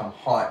to overcome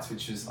heights,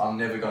 which is I'm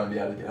never going to be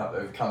able to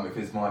overcome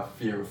because my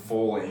fear of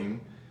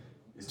falling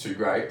is too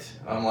great.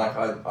 I'm like,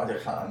 I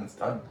can't.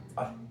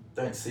 I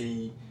don't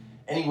see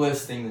any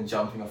worse thing than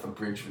jumping off a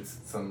bridge with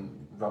some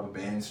rubber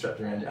bands strapped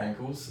around your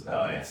ankles.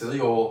 Silly,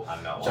 or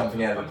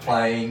jumping out of a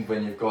plane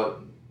when you've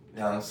got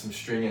some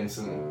string and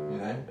some,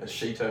 a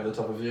sheet over the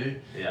top of you.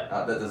 Yeah.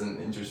 That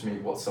doesn't interest me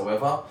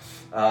whatsoever.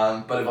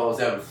 But if I was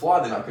able to fly,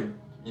 then I could,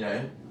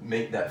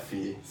 meet that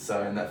fear.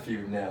 So, and that fear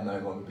would now no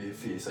longer be a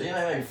fear. So,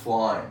 maybe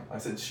flying. Like I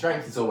said,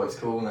 strength is always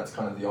cool, and that's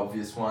kind of the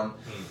obvious one.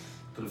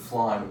 But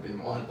flying would be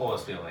mine.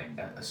 Always feel like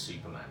a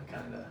Superman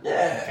kind of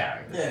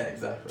character. Yeah,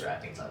 exactly.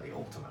 Dragons like the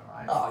ultimate,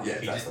 right? Oh, yeah,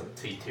 exactly.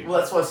 T2. Well,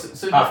 that's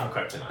why apart from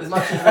Kryptonite.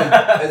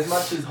 As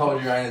much as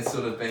Hold Your Own has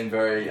sort of been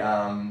very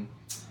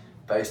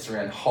based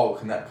around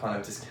Hulk, and that kind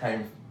of just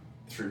came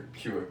through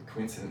pure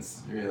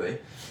coincidence, really.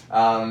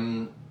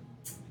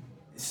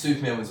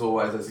 Superman was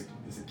always, as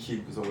a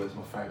kid, was always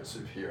my favourite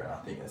superhero, and I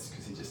think that's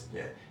because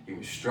he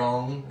was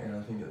strong, and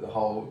I think that the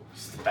whole...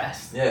 He's the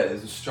best. Yeah, he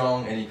was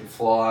strong, and he could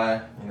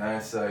fly,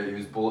 so he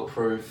was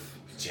bulletproof.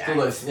 Jacked. He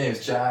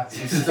was jacked.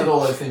 He just did all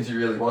those things you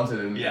really wanted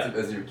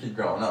as you were a kid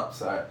growing up,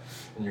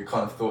 and you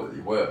kind of thought that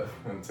you were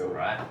until all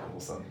of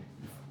a sudden,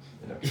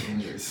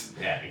 injuries.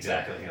 Yeah,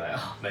 exactly. You're like,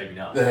 maybe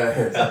not. Yeah,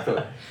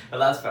 exactly. But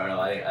that's fair enough.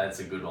 I think that's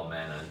a good one,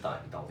 man. I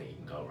don't think you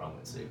can go wrong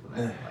with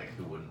Superman. Yeah. Like,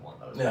 who wouldn't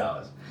want those Yeah.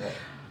 powers?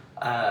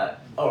 Yeah.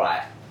 All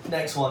right.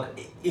 Next one.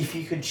 If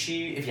you could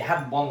choose, if you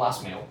had one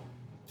last meal,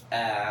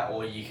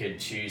 or you could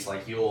choose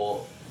like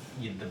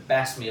the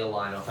best meal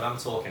lineup, and I'm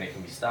talking it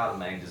can be starter,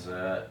 main,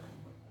 dessert.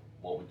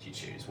 What would you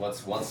choose?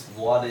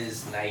 What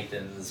is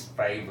Nathan's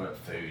favourite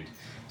food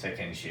to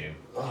consume?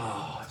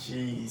 Oh,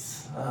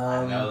 jeez.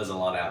 I know there's a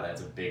lot out there.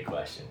 It's a big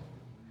question.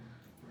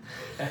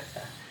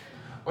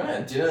 Went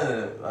out to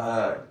dinner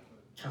a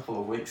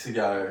couple of weeks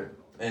ago,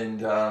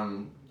 and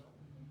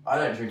I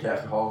don't drink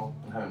alcohol.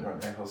 I haven't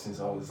drunk alcohol since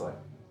I was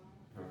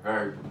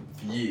for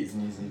years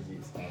and years and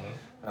years. Mm-hmm.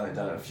 I've only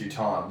done it a few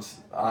times.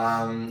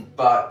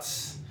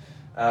 But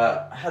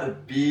I had a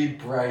beer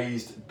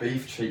braised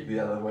beef cheek the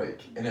other week,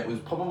 and it was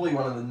probably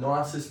one of the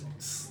nicest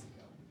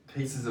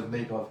pieces of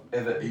meat I've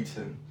ever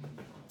eaten.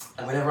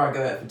 And whenever I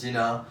go out for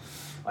dinner,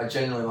 I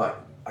generally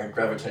I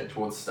gravitate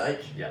towards steak.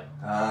 Yeah.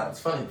 It's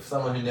funny, for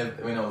someone who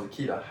when I was a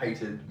kid, I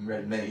hated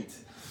red meat.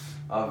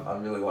 I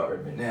really like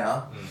red meat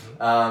now.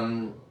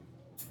 Mm-hmm.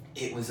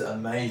 It was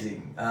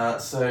amazing.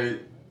 So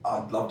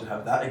I'd love to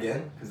have that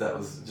again, because that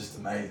was just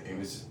amazing. It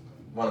was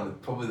one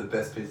of probably the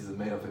best pieces of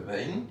meat I've ever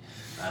eaten.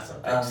 That's a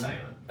big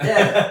statement.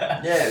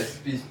 Yeah,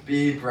 it's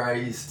beer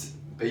braised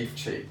beef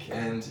cheek,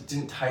 and it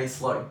didn't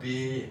taste like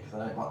beer because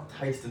I don't like the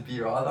taste of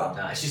beer either.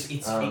 No, it's just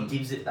it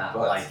gives it that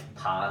but- like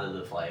part of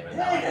the flavour, Yeah,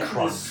 that it like gave it a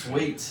crunch.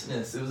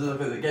 sweetness. It was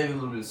it gave a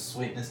little bit of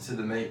sweetness to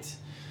the meat.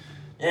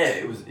 Yeah,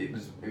 it was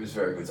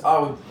very good.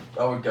 So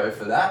I would go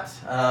for that.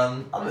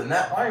 Other than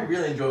that, I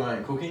really enjoy my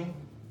own cooking.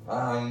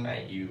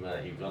 Mate, you've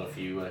got a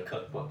few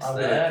cookbooks I've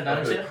there,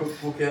 got don't a you?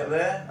 cookbook out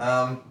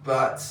there.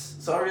 But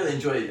so I really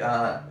enjoy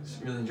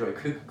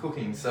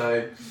cooking.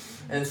 So,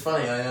 and it's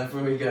funny. I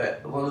know we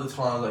get a lot of the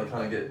times I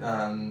kind of get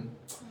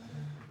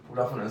pulled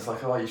up on it. It's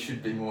like, oh, you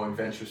should be more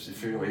adventurous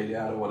if you eat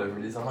out or whatever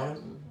it is. I'm like,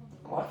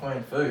 I like my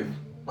own food.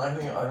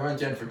 Like, I went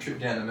down for a trip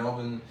down to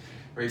Melbourne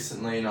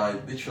recently, and I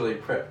literally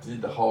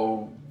did the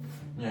whole,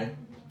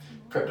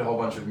 prepped a whole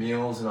bunch of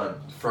meals, and I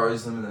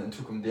froze them and then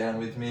took them down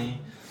with me.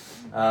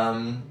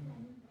 And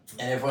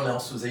everyone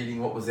else was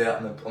eating what was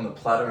out on the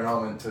platter, and I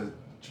went to,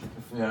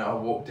 I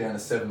walked down to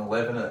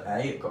 7-Eleven at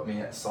 8, it got me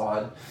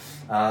outside,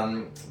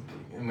 and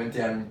went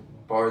down,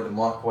 borrowed the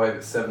microwave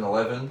at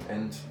 7-Eleven,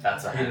 and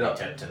That's a heated handy up.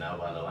 tip to know,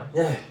 by the way.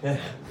 Yeah.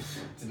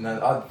 Didn't know,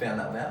 I found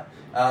that one out.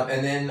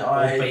 And then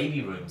Or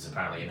baby rooms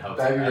apparently in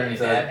hotels, Baby rooms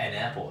in are-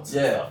 airports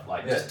and Yeah, stuff.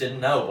 Like, yeah. just didn't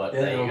know, but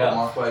yeah, there they've you all got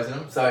go. microwaves in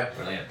them. So,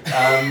 Brilliant.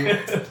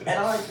 and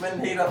I went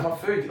and heated up my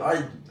food.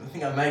 I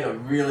think I made a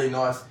really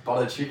nice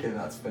butter chicken.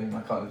 That's been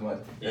my kind of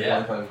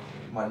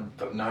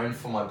got known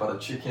for my butter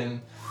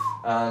chicken.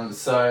 And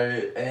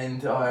I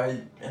ended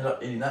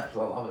up eating that because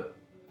I love it.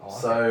 I like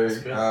So, it. That's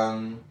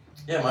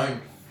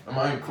good.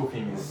 my own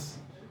cooking is,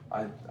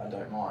 I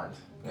don't mind.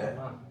 Yeah.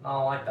 No,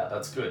 I like that.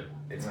 That's good.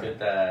 It's Yeah. good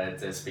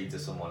to speak to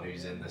someone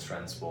who's in the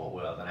strength sport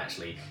world and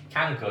actually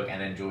can cook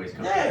and enjoys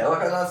cooking. Yeah,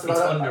 like I said, It's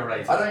I don't,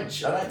 underrated. I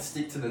don't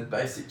stick to the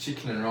basic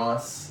chicken and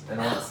rice and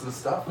all that sort of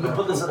stuff.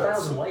 But there's a That's-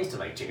 thousand ways to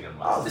make chicken and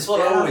rice. Oh, That's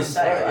what I always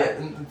say, right? right? Yeah,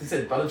 and they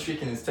said butter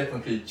chicken is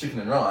technically chicken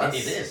and rice.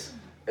 It is.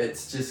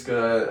 It's just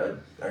got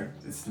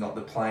it's not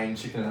the plain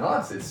chicken and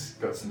rice. It's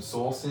got some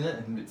sauce in it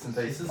and bits and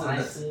pieces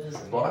Spices. and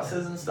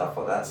spices and stuff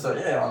like that. So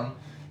yeah,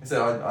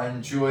 I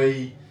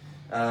enjoy,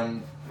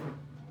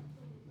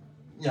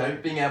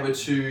 being able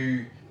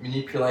to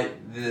manipulate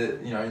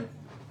a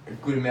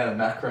good amount of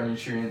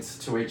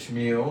macronutrients to each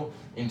meal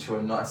into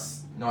a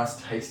nice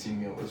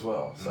tasting meal as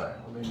well. So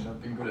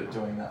I've been good at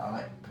doing that.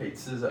 I make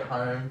pizzas at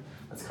home.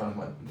 That's kind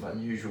of my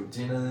usual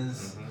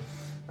dinners.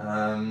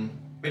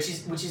 Which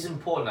is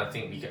important, I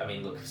think,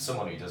 because, look,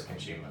 someone who does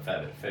consume a fair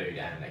bit of food,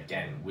 and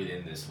again,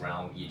 within this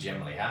realm, you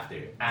generally have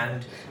to,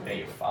 and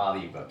you're a father,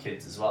 you've got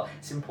kids as well,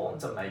 it's important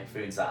to make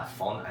foods that are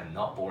fun and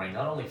not boring,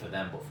 not only for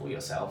them, but for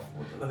yourself.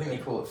 I think they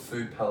call it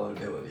food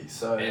palatability.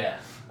 So Yeah.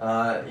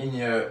 in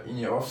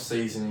your off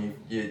season,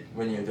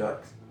 when you're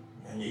like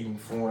eating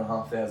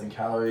 4,500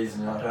 calories,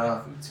 and you're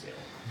like,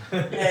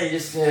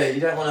 Food skill. you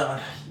don't want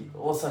to.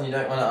 All of a sudden, you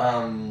don't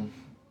want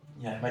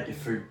to make your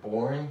food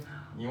boring.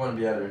 You want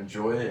to be able to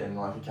enjoy it, and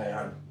like, okay,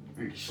 I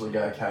actually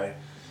go, okay,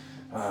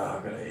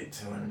 I've got to eat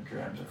 200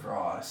 grams of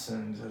rice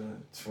and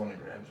 200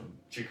 grams of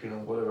chicken or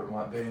whatever it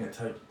might be, and it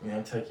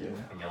take you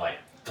And you're like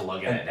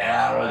glugging an it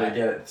down, hour right? to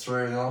get it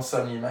through, and all of a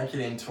sudden you make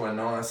it into a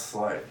nice,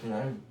 like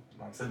I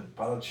said,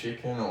 butter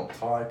chicken or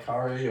Thai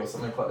curry or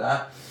something like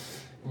that,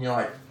 and you're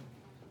like,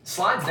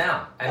 Slides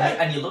down,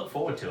 and you look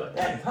forward to it.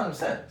 yeah,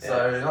 100%.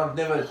 So I've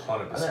never,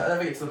 100%. I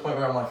never get to the point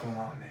where I'm like, oh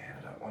man,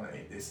 I don't want to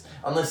eat this,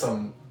 unless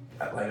I'm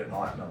late at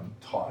night and I'm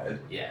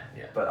tired. Yeah.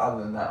 But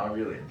other than that, I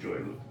really enjoy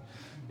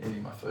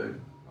eating my food.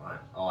 Right.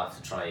 I'll have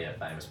to try your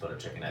famous butter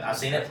chicken. I've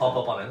seen it pop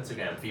up on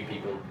Instagram. A few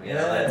people,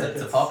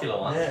 it's a popular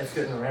one. Yeah, it's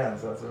getting around,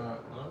 so that's alright.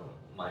 Oh,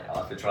 mate, I'll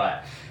have to try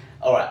it.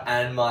 All right,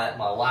 and my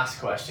last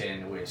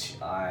question, which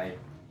I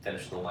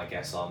finish with all my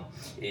guests on,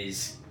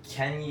 is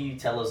can you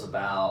tell us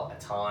about a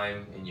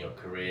time in your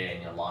career,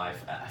 in your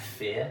life,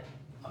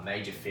 a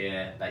major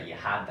fear that you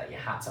had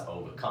to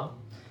overcome,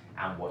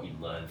 and what you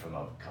learned from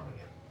overcoming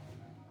it?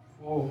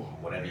 Oh,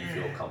 Whatever you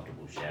feel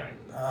comfortable sharing.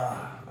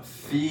 a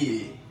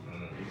fear.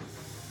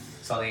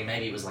 Something,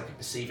 maybe it was like a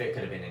perceive, it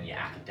could have been in your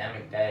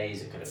academic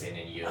days, it could have been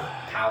in your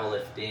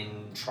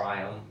powerlifting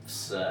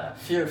triumphs. Fear of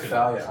could have been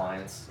failure.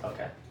 Clients.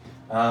 Okay.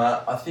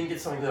 I think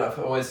it's something that I've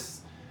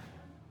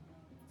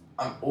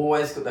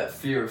always got that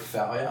fear of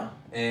failure,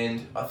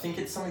 and I think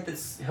it's something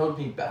that's held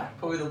me back.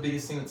 Probably the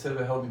biggest thing that's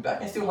ever held me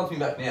back, and still holds me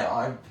back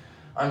now.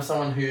 I'm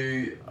someone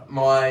who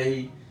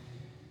my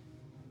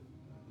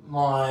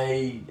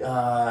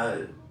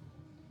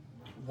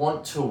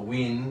want to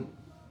win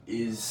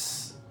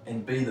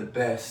and be the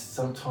best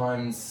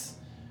sometimes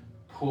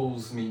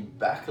pulls me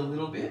back a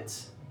little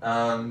bit,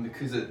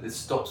 because it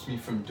stops me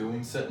from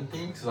doing certain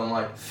things, because I'm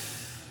like,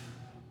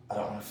 I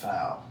don't want to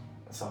fail,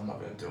 so I'm not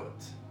going to do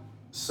it.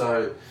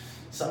 So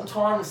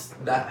sometimes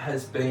that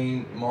has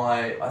been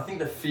I think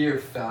the fear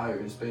of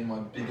failure has been my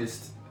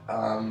biggest,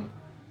 something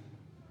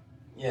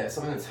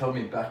that's held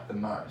me back the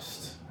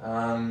most.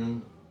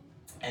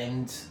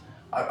 And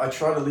I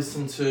try to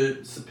listen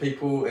to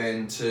people,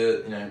 and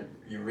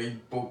you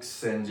read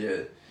books and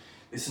you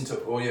listen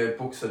to audio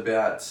books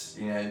about,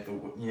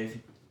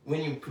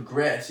 when you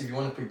progress, if you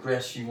want to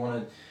progress, you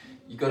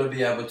got to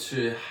be able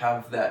to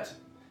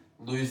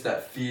lose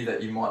that fear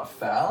that you might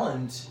fail.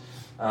 And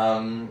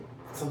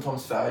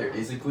Sometimes failure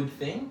is a good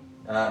thing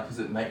because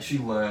it makes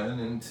you learn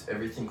and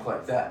everything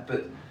like that.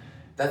 But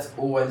that's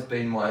always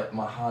been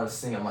my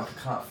hardest thing. I'm like,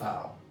 I can't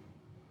fail.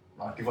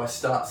 Like if I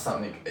start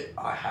something,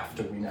 I have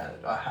to win at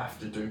it. I have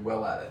to do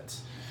well at it.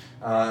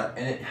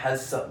 And it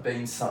has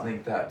been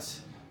something that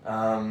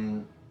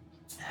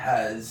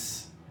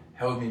has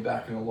held me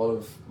back in a lot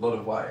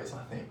of ways,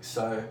 I think.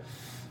 So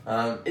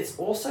it's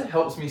also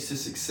helps me to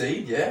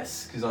succeed,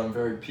 yes, because I'm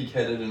very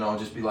pig-headed and I'll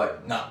just be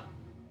like, nah,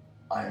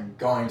 I'm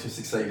going to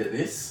succeed at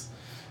this.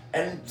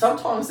 And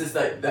sometimes there's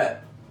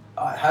that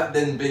I have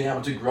then been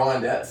able to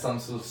grind out some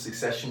sort of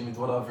succession with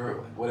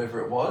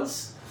whatever it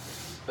was.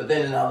 But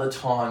then in other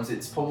times,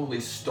 it's probably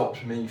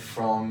stopped me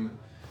from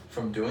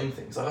doing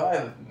things. Like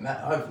I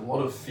have a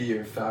lot of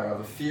fear of failure. I have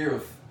a fear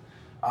of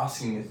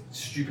asking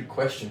stupid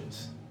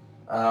questions.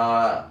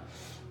 It's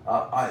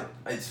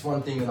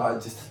one thing that I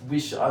just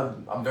wish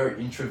I'm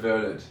very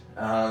introverted.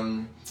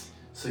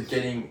 So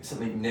getting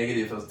something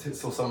negative, I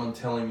saw someone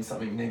telling me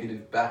something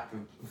negative back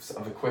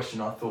of a question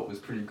I thought was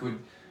pretty good,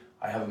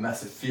 I have a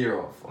massive fear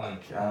of.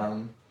 Like,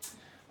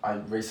 I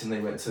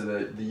recently went to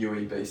the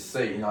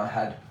UEBC and I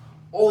had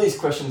all these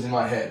questions in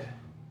my head,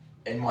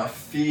 and my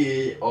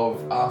fear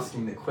of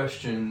asking the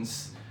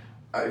questions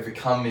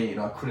overcome me,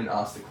 and I couldn't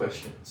ask the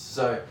questions.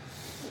 So,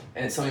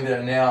 and it's something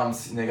that now I'm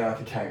sitting there going,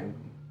 okay,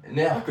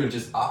 now I could have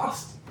just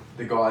asked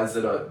the guys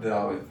that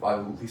I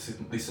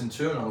listen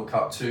to and I look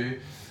up to,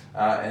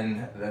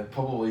 and they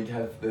probably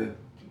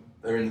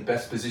they're in the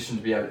best position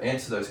to be able to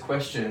answer those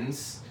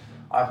questions.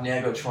 I've now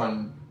got to try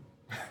and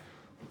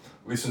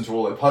listen to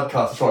all their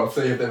podcasts to try and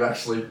see if they've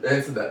actually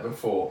answered that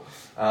before.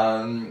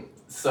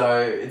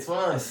 So it's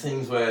one of those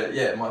things where,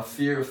 yeah, my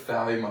fear of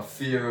failure, my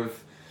fear of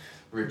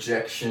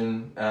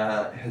rejection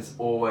has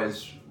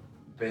always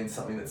been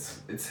something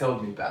it's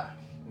held me back.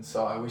 And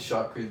so I wish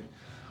I could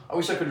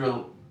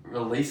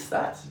release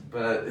that,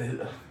 but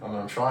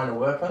I'm trying to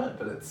work on it,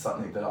 but it's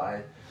something that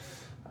I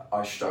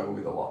struggle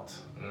with a lot.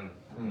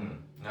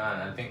 No,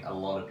 and I think a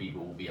lot of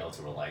people will be able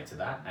to relate to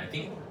that. And I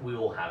think we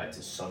all have it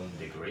to some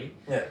degree.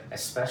 Yeah.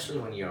 Especially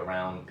when you're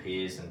around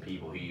peers and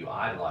people who you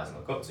idolize and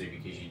look up to,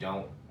 because you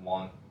don't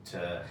want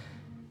to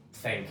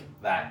think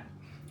that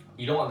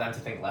you don't want them to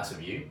think less of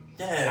you.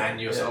 Yeah.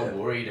 And you're so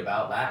worried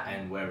about that,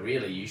 and where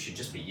really you should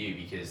just be you,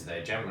 because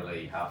they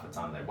generally half the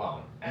time they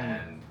won't,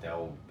 and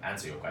they'll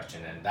answer your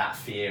question, and that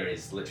fear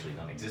is literally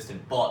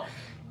non-existent. But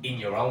in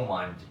your own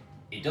mind,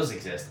 it does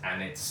exist,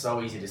 and it's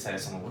so easy to say to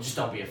someone, well, just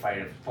don't be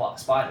afraid of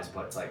spiders,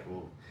 but it's like,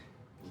 well,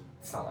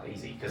 it's not that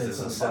easy, because there's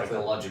a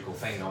psychological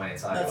thing going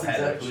inside your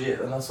head. That's exactly it,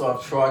 and that's why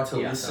I've tried to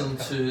listen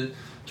to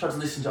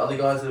other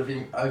guys that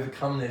have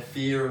overcome their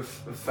fear of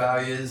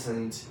failures,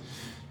 and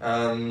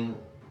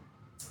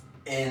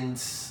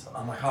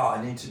I'm like,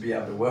 I need to be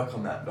able to work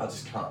on that, but I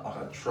just can't. Like,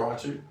 I try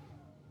to,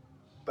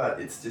 but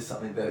it's just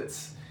something that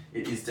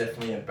it is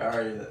definitely a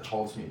barrier that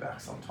holds me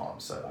back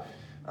sometimes. So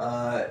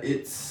I'll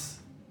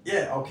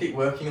keep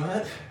working on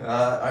it.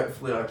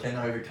 Hopefully I can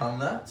overcome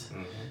that.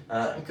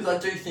 Because I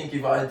do think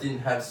if I didn't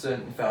have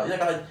certain failures,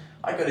 like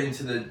I got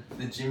into the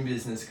gym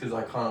business because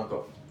I kind of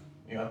got,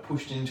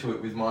 pushed into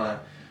it with my,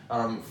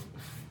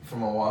 from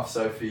my wife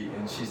Sophie,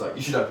 and she's like,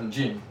 you should open a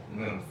gym.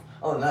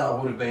 Other than that, I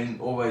would have been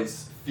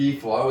always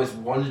fearful. I always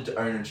wanted to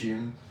own a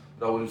gym,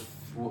 but I was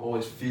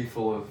always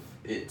fearful of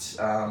it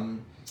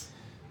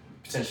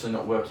potentially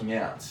not working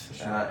out.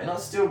 Sure. And I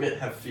still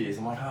have fears.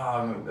 I'm like,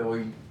 are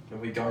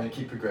we going to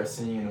keep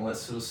progressing and all that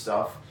sort of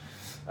stuff?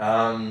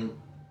 And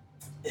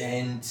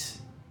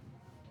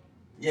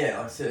yeah,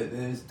 like I said,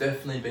 there's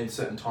definitely been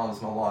certain times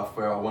in my life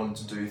where I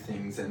wanted to do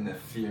things and the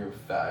fear of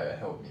failure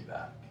held me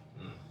back.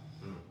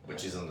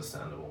 Which is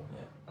understandable.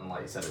 Yeah. And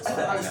like you said, it's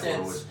I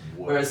understand.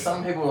 Whereas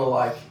some people are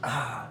like,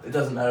 it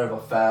doesn't matter if I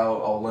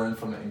fail, I'll learn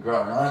from it and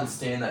grow. And I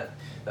understand that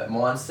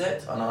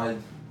mindset, and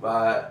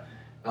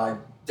I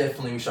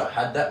definitely wish I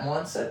had that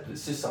mindset, but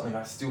it's just something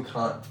I still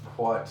can't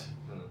quite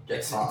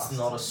get past. It's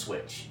not a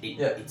switch.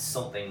 It's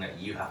something that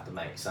you have to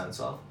make sense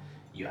of.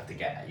 You have to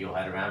get your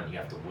head around, and you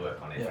have to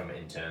work on it from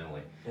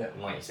internally. Yeah.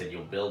 And like you said,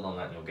 you'll build on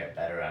that and you'll get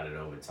better at it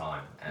over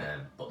time.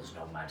 But there's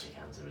no magic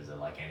answer, is there,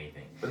 like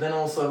anything? But then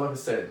also, like I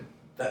said,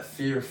 that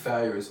fear of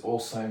failure has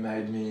also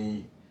made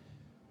me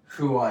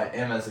who I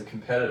am as a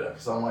competitor,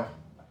 because I'm like,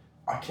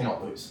 I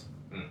cannot lose.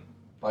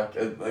 Like,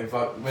 when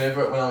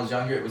I was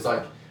younger, it was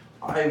like,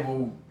 I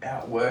will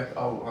outwork,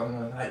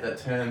 I hate that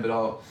term,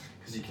 but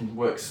because you can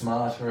work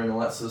smarter and all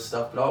that sort of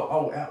stuff, but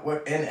I'll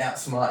outwork and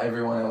outsmart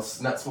everyone else,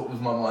 and that's what was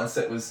my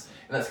mindset was,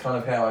 and that's kind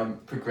of how I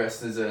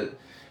progressed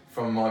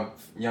from my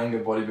younger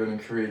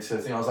bodybuilding career to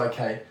the thing. I was like,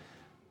 okay,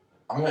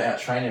 I'm going to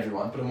out-train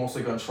everyone, but I'm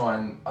also going to try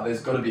and,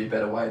 there's got to be a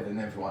better way than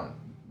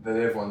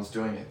everyone's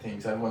doing it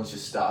things. Everyone's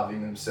just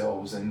starving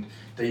themselves and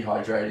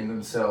dehydrating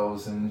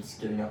themselves and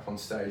getting up on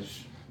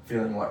stage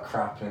feeling like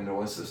crap and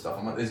all this sort of stuff.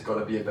 I'm like, there's got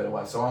to be a better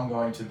way. So I'm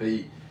going to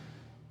be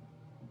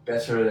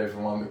better at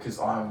everyone because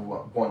I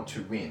want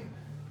to win.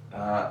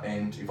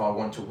 And if I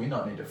want to win,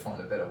 I need to find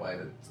a better way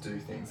to do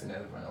things than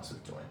everyone else is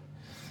doing.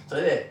 So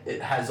yeah,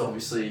 it has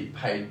obviously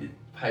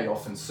paid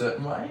off in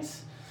certain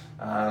ways.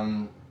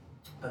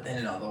 But then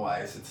in other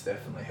ways, it's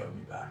definitely held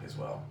me back as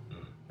well.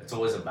 It's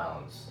always a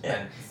balance. Yeah,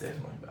 And it's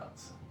definitely a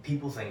balance.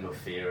 people think of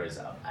fear as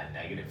a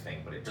negative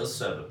thing, but it does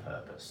serve a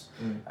purpose.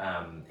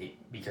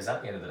 Because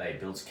at the end of the day, it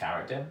builds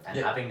character, and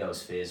having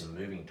those fears and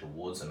moving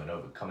towards them and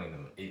overcoming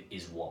them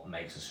is what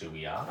makes us who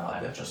we are. Oh,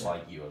 and just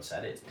like you have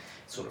said, it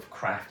sort of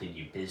crafted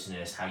your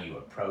business, how you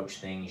approach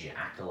things, your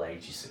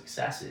accolades, your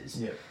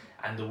successes. Yeah.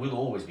 And there will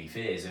always be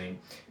fears. I mean,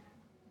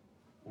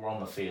 we're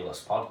on the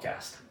Fearless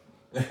podcast.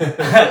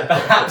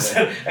 Perhaps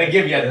and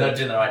give you a nudge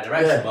in the right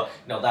direction, but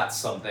that's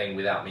something,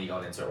 without me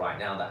going into it right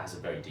now, that has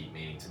a very deep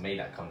meaning to me,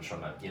 that comes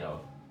from a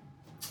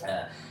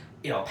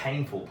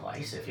painful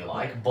place, if you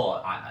like,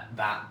 but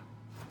that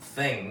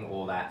thing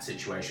or that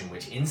situation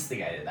which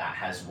instigated that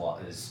has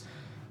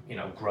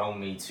grown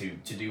me to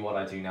do what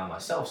I do now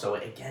myself. So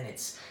again,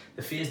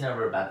 the fear's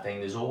never a bad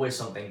thing. There's always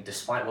something,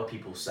 despite what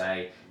people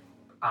say.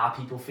 Are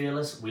people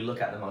fearless? We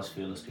look at the most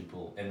fearless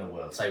people in the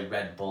world, say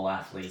Red Bull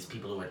athletes,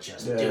 people who are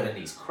just doing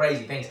these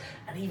crazy things,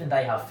 and even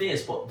they have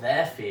fears, but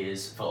their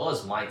fears for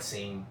us might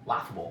seem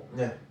laughable.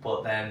 Yeah.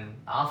 But then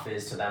our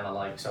fears to them are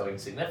like so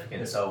insignificant.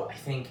 Yeah. So I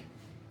think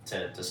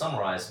to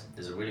summarize,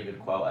 there's a really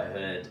good quote I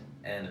heard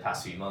in the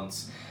past few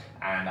months,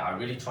 and I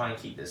really try and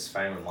keep this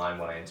frame of mind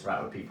when I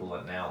interact with people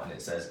now, and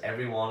it says,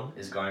 everyone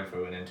is going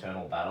through an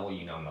internal battle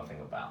you know nothing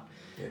about.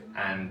 Yeah.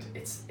 And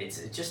it's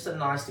just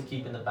nice to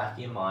keep in the back of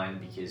your mind,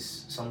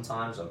 because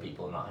sometimes when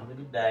people are not having a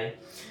good day,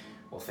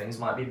 or things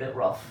might be a bit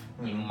rough,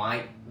 you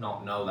might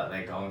not know that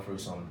they're going through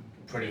some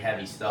pretty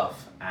heavy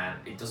stuff, and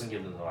it doesn't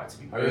give them the right to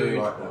be rude. I really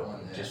like that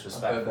one.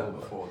 Disrespectful. I've heard that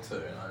before too,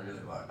 and I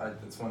really like.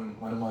 It's one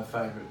of my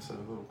favourite sort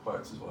of little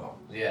quotes as well.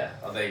 Yeah.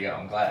 Oh, there you go.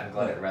 I'm glad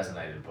it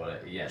resonated,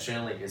 but it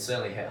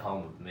certainly hit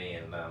home with me,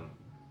 and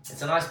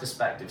it's a nice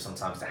perspective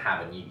sometimes to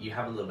have, and you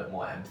have a little bit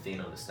more empathy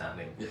and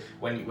understanding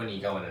when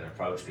you go in and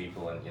approach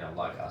people, and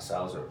like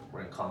ourselves,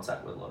 we're in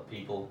contact with a lot of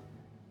people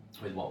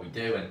with what we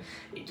do, and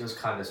it does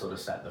kind of sort of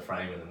set the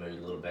frame and the mood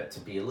a little bit to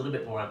be a little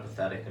bit more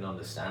empathetic and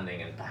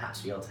understanding, and perhaps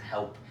be able to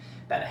help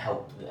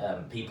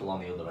people on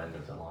the other end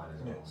of the line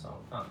as well.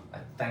 So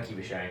thank you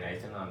for sharing,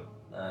 Nathan. I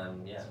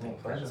think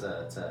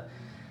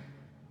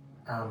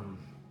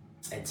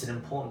it's an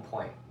important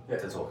point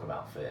to talk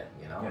about fear,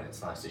 and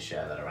it's nice to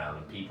share that around,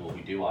 and people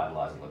who do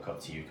idolize and look up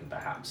to you can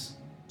perhaps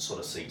sort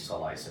of seek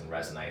solace and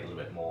resonate a little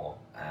bit more.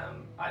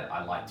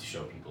 I like to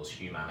show people's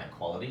humanic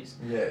qualities,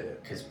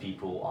 because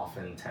people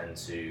often tend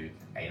to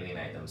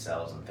alienate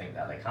themselves and think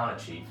that they can't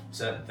achieve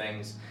certain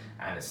things,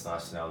 and it's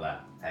nice to know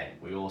that, hey,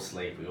 we all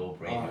sleep, we all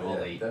breathe, we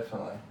all eat,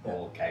 definitely. We're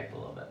all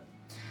capable of it.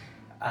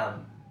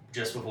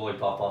 Just before we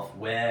pop off,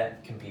 where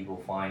can people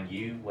find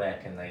you? Where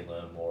can they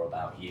learn more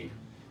about you?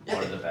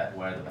 Where are the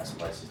best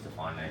places to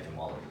find Nathan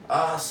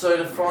Wallace? So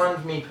to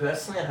find me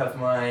personally, I have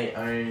my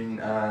own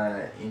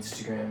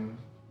Instagram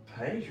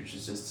page, which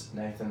is just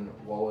Nathan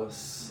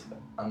Wallace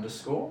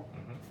 _.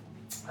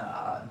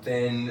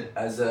 Then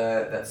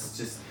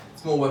it's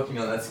more working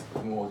on, that's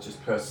more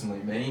just personally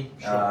me.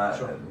 Sure. I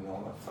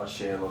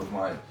share a lot of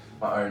my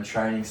own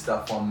training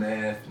stuff on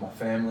there, my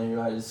family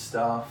related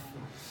stuff.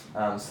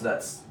 So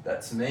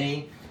that's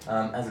me.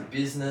 As a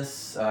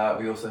business,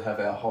 we also have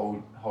our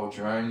Hold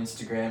Your Own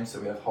Instagram, so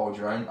we have Hold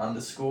Your Own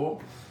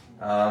 _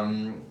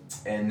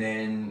 and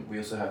then we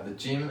also have the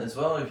gym as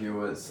well. If you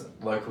were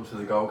local to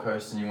the Gold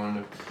Coast and you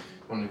want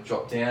to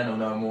drop down or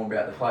know more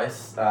about the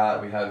place,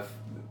 we have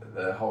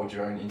the Hold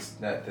Your Own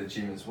the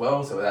gym as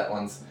well. So that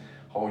one's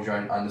Hold Your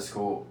Own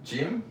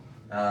 _gym.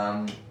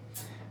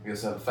 We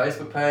also have a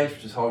Facebook page,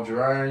 which is Hold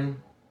Your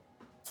Own,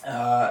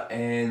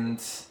 and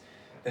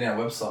then our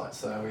website.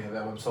 So we have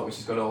our website, which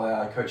has got all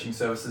our coaching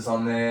services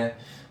on there,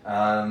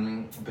 a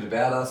bit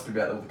about us, a bit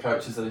about all the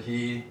coaches that are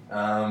here.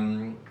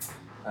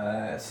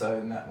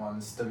 So that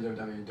one's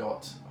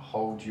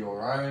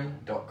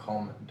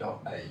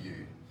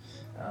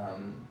www.holdyourown.com.au.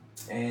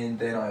 And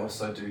then I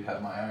also do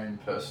have my own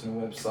personal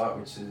website,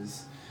 which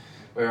is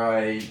where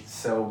I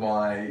sell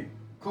my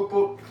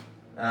cookbook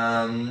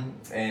and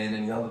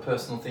any other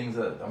personal things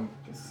that I'm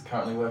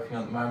currently working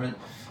on at the moment,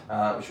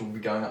 which will be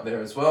going up there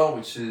as well,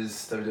 which is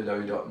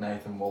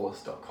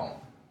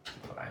www.nathanwallace.com.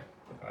 Right.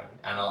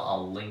 And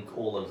I'll link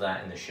all of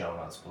that in the show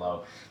notes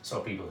below, so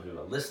people who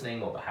are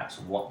listening or perhaps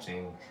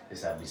watching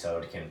this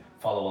episode can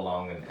follow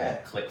along and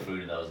click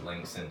through to those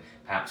links, and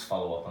perhaps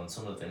follow up on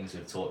some of the things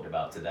we've talked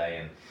about today,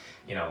 and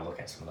look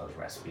at some of those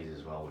recipes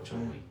as well, which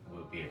will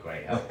be a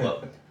great help.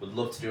 But would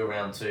love to do a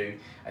round 2.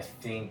 I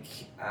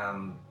think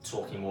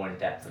talking more in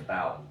depth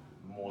about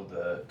more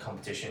the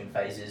competition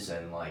phases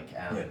and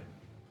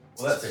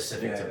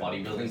specific to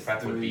bodybuilding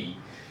prep would be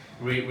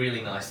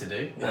really nice to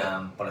do.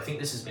 But I think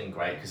this has been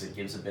great because it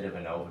gives a bit of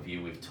an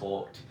overview. We've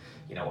talked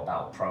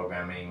about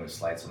programming, we've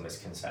slayed some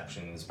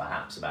misconceptions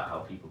perhaps about how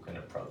people can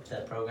approach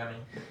their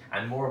programming,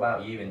 and more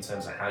about you in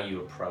terms of how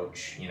you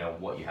approach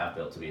what you have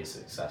built to be a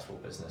successful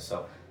business.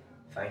 So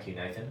thank you,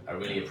 Nathan. I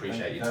really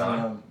appreciate your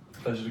time.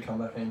 Pleasure to come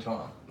back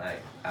anytime. Mate,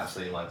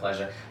 absolutely my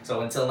pleasure.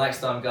 So until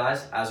next time,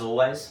 guys, as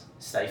always,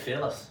 stay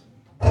fearless.